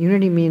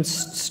 Unity means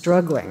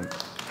struggling,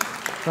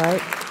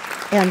 right?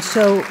 And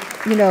so,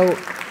 you know,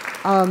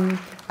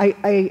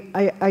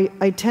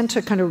 I tend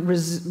to kind of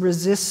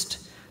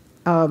resist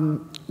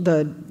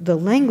the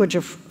language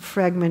of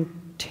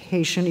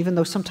fragmentation, even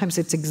though sometimes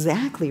it's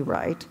exactly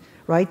right,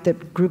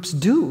 that groups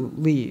do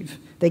leave.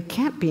 They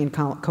can't be in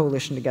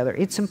coalition together.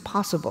 It's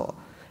impossible.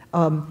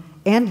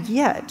 And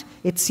yet,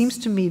 it seems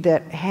to me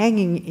that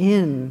hanging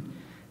in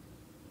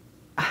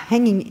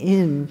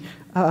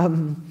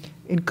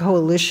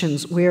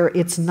coalitions where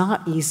it's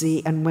not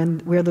easy, and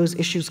where those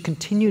issues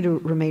continue to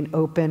remain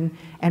open,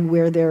 and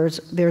where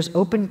there's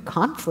open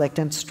conflict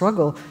and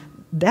struggle,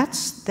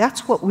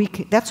 that's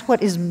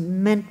what is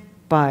meant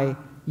by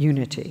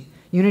unity.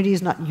 Unity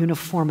is not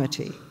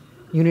uniformity.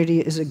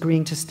 Unity is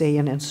agreeing to stay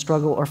in and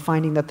struggle, or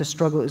finding that the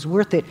struggle is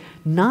worth it,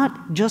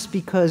 not just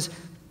because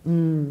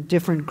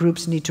different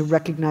groups need to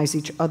recognize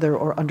each other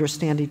or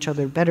understand each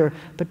other better,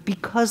 but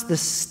because the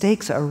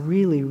stakes are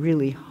really,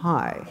 really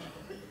high.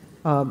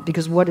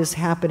 Because what is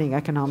happening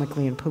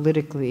economically and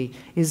politically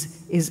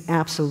is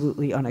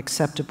absolutely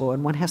unacceptable,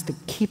 and one has to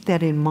keep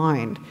that in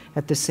mind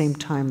at the same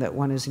time that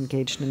one is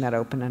engaged in that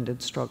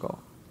open-ended struggle.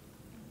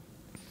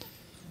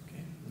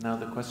 Okay. Now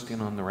the question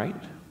on the right.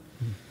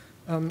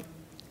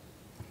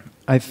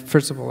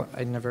 First of all,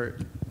 I never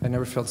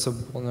felt so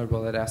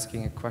vulnerable at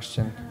asking a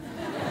question.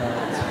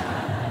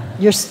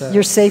 You're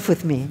safe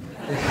with me.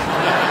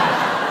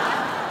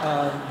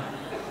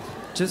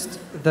 Just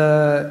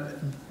the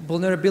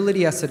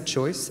vulnerability as a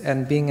choice,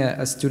 and being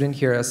a student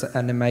here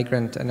and a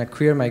migrant and a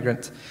queer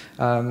migrant.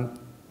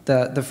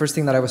 The first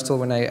thing that I was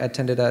told when I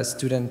attended a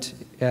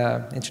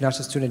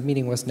international student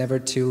meeting was never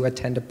to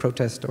attend a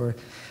protest or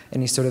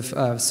any sort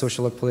of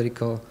social or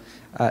political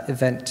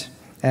event.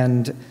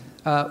 And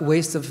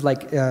ways of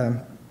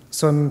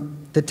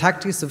the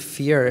tactics of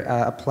fear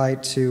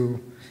applied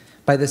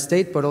by the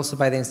state, but also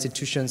by the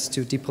institutions,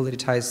 to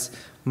depoliticize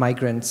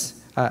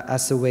migrants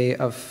as a way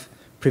of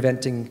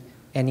preventing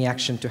any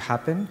action to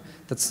happen.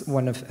 That's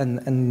one of,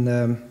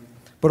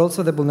 but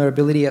also the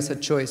vulnerability as a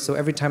choice. So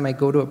every time I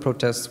go to a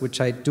protest, which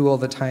I do all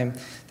the time,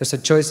 there's a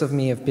choice of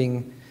me of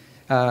being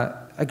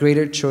a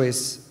greater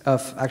choice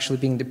of actually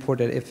being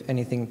deported if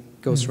anything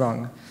goes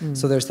wrong.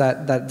 So there's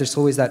there's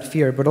always that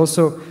fear, but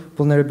also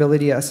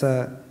vulnerability as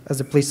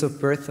a place of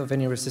birth of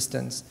any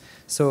resistance.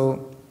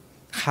 So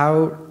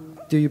how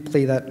do you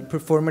play that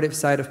performative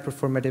side of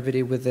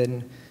performativity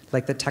within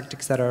like the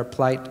tactics that are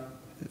applied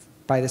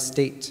by the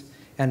state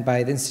and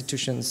by the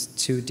institutions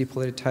to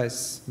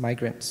depoliticize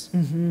migrants?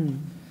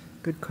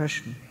 Good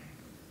question.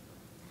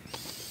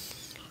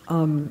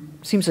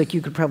 Seems like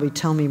you could probably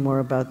tell me more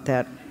about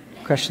that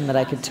question that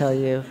I could tell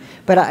you,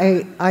 but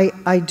I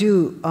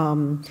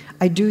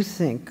do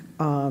think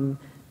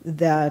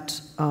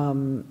that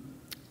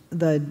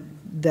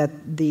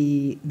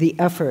the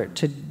effort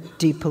to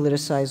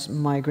depoliticize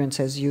migrants,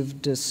 as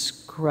you've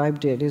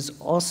described it, is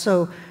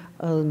also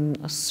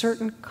a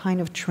certain kind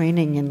of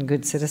training in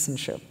good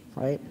citizenship,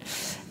 right?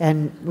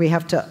 And we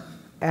have to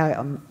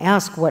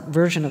ask what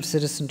version of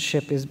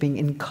citizenship is being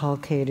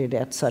inculcated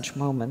at such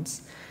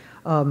moments,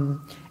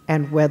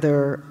 and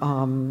whether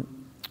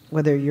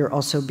you're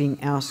also being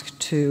asked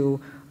to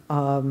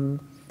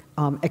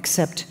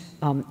accept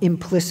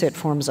implicit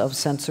forms of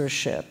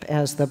censorship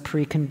as the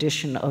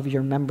precondition of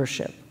your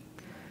membership.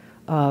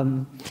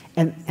 And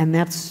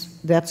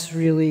that's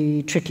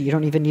really tricky. You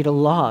don't even need a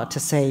law to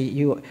say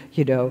you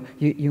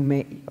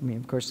may, I mean,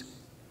 of course,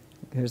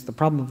 there's the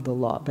problem of the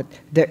law, but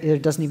there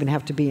doesn't even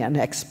have to be an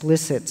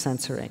explicit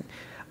censoring.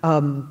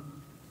 But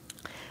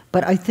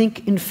I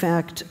think, in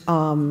fact,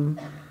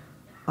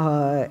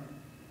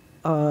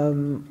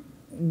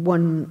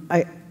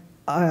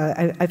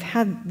 I've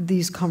had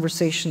these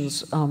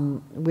conversations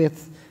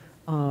with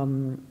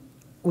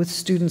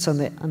students on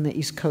the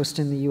East Coast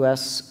in the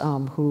U.S.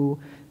 Who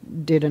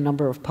did a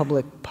number of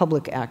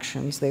public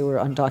actions. They were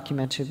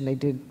undocumented, and they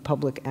did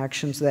public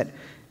actions that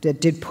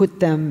did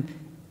put them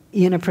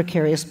in a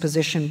precarious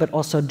position, but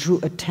also drew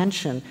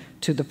attention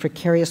to the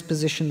precarious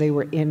position they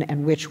were in,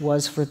 and which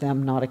was for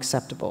them not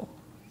acceptable,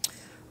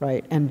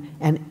 right? And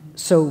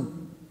so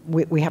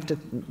we have to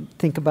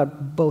think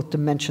about both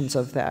dimensions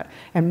of that.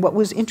 And what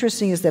was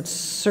interesting is that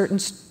certain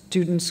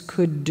students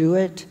could do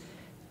it,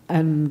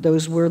 and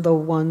those were the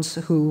ones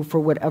who, for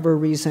whatever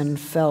reason,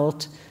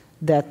 felt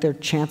that their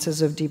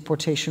chances of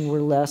deportation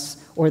were less,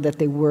 or that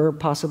they were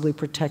possibly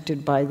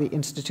protected by the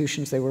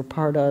institutions they were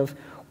part of,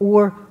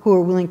 or who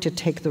were willing to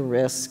take the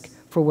risk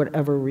for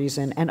whatever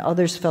reason. And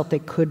others felt they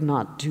could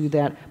not do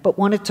that, but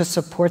wanted to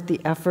support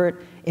the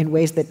effort in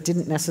ways that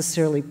didn't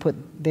necessarily put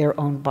their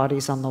own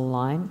bodies on the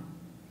line.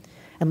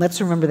 And let's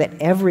remember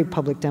that every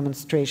public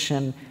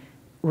demonstration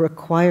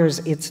requires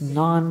its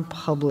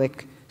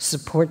non-public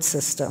support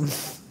system,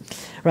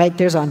 right?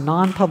 There's a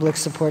non-public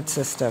support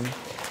system.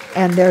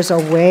 And there's a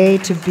way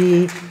to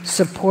be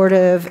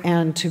supportive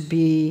and to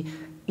be,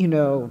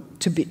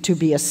 to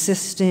be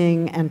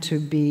assisting and to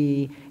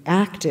be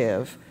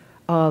active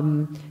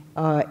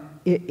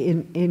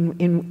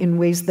in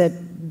ways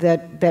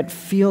that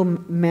feel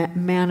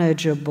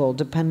manageable,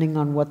 depending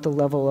on what the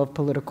level of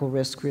political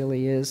risk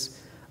really is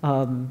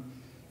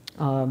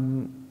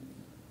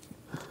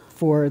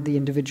for the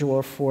individual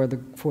or for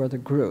the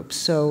group.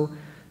 So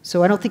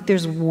I don't think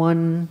there's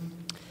one.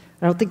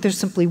 I don't think there's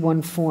simply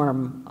one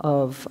form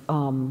of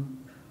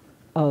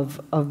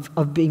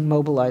being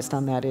mobilized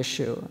on that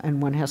issue,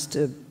 and one has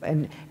to,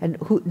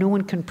 no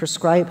one can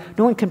prescribe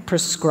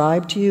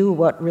to you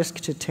what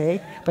risk to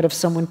take. But if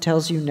someone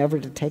tells you never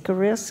to take a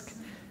risk,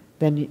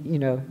 then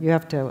you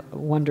have to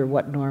wonder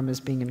what norm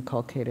is being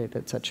inculcated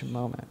at such a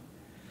moment.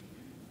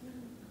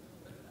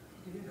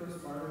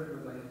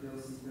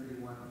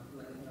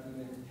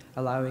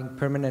 Allowing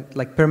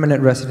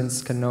permanent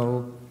residents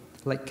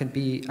can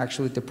be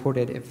actually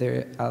deported if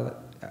they're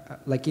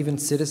even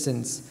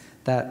citizens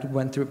that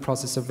went through a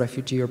process of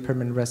refugee or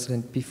permanent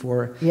resident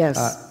before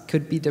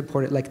could be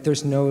deported. Like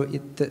there's no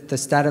the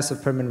status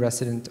of permanent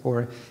resident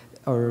or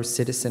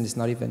citizen is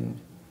not even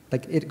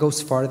it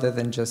goes farther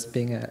than just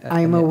being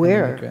I'm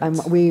aware.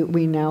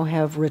 We now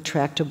have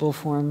retractable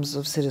forms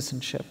of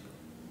citizenship.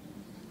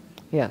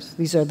 Yes,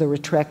 these are the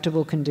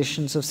retractable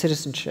conditions of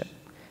citizenship,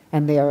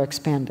 and they are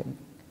expanding.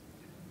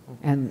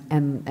 And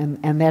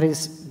that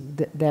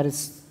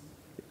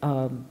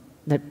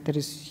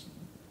is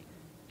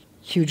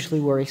hugely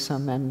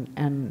worrisome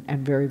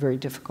and very, very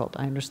difficult.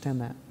 I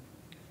understand that.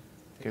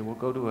 Okay, we'll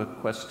go to a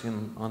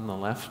question on the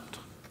left.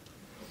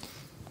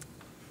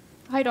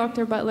 Hi,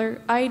 Dr.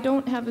 Butler. I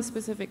don't have a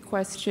specific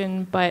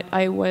question, but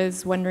I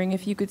was wondering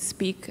if you could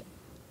speak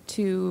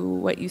to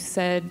what you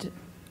said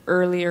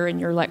earlier in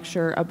your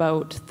lecture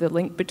about the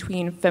link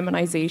between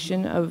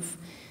feminization of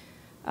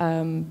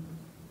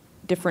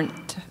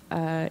different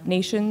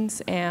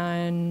nations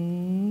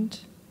and,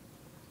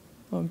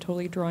 I'm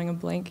totally drawing a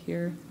blank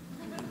here,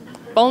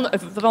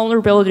 the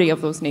vulnerability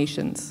of those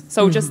nations.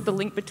 So just the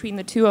link between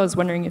the two, I was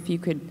wondering if you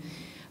could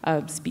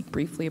speak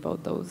briefly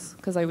about those,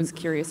 because I was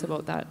curious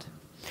about that.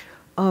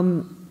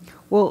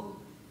 Well,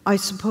 I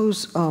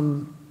suppose,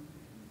 let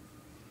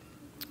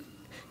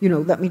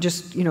me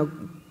just,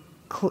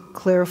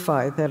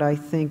 clarify that I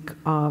think,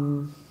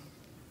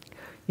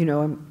 in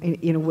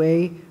a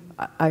way,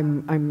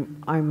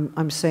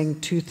 I'm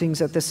saying two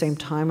things at the same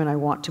time, and I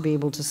want to be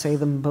able to say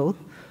them both.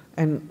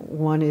 And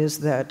one is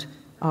that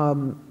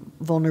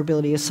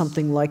vulnerability is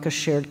something like a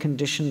shared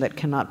condition that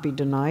cannot be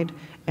denied,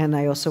 and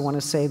I also want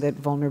to say that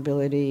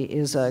vulnerability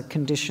is a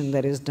condition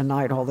that is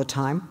denied all the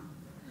time.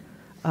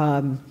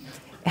 I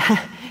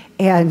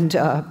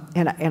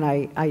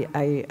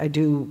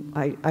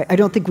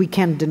don't think we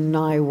can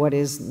deny what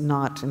is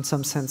not, in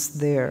some sense,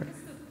 there.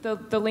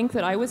 The link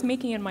that I was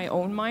making in my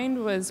own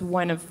mind was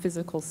one of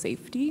physical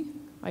safety.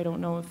 I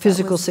don't know if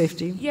physical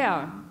safety?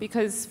 Yeah,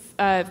 because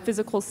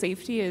physical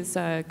safety is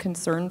a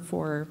concern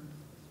for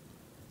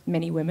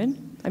many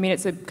women. I mean,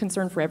 it's a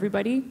concern for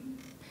everybody.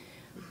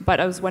 But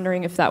I was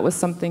wondering if that was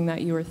something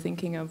that you were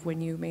thinking of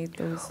when you made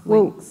those links.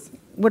 Well,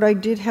 what I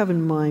did have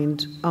in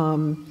mind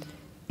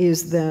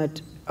is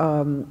that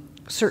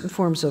certain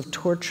forms of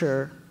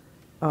torture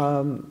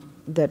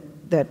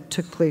that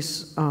took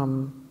place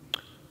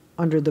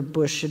under the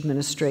Bush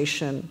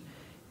administration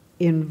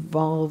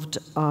involved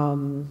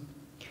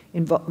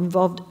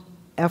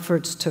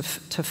efforts to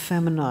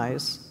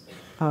feminize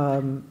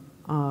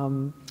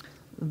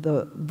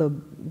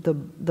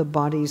the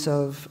bodies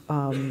of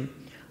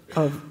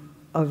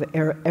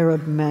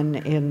Arab men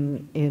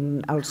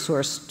in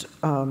outsourced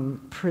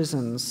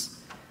prisons,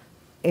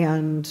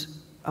 and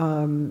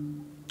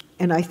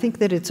I think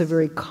that it's a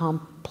very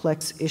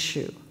complex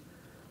issue,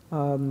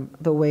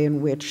 the way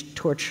in which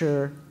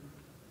torture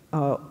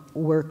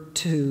worked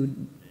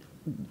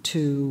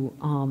to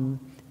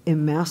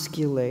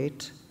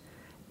emasculate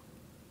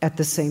at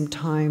the same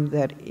time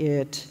that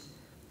it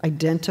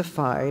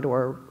identified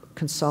or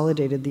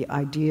consolidated the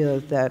idea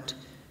that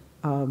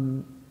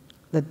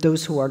that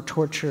those who are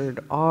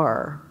tortured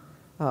are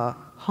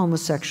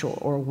homosexual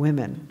or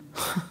women.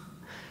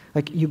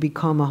 Like you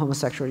become a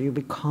homosexual, you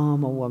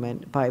become a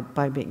woman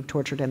by being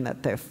tortured, and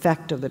that the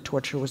effect of the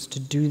torture was to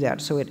do that.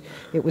 So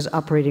it was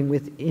operating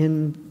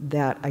within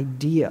that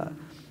idea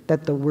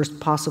that the worst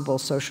possible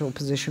social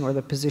position, or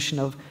the position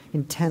of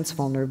intense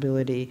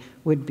vulnerability,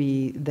 would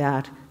be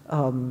that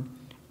of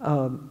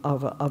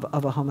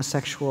a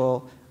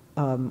homosexual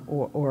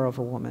or of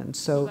a woman.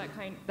 So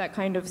that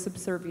kind of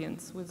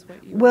subservience was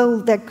what you... Well,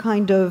 that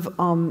kind of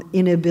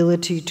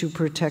inability to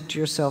protect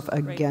yourself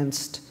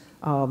against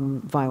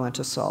violent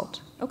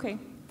assault. Okay,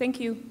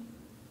 thank you.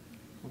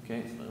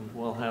 Okay, so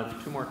we'll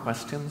have two more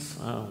questions.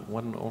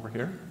 One over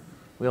here.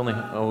 We'll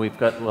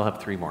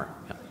have three more.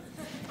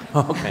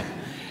 Yeah. Okay.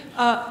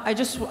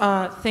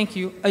 Thank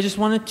you. I just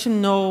wanted to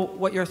know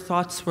what your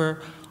thoughts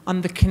were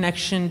on the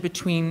connection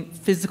between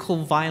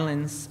physical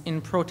violence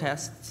in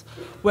protests,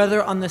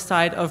 whether on the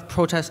side of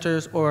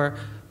protesters or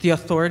the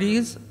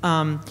authorities,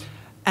 and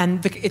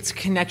its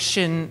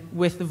connection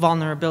with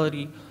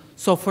vulnerability.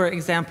 So, for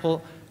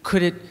example,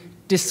 could it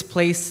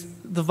displace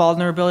the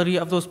vulnerability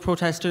of those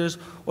protesters,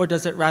 or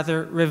does it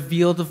rather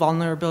reveal the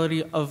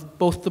vulnerability of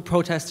both the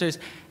protesters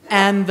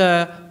and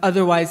the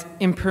otherwise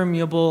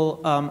impermeable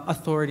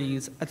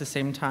authorities at the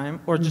same time?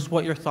 Or just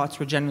what your thoughts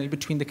were generally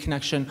between the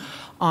connection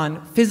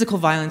on physical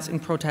violence in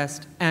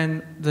protest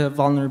and the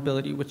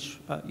vulnerability which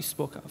you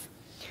spoke of?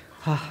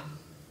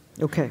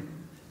 Okay.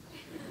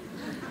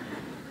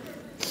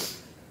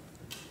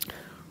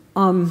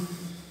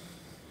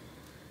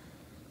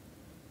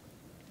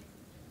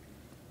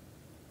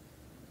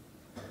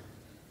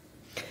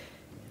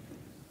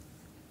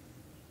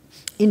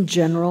 In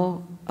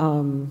general,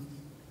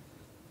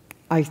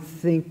 I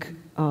think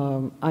I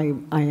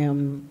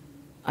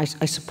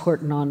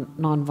support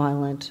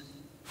nonviolent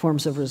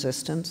forms of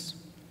resistance.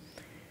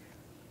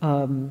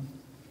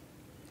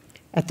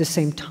 At the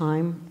same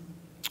time,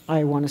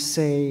 I want to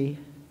say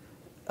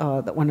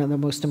that one of the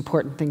most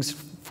important things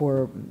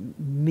for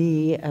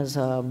me as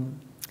and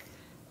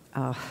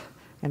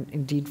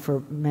indeed for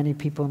many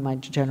people in my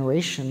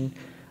generation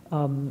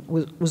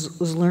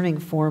was learning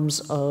forms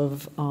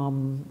of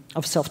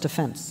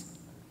self-defense,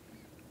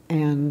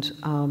 and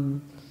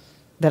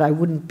that I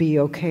wouldn't be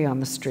okay on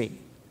the street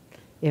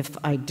if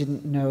I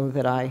didn't know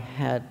that I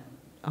had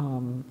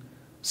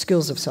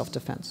skills of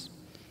self-defense.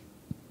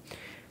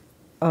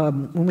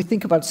 When we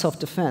think about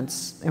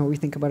self-defense, and we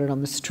think about it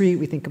on the street,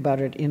 we think about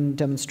it in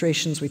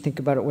demonstrations, we think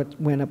about it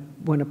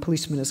when a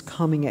policeman is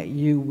coming at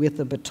you with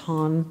a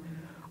baton,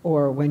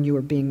 or when you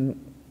are being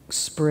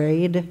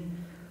sprayed.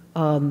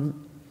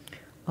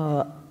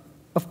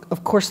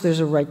 Of course, there's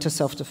a right to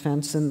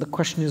self-defense, and the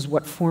question is,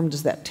 what form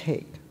does that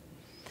take?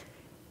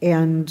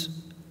 And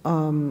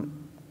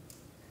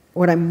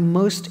what I'm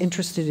most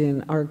interested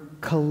in are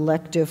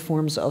collective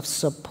forms of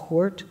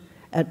support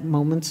at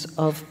moments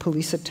of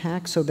police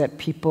attack, so that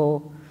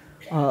people,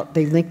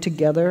 they link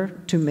together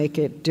to make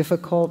it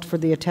difficult for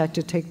the attack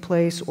to take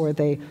place, or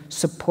they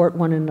support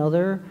one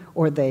another,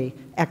 or they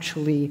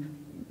actually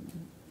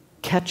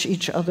catch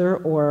each other,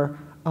 or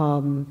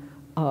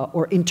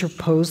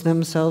interpose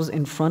themselves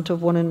in front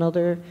of one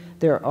another.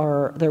 There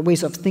are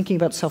ways of thinking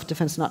about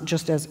self-defense not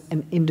just as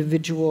an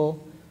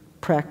individual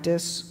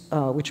practice,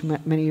 which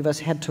many of us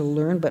had to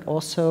learn, but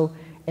also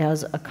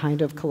as a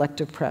kind of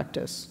collective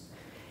practice.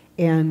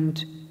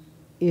 And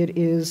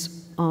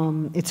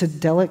it's a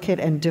delicate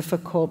and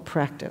difficult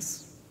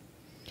practice.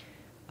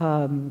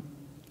 And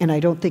I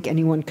don't think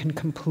anyone can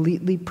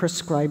completely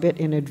prescribe it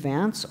in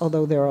advance,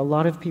 although there are a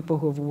lot of people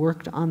who have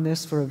worked on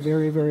this for a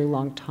very, very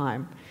long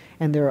time.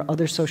 And there are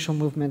other social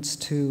movements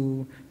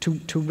to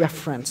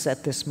reference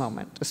at this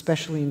moment,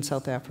 especially in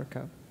South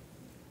Africa.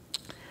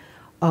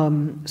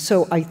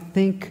 So I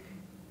think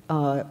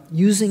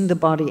using the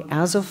body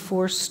as a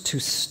force to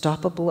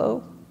stop a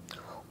blow,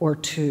 or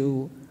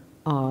to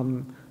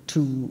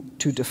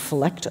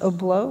deflect a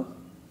blow,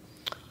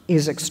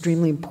 is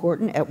extremely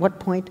important. At what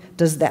point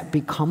does that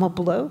become a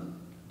blow?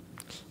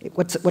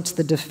 What's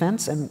the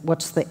defense, and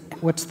what's the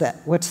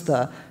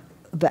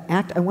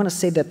act? I want to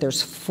say that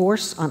there's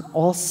force on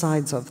all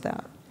sides of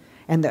that,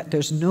 and that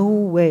there's no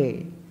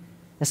way,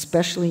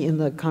 especially in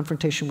the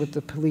confrontation with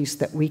the police,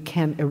 that we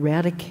can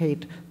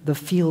eradicate the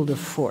field of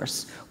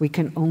force. We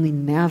can only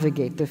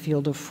navigate the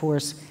field of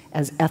force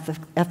as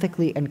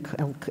ethically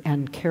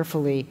and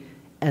carefully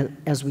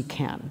as we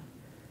can.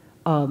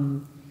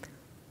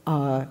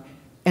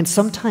 And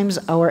sometimes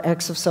our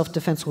acts of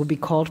self-defense will be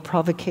called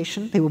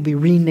provocation. They will be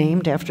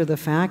renamed after the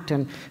fact,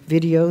 and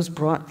videos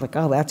brought like,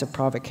 oh, that's a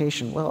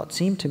provocation. Well, it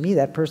seemed to me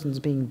that person's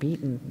being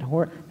beaten.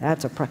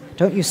 That's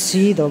don't you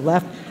see the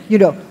left? You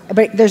know,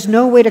 but there's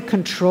no way to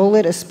control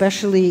it,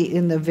 especially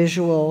in the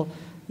visual,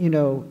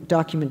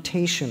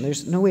 documentation.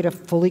 There's no way to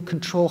fully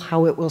control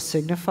how it will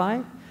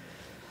signify.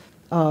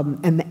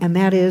 And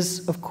that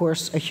is, of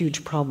course, a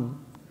huge problem.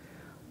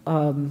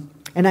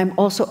 And I'm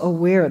also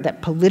aware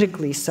that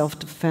politically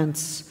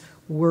self-defense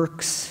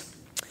works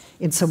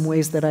in some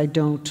ways that I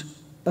don't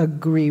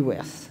agree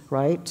with,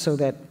 right? So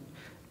that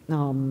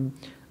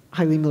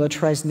highly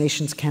militarized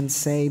nations can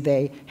say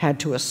they had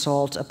to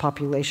assault a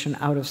population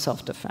out of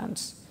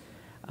self-defense,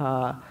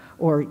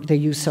 or they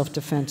use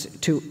self-defense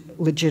to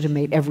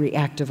legitimate every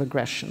act of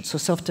aggression. So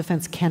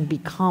self-defense can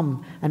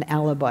become an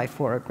alibi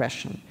for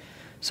aggression.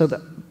 So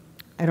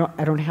I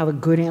don't have a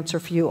good answer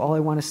for you. All I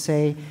want to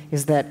say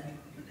is that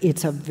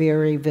it's a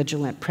very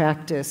vigilant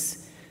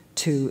practice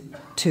to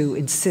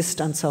insist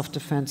on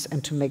self-defense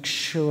and to make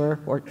sure,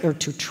 or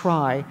to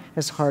try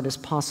as hard as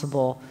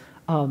possible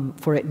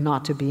for it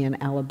not to be an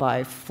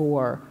alibi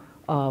for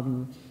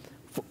the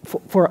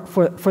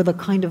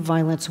kind of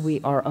violence we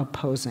are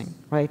opposing,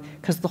 right?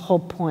 Because the whole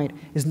point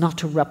is not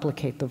to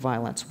replicate the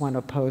violence one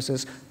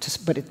opposes,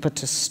 but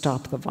to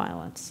stop the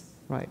violence,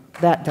 right?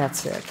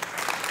 That's it.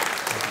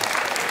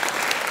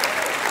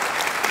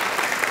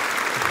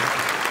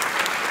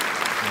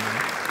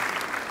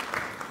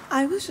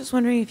 I was just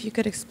wondering if you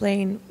could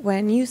explain,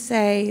 when you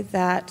say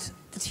that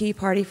the Tea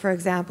Party, for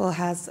example,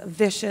 has a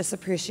vicious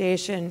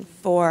appreciation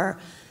for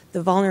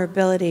the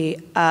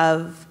vulnerability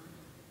of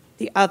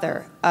the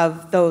other,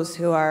 of those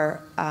who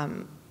are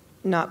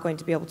not going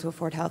to be able to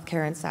afford health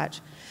care and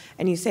such,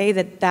 And you say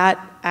that that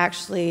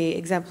actually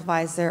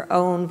exemplifies their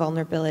own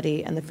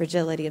vulnerability and the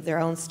fragility of their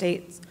own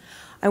states.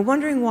 I'm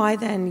wondering why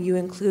then you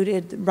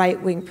included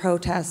right-wing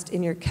protest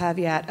in your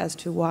caveat as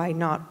to why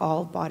not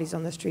all bodies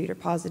on the street are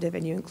positive,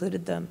 and you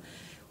included them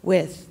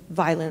with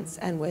violence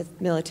and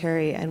with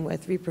military and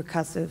with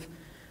repercussive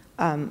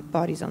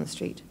bodies on the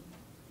street.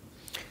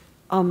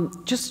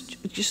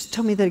 Just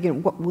tell me that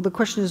again. Well, the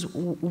question is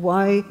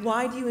why?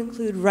 Why do you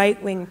include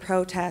right-wing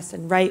protests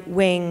and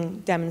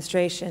right-wing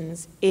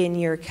demonstrations in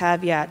your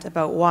caveat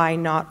about why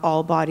not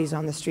all bodies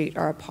on the street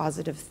are a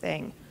positive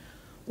thing?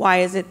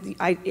 Why is it?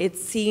 It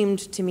seemed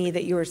to me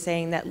that you were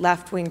saying that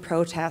left-wing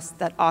protests,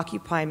 that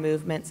Occupy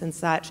movements and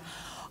such,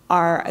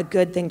 are a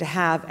good thing to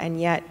have, and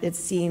yet it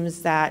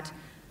seems that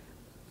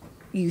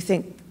you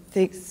think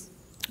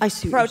I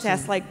see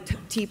protests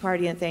like Tea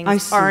Party and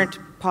things aren't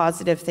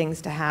positive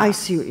things to have. I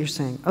see what you're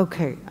saying.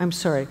 Okay, I'm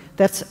sorry.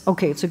 That's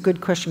okay. It's a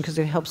good question because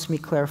it helps me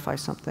clarify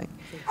something.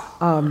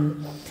 I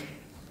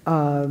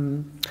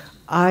am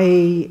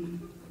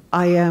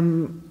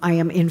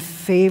in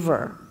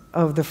favor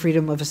of the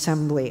freedom of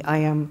assembly. I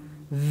am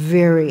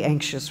very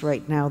anxious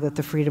right now that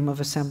the freedom of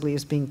assembly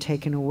is being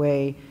taken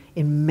away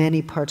in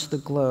many parts of the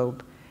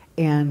globe,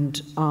 and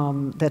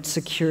that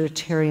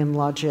securitarian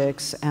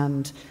logics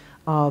and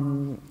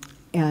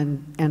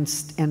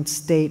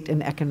state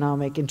and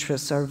economic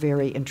interests are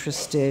very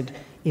interested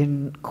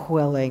in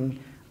quelling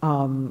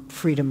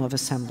freedom of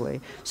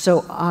assembly.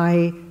 So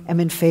I am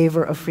in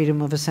favor of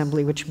freedom of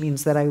assembly, which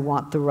means that I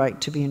want the right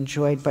to be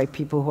enjoyed by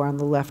people who are on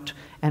the left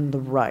and the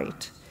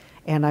right.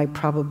 And I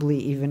probably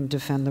even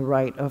defend the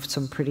right of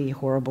some pretty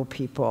horrible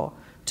people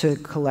to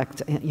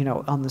collect,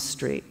 on the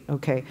street,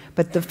 okay?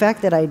 But the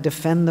fact that I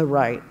defend the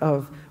right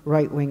of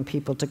right-wing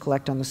people to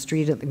collect on the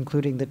street,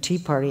 including the Tea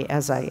Party,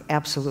 as I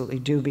absolutely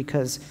do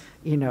because,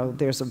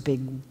 there's a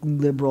big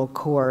liberal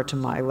core to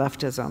my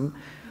leftism.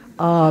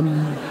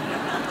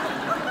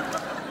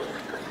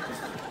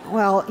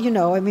 Well,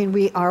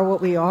 we are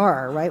what we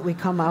are, right? We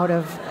come out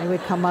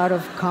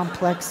of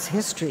complex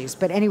histories.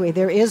 But anyway,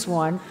 there is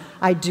one.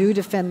 I do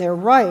defend their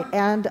right,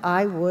 and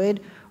I would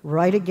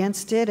write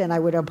against it, and I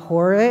would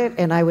abhor it,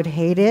 and I would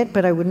hate it,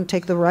 but I wouldn't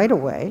take the right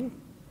away,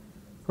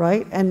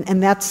 right?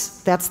 And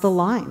that's the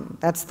line.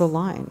 That's the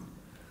line.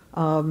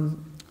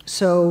 And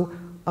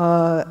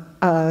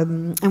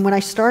when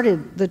I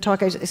started the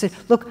talk, I said,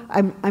 look,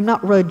 I'm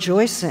not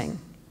rejoicing.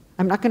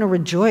 I'm not going to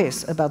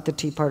rejoice about the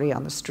Tea Party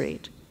on the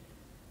street.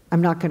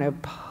 I'm not going to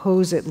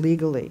oppose it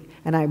legally,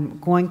 and I'm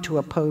going to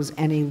oppose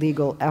any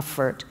legal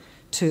effort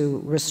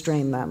to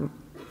restrain them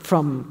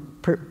from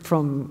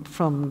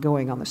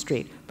going on the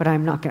street. But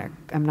I'm not going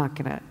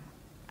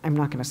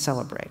to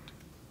celebrate.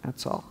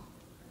 That's all.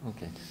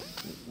 Okay.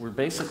 We're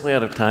basically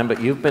out of time,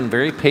 but you've been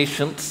very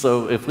patient,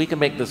 so if we can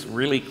make this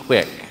really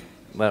quick,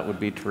 that would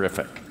be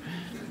terrific.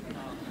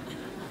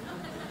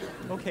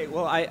 Okay,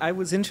 well, I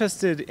was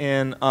interested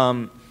in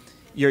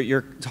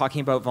you're talking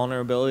about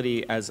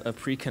vulnerability as a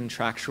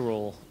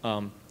pre-contractual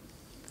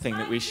thing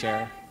that we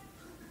share.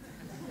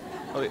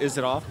 Oh, is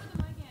it off?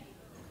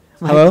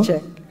 Hello? Mic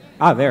check.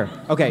 Ah, there.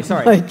 Okay,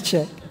 sorry. Mic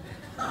check.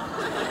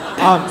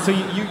 So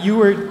you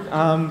were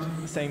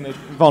saying that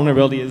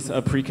vulnerability is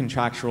a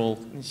pre-contractual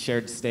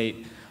shared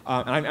state.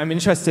 And I'm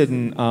interested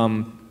in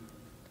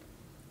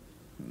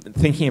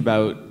thinking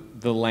about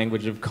the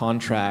language of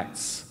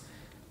contracts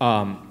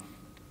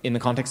in the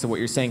context of what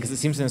you're saying, because it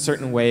seems in a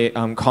certain way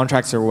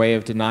contracts are a way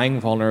of denying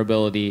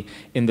vulnerability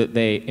in that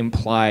they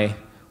imply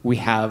we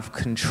have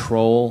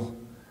control.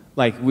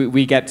 Like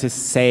we get to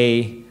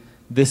say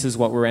this is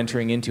what we're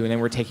entering into, and then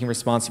we're taking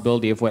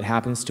responsibility of what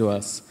happens to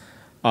us.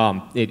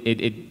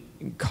 It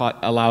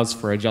allows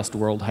for a just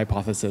world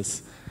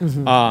hypothesis.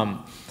 Mm-hmm.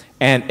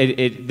 And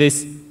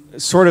this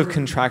sort of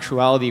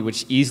contractuality,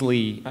 which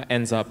easily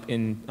ends up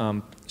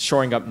in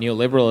shoring up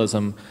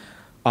neoliberalism,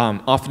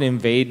 often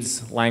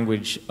invades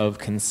language of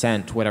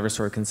consent, whatever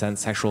sort of consent,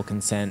 sexual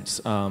consent,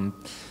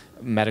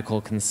 medical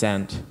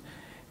consent.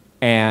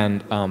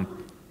 And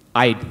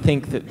I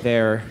think that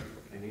they're...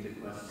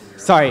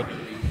 Sorry.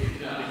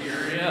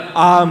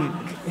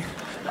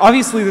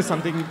 Obviously, there's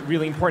something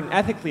really important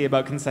ethically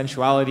about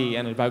consensuality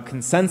and about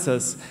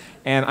consensus,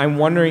 and I'm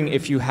wondering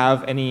if you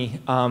have any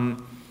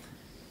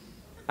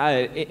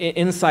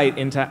insight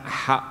into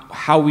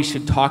how we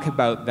should talk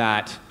about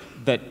that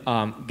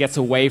gets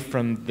away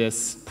from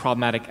this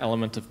problematic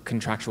element of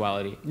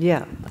contractuality.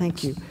 Yeah,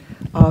 thank you.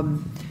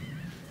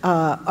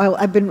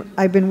 I've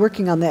been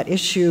working on that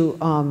issue.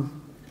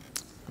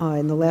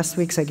 In the last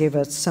weeks, I gave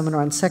a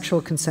seminar on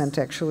sexual consent,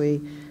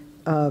 actually,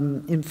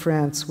 in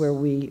France, where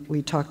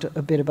we talked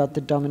a bit about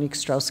the Dominique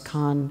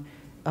Strauss-Kahn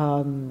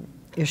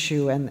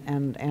issue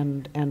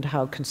and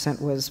how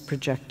consent was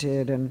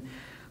projected and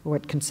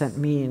what consent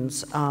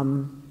means.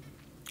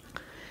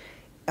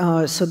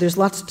 So there's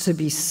lots to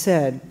be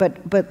said,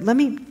 but let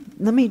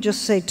me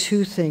just say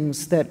two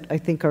things that I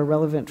think are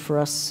relevant for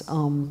us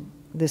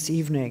this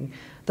evening.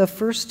 The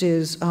first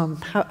is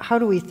how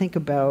do we think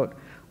about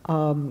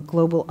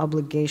global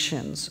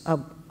obligations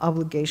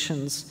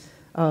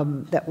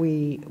that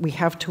we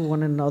have to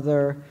one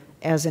another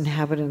as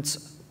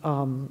inhabitants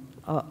of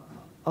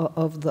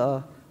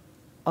the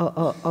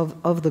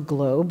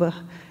globe,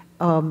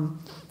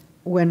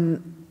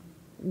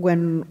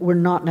 when we're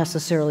not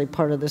necessarily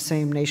part of the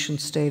same nation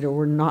state, or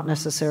we're not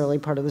necessarily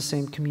part of the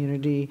same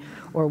community,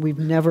 or we've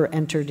never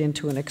entered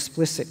into an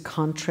explicit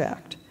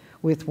contract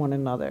with one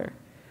another.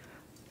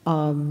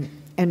 And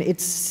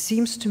it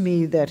seems to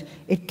me that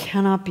it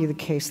cannot be the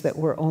case that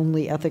we're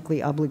only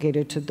ethically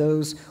obligated to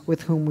those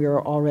with whom we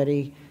are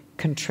already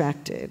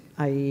contracted,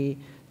 i.e.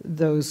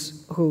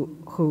 those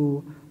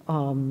who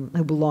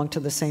belong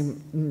to the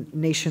same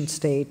nation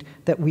state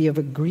that we have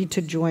agreed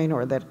to join,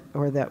 or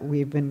that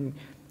we've been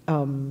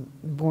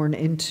born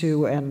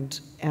into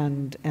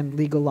and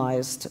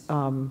legalized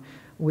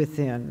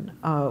within.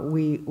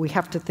 We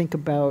have to think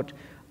about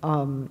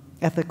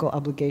ethical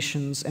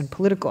obligations and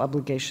political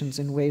obligations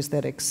in ways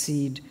that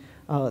exceed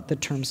the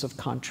terms of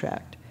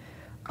contract.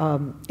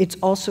 It's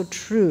also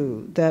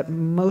true that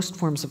most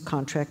forms of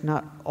contract,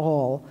 not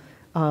all,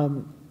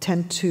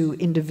 tend to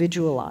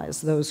individualize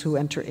those who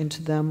enter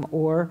into them,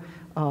 or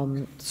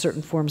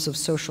certain forms of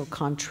social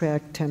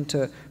contract tend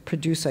to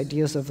produce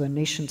ideas of the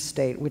nation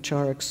state which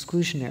are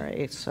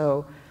exclusionary.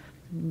 So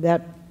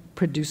that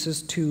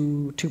produces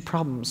two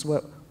problems.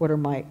 What are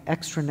my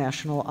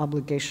extranational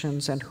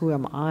obligations, and who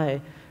am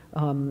I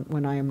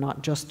when I am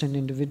not just an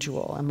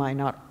individual? Am I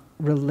not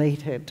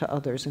related to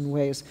others in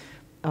ways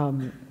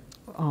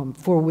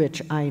for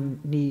which I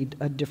need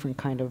a different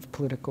kind of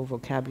political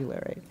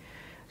vocabulary?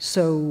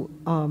 So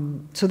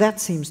that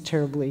seems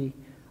terribly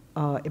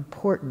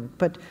important.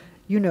 But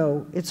you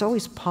know, it's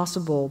always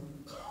possible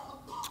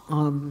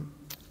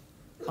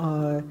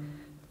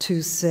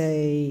to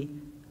say,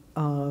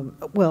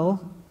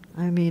 well,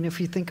 I mean, if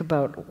you think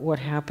about what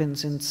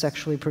happens in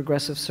sexually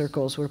progressive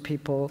circles where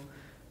people,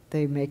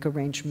 they make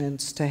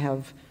arrangements to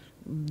have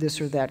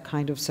this or that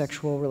kind of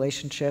sexual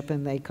relationship,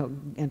 and they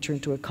enter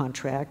into a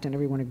contract and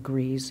everyone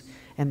agrees,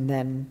 and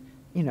then,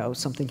 you know,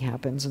 something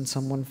happens and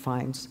someone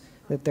finds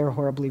that they're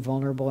horribly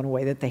vulnerable in a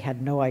way that they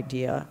had no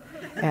idea,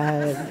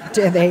 and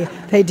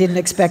they didn't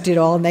expect it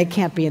all, and they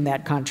can't be in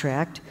that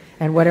contract,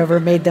 and whatever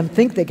made them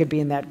think they could be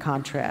in that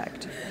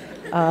contract.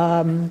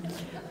 And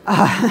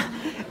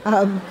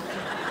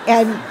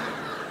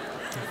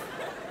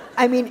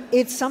I mean,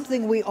 it's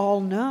something we all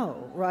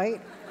know,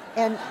 right?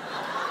 And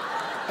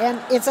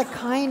it's a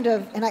kind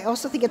of, and I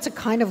also think it's a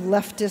kind of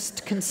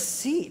leftist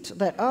conceit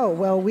that, oh,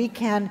 well, we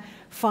can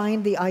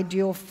find the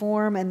ideal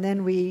form, and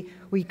then we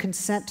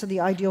consent to the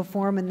ideal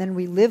form, and then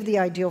we live the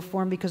ideal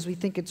form because we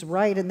think it's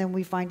right, and then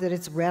we find that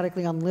it's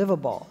radically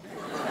unlivable.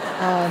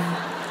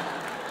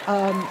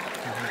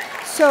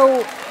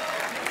 So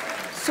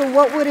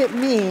what would it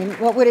mean?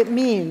 What would it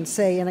mean,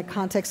 say, in a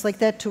context like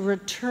that, to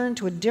return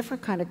to a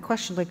different kind of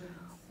question, like,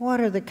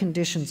 what are the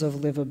conditions of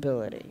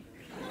livability,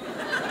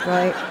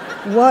 right?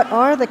 What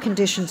are the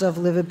conditions of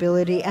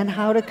livability, and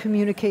how to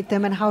communicate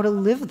them, and how to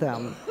live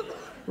them,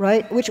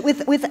 right? Which,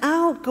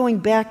 without going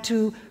back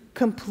to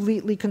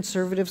completely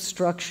conservative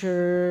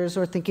structures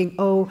or thinking,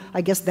 oh,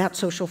 I guess that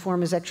social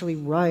form is actually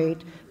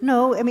right.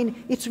 No, I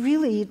mean, it's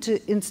really to,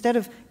 instead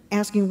of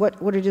asking what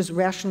it is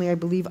rationally I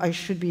believe I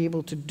should be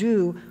able to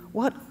do,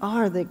 what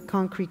are the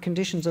concrete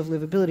conditions of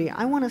livability?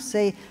 I want to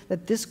say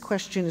that this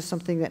question is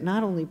something that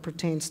not only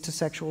pertains to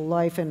sexual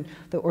life and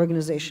the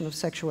organization of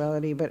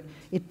sexuality, but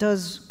it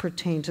does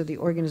pertain to the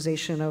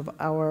organization of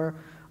our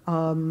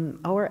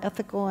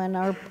ethical and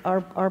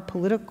our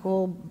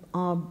political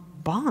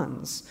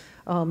bonds,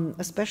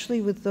 especially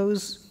with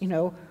those, you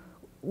know,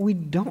 we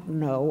don't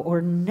know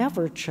or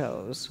never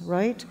chose,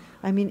 right?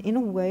 I mean, in a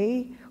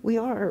way, we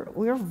are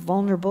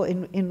vulnerable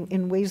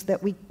in ways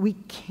that we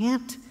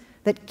can't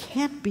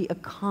be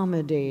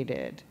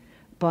accommodated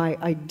by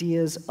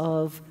ideas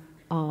of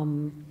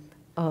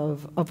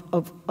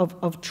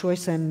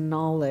choice and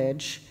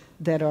knowledge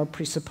that are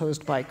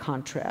presupposed by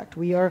contract.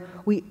 We are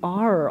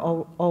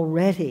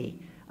already,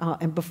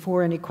 and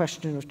before any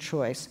question of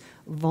choice,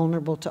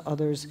 vulnerable to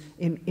others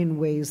in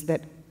ways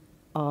that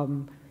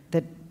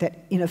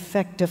in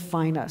effect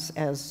define us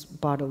as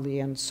bodily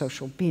and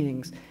social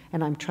beings.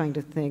 And I'm trying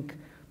to think,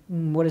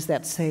 what does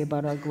that say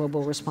about our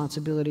global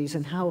responsibilities,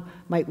 and how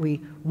might we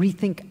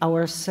rethink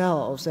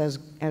ourselves as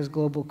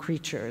global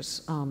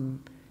creatures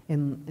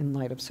in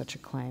light of such a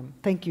claim?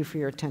 Thank you for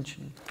your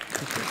attention.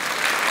 Thank you.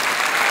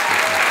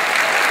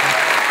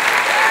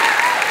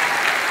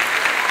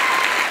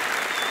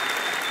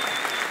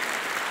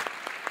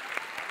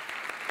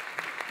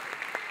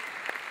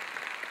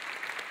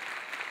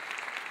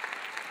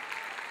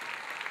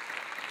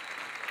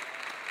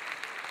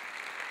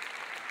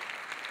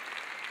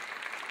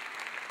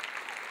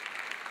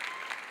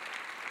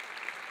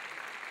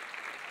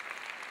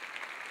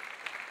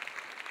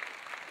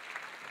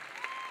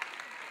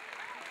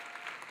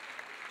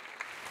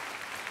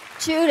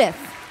 Judith.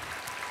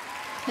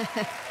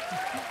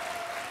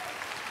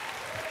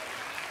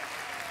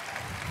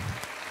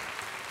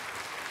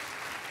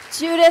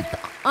 Judith,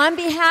 on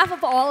behalf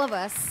of all of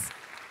us,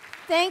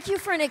 Thank you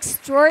for an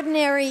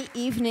extraordinary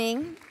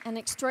evening, an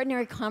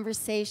extraordinary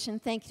conversation.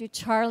 Thank you to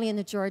Charlie and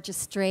the Georgia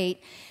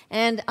Strait.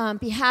 And on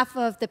behalf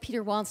of the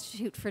Peter Wall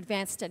Institute for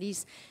Advanced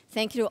Studies,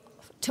 thank you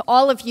to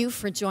all of you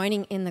for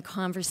joining in the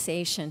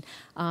conversation.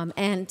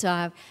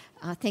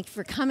 Thank you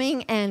for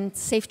coming, and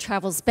safe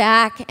travels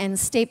back, and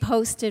stay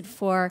posted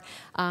for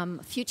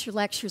future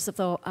lectures of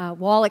the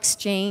Wall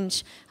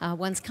Exchange.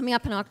 One's coming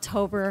up in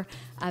October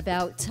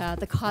about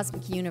the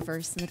cosmic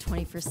universe in the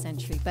 21st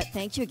century. But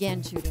thank you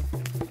again, Judith.